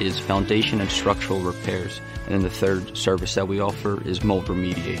offer is foundation and structural repairs, and then the third service that we offer is mold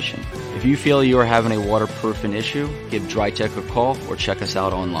remediation. If you feel you are having a waterproofing issue, give DryTech a call or check us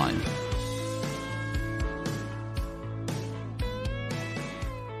out online.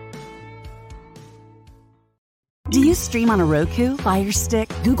 Do you stream on a Roku, Fire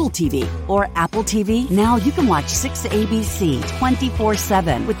Stick, Google TV, or Apple TV? Now you can watch 6ABC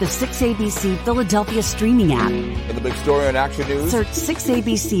 24/7 with the 6ABC Philadelphia streaming app. And the big story on Action News. Search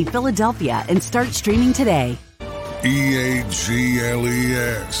 6ABC Philadelphia and start streaming today. EAGLES.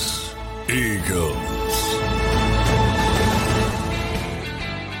 Eagles.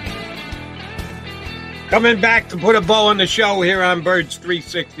 Coming back to put a bow on the show here on Birds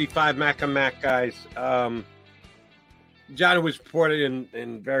 365. Mac and Mac, guys. John, it was reported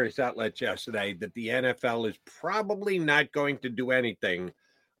in various outlets yesterday that the NFL is probably not going to do anything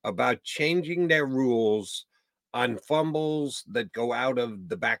about changing their rules on fumbles that go out of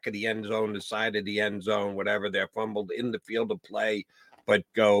the back of the end zone, the side of the end zone, whatever. They're fumbled in the field of play, but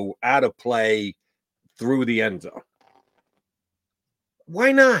go out of play through the end zone.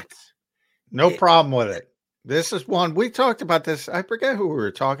 Why not? No problem with it. This is one we talked about this. I forget who we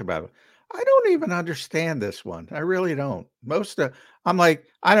were talking about. I don't even understand this one. I really don't. I'm like,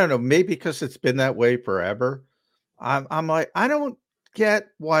 I don't know, maybe because it's been that way forever. I'm like, I don't get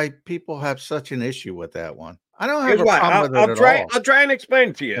why people have such an issue with that one. I don't have a problem with it at all. I'll try and explain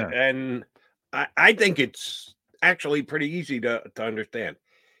it to you. Yeah. And I think it's actually pretty easy to understand.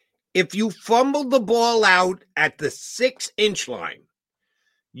 If you fumble the ball out at the 6-inch line,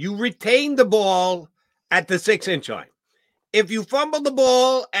 you retain the ball at the 6-inch line. If you fumble the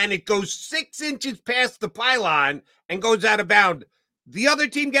ball and it goes 6 inches past the pylon and goes out of bounds, the other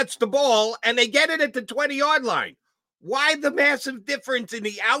team gets the ball and they get it at the 20-yard line. Why the massive difference in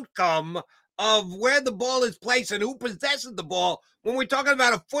the outcome of where the ball is placed and who possesses the ball when we're talking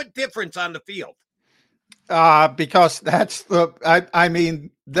about a foot difference on the field? Because that's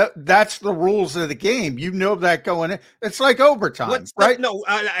that's the rules of the game. You know that going in. It's like overtime, right? No,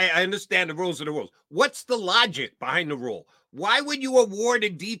 I understand the rules of the rules. What's the logic behind the rule? Why would you award a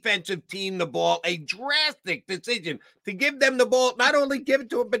defensive team the ball? A drastic decision to give them the ball, not only give it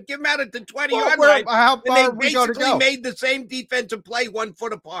to them, but give them out at the 20-yard line. How far and are they we going to basically go? made the same defensive play 1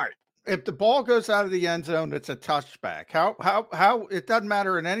 foot apart. If the ball goes out of the end zone, it's a touchback. How it doesn't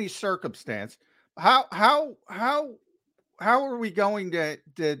matter in any circumstance. How are we going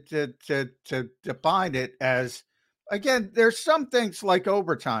to define it as, again, there's some things like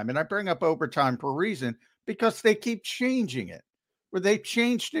overtime, and I bring up overtime for a reason, because they keep changing it, where they've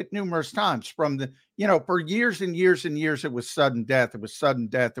changed it numerous times from for years and years and years, it was sudden death. It was sudden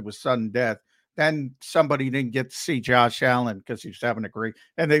death. It was sudden death. Then somebody didn't get to see Josh Allen because he's having a great,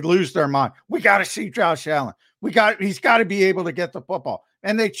 and they lose their mind. We got to see Josh Allen. He's got to be able to get the football.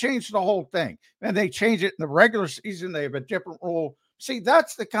 And they changed the whole thing. And they change it in the regular season. They have a different rule. See,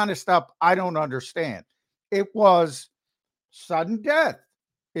 that's the kind of stuff I don't understand. It was sudden death.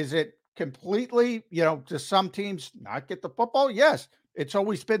 Is it completely, do some teams not get the football? Yes, it's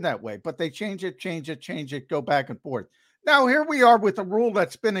always been that way. But they change it, go back and forth. Now, here we are with a rule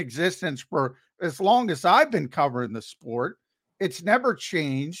that's been in existence for as long as I've been covering the sport. It's never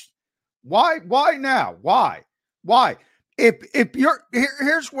changed. Why now? Why? If you're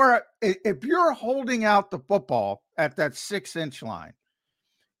here's where if you're holding out the football at that 6-inch line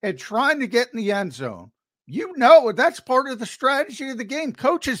and trying to get in the end zone, that's part of the strategy of the game.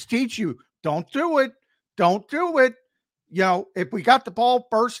 Coaches teach you, don't do it. Don't do it. If we got the ball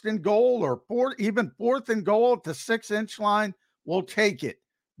first and goal or fourth and goal at the 6-inch line, we'll take it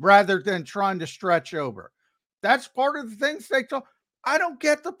rather than trying to stretch over. That's part of the things they talk. I don't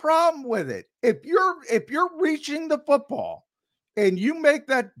get the problem with it. If you're reaching the football and you make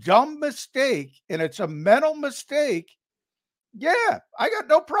that dumb mistake and it's a mental mistake, yeah, I got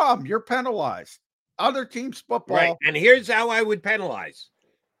no problem. You're penalized. Other teams' football. Right. And here's how I would penalize.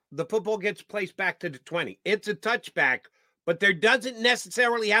 The football gets placed back to the 20. It's a touchback, but there doesn't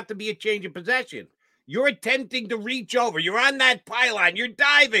necessarily have to be a change of possession. You're attempting to reach over. You're on that pylon. You're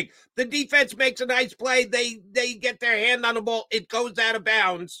diving. The defense makes a nice play. They get their hand on the ball. It goes out of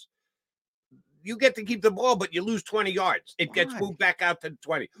bounds. You get to keep the ball, but you lose 20 yards. It gets moved back out to the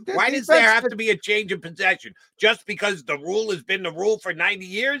 20. Why does there have to be a change of possession? Just because the rule has been the rule for 90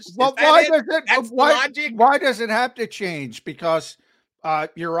 years? Well, why does it have to change? Because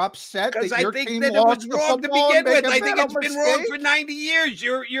you're upset that your team it was wrong to begin with. I think it's been wrong for 90 years.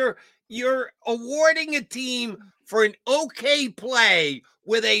 You're awarding a team for an okay play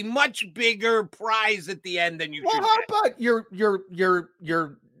with a much bigger prize at the end than you should. How about you're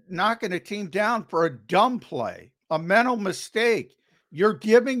knocking a team down for a dumb play, a mental mistake? You're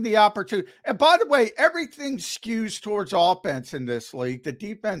giving the opportunity. And by the way, everything skews towards offense in this league. The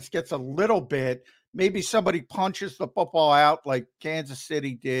defense gets a little bit. Maybe somebody punches the football out like Kansas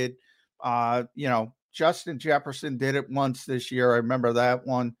City did. Justin Jefferson did it once this year. I remember that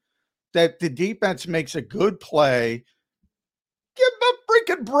one. That the defense makes a good play. Give them a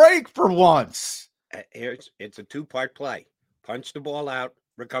freaking break for once. It's a 2-part play. Punch the ball out,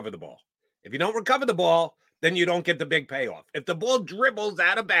 recover the ball. If you don't recover the ball, then you don't get the big payoff. If the ball dribbles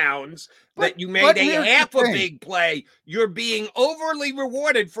out of bounds, that you made a half a big play, you're being overly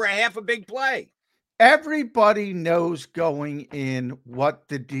rewarded for a half a big play. Everybody knows going in what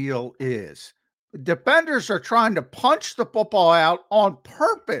the deal is. Defenders are trying to punch the football out on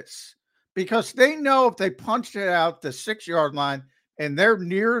purpose because they know if they punched it out the 6-yard line and they're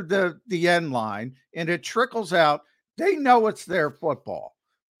near the end line and it trickles out, they know it's their football.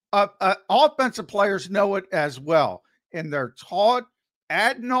 Offensive players know it as well, and they're taught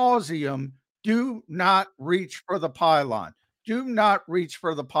ad nauseum, do not reach for the pylon. Do not reach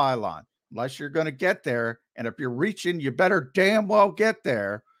for the pylon unless you're going to get there. And if you're reaching, you better damn well get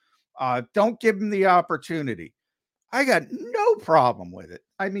there. Don't give them the opportunity. I got no problem with it.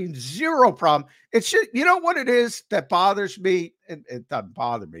 I mean, zero problem. It's just, you know what it is that bothers me? It doesn't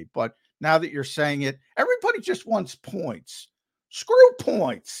bother me, but now that you're saying it, everybody just wants points. Screw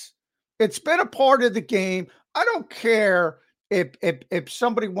points. It's been a part of the game. I don't care if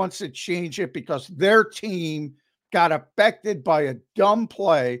somebody wants to change it because their team got affected by a dumb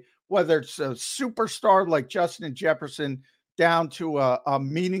play, whether it's a superstar like Justin Jefferson down to a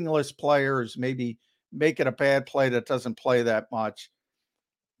meaningless player who's maybe making a bad play that doesn't play that much.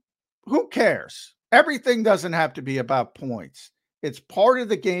 Who cares? Everything doesn't have to be about points. It's part of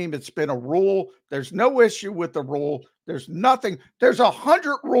the game. It's been a rule. There's no issue with the rule. There's nothing. There's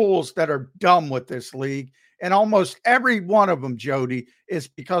 100 rules that are dumb with this league. And almost every one of them, Jody, is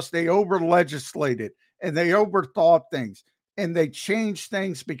because they over legislated and they overthought things and they changed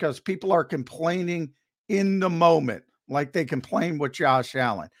things because people are complaining in the moment, like they complained with Josh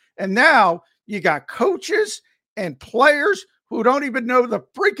Allen. And now you got coaches and players who don't even know the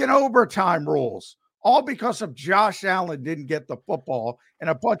freaking overtime rules, all because of Josh Allen didn't get the football and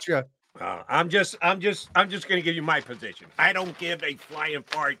a bunch of. I'm just going to give you my position. I don't give a flying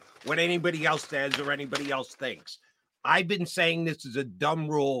fart what anybody else says or anybody else thinks. I've been saying this is a dumb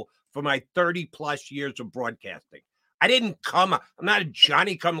rule for my 30 plus years of broadcasting. I'm not a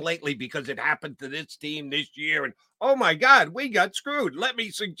Johnny come lately because it happened to this team this year. And oh my God, we got screwed. Let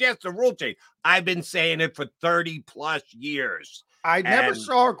me suggest a rule change. I've been saying it for 30 plus years. I never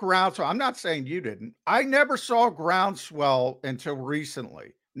saw a groundswell. I'm not saying you didn't. I never saw a groundswell until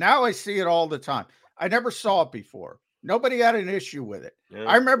recently. Now I see it all the time. I never saw it before. Nobody had an issue with it. Yeah,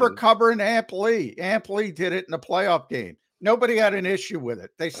 I remember covering Amp Lee. Amp Lee did it in the playoff game. Nobody had an issue with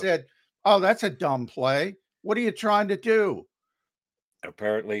it. They said, oh, that's a dumb play. What are you trying to do?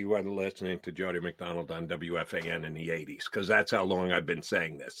 Apparently you wasn't listening to Jody McDonald on WFAN in the 80s, because that's how long I've been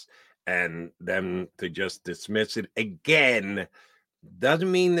saying this. And them to just dismiss it again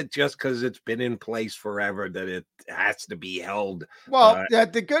doesn't mean that just because it's been in place forever that it has to be held. Well,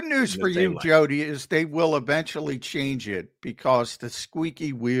 the good news for you, Jody, is they will eventually change it because the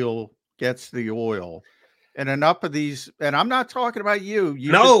squeaky wheel gets the oil. And enough of these, and I'm not talking about you.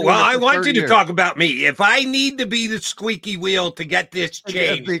 I want you to talk about me. If I need to be the squeaky wheel to get this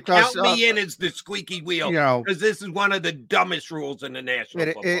changed, count me in as the squeaky wheel, because this is one of the dumbest rules in the National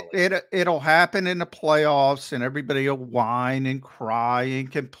Football League. It'll happen in the playoffs, and everybody will whine and cry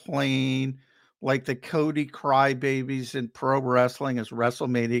and complain like the Cody crybabies in pro wrestling as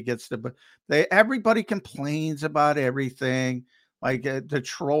WrestleMania gets everybody complains about everything, like the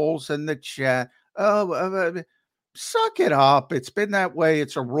trolls in the chat. Suck it up. It's been that way.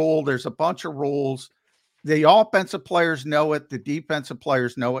 It's a rule. There's a bunch of rules. The offensive players know it. The defensive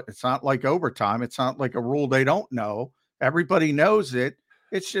players know it. It's not like overtime. It's not like a rule they don't know. Everybody knows it.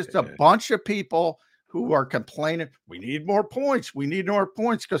 It's just a bunch of people who are complaining. We need more points. We need more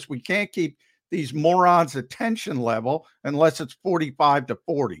points because we can't keep these morons' attention level unless it's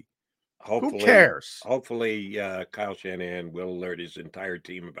 45-40. Who cares? Hopefully, Kyle Shanahan will alert his entire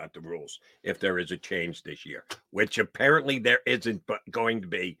team about the rules if there is a change this year, which apparently there isn't, but going to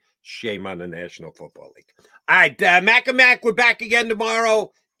be. Shame on the National Football League. All right, Mac and Mac, we're back again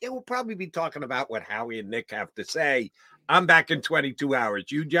tomorrow. We'll probably be talking about what Howie and Nick have to say. I'm back in 22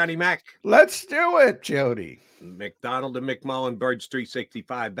 hours. You, Johnny Mac? Let's do it, Jody. McDonald and McMullen, Birds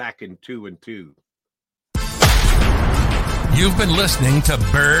 365, back in 2 and 2. You've been listening to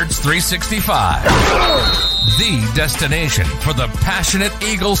Birds 365, the destination for the passionate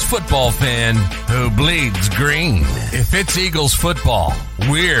Eagles football fan who bleeds green. If it's Eagles football,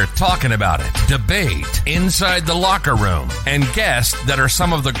 we're talking about it. Debate inside the locker room and guests that are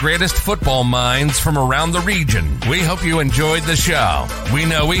some of the greatest football minds from around the region. We hope you enjoyed the show. We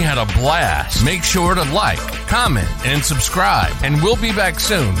know we had a blast. Make sure to like, comment, and subscribe, and we'll be back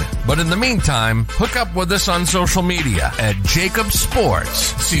soon. But in the meantime, hook up with us on social media at Jacob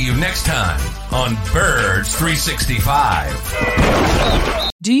Sports. See you next time on Birds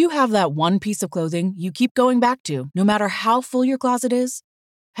 365. Do you have that one piece of clothing you keep going back to, no matter how full your closet is?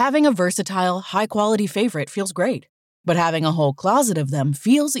 Having a versatile, high-quality favorite feels great, but having a whole closet of them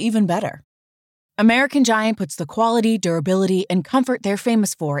feels even better. American Giant puts the quality, durability, and comfort they're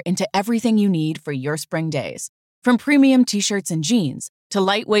famous for into everything you need for your spring days. From premium t-shirts and jeans to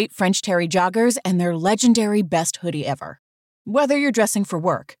lightweight French terry joggers and their legendary best hoodie ever. Whether you're dressing for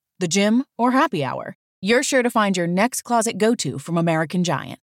work, the gym, or happy hour, you're sure to find your next closet go-to from American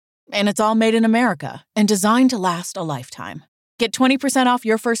Giant. And it's all made in America and designed to last a lifetime. Get 20% off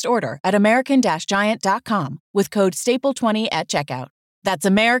your first order at american-giant.com with code STAPLE20 at checkout. That's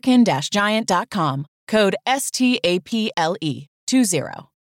american-giant.com, code STAPLE20.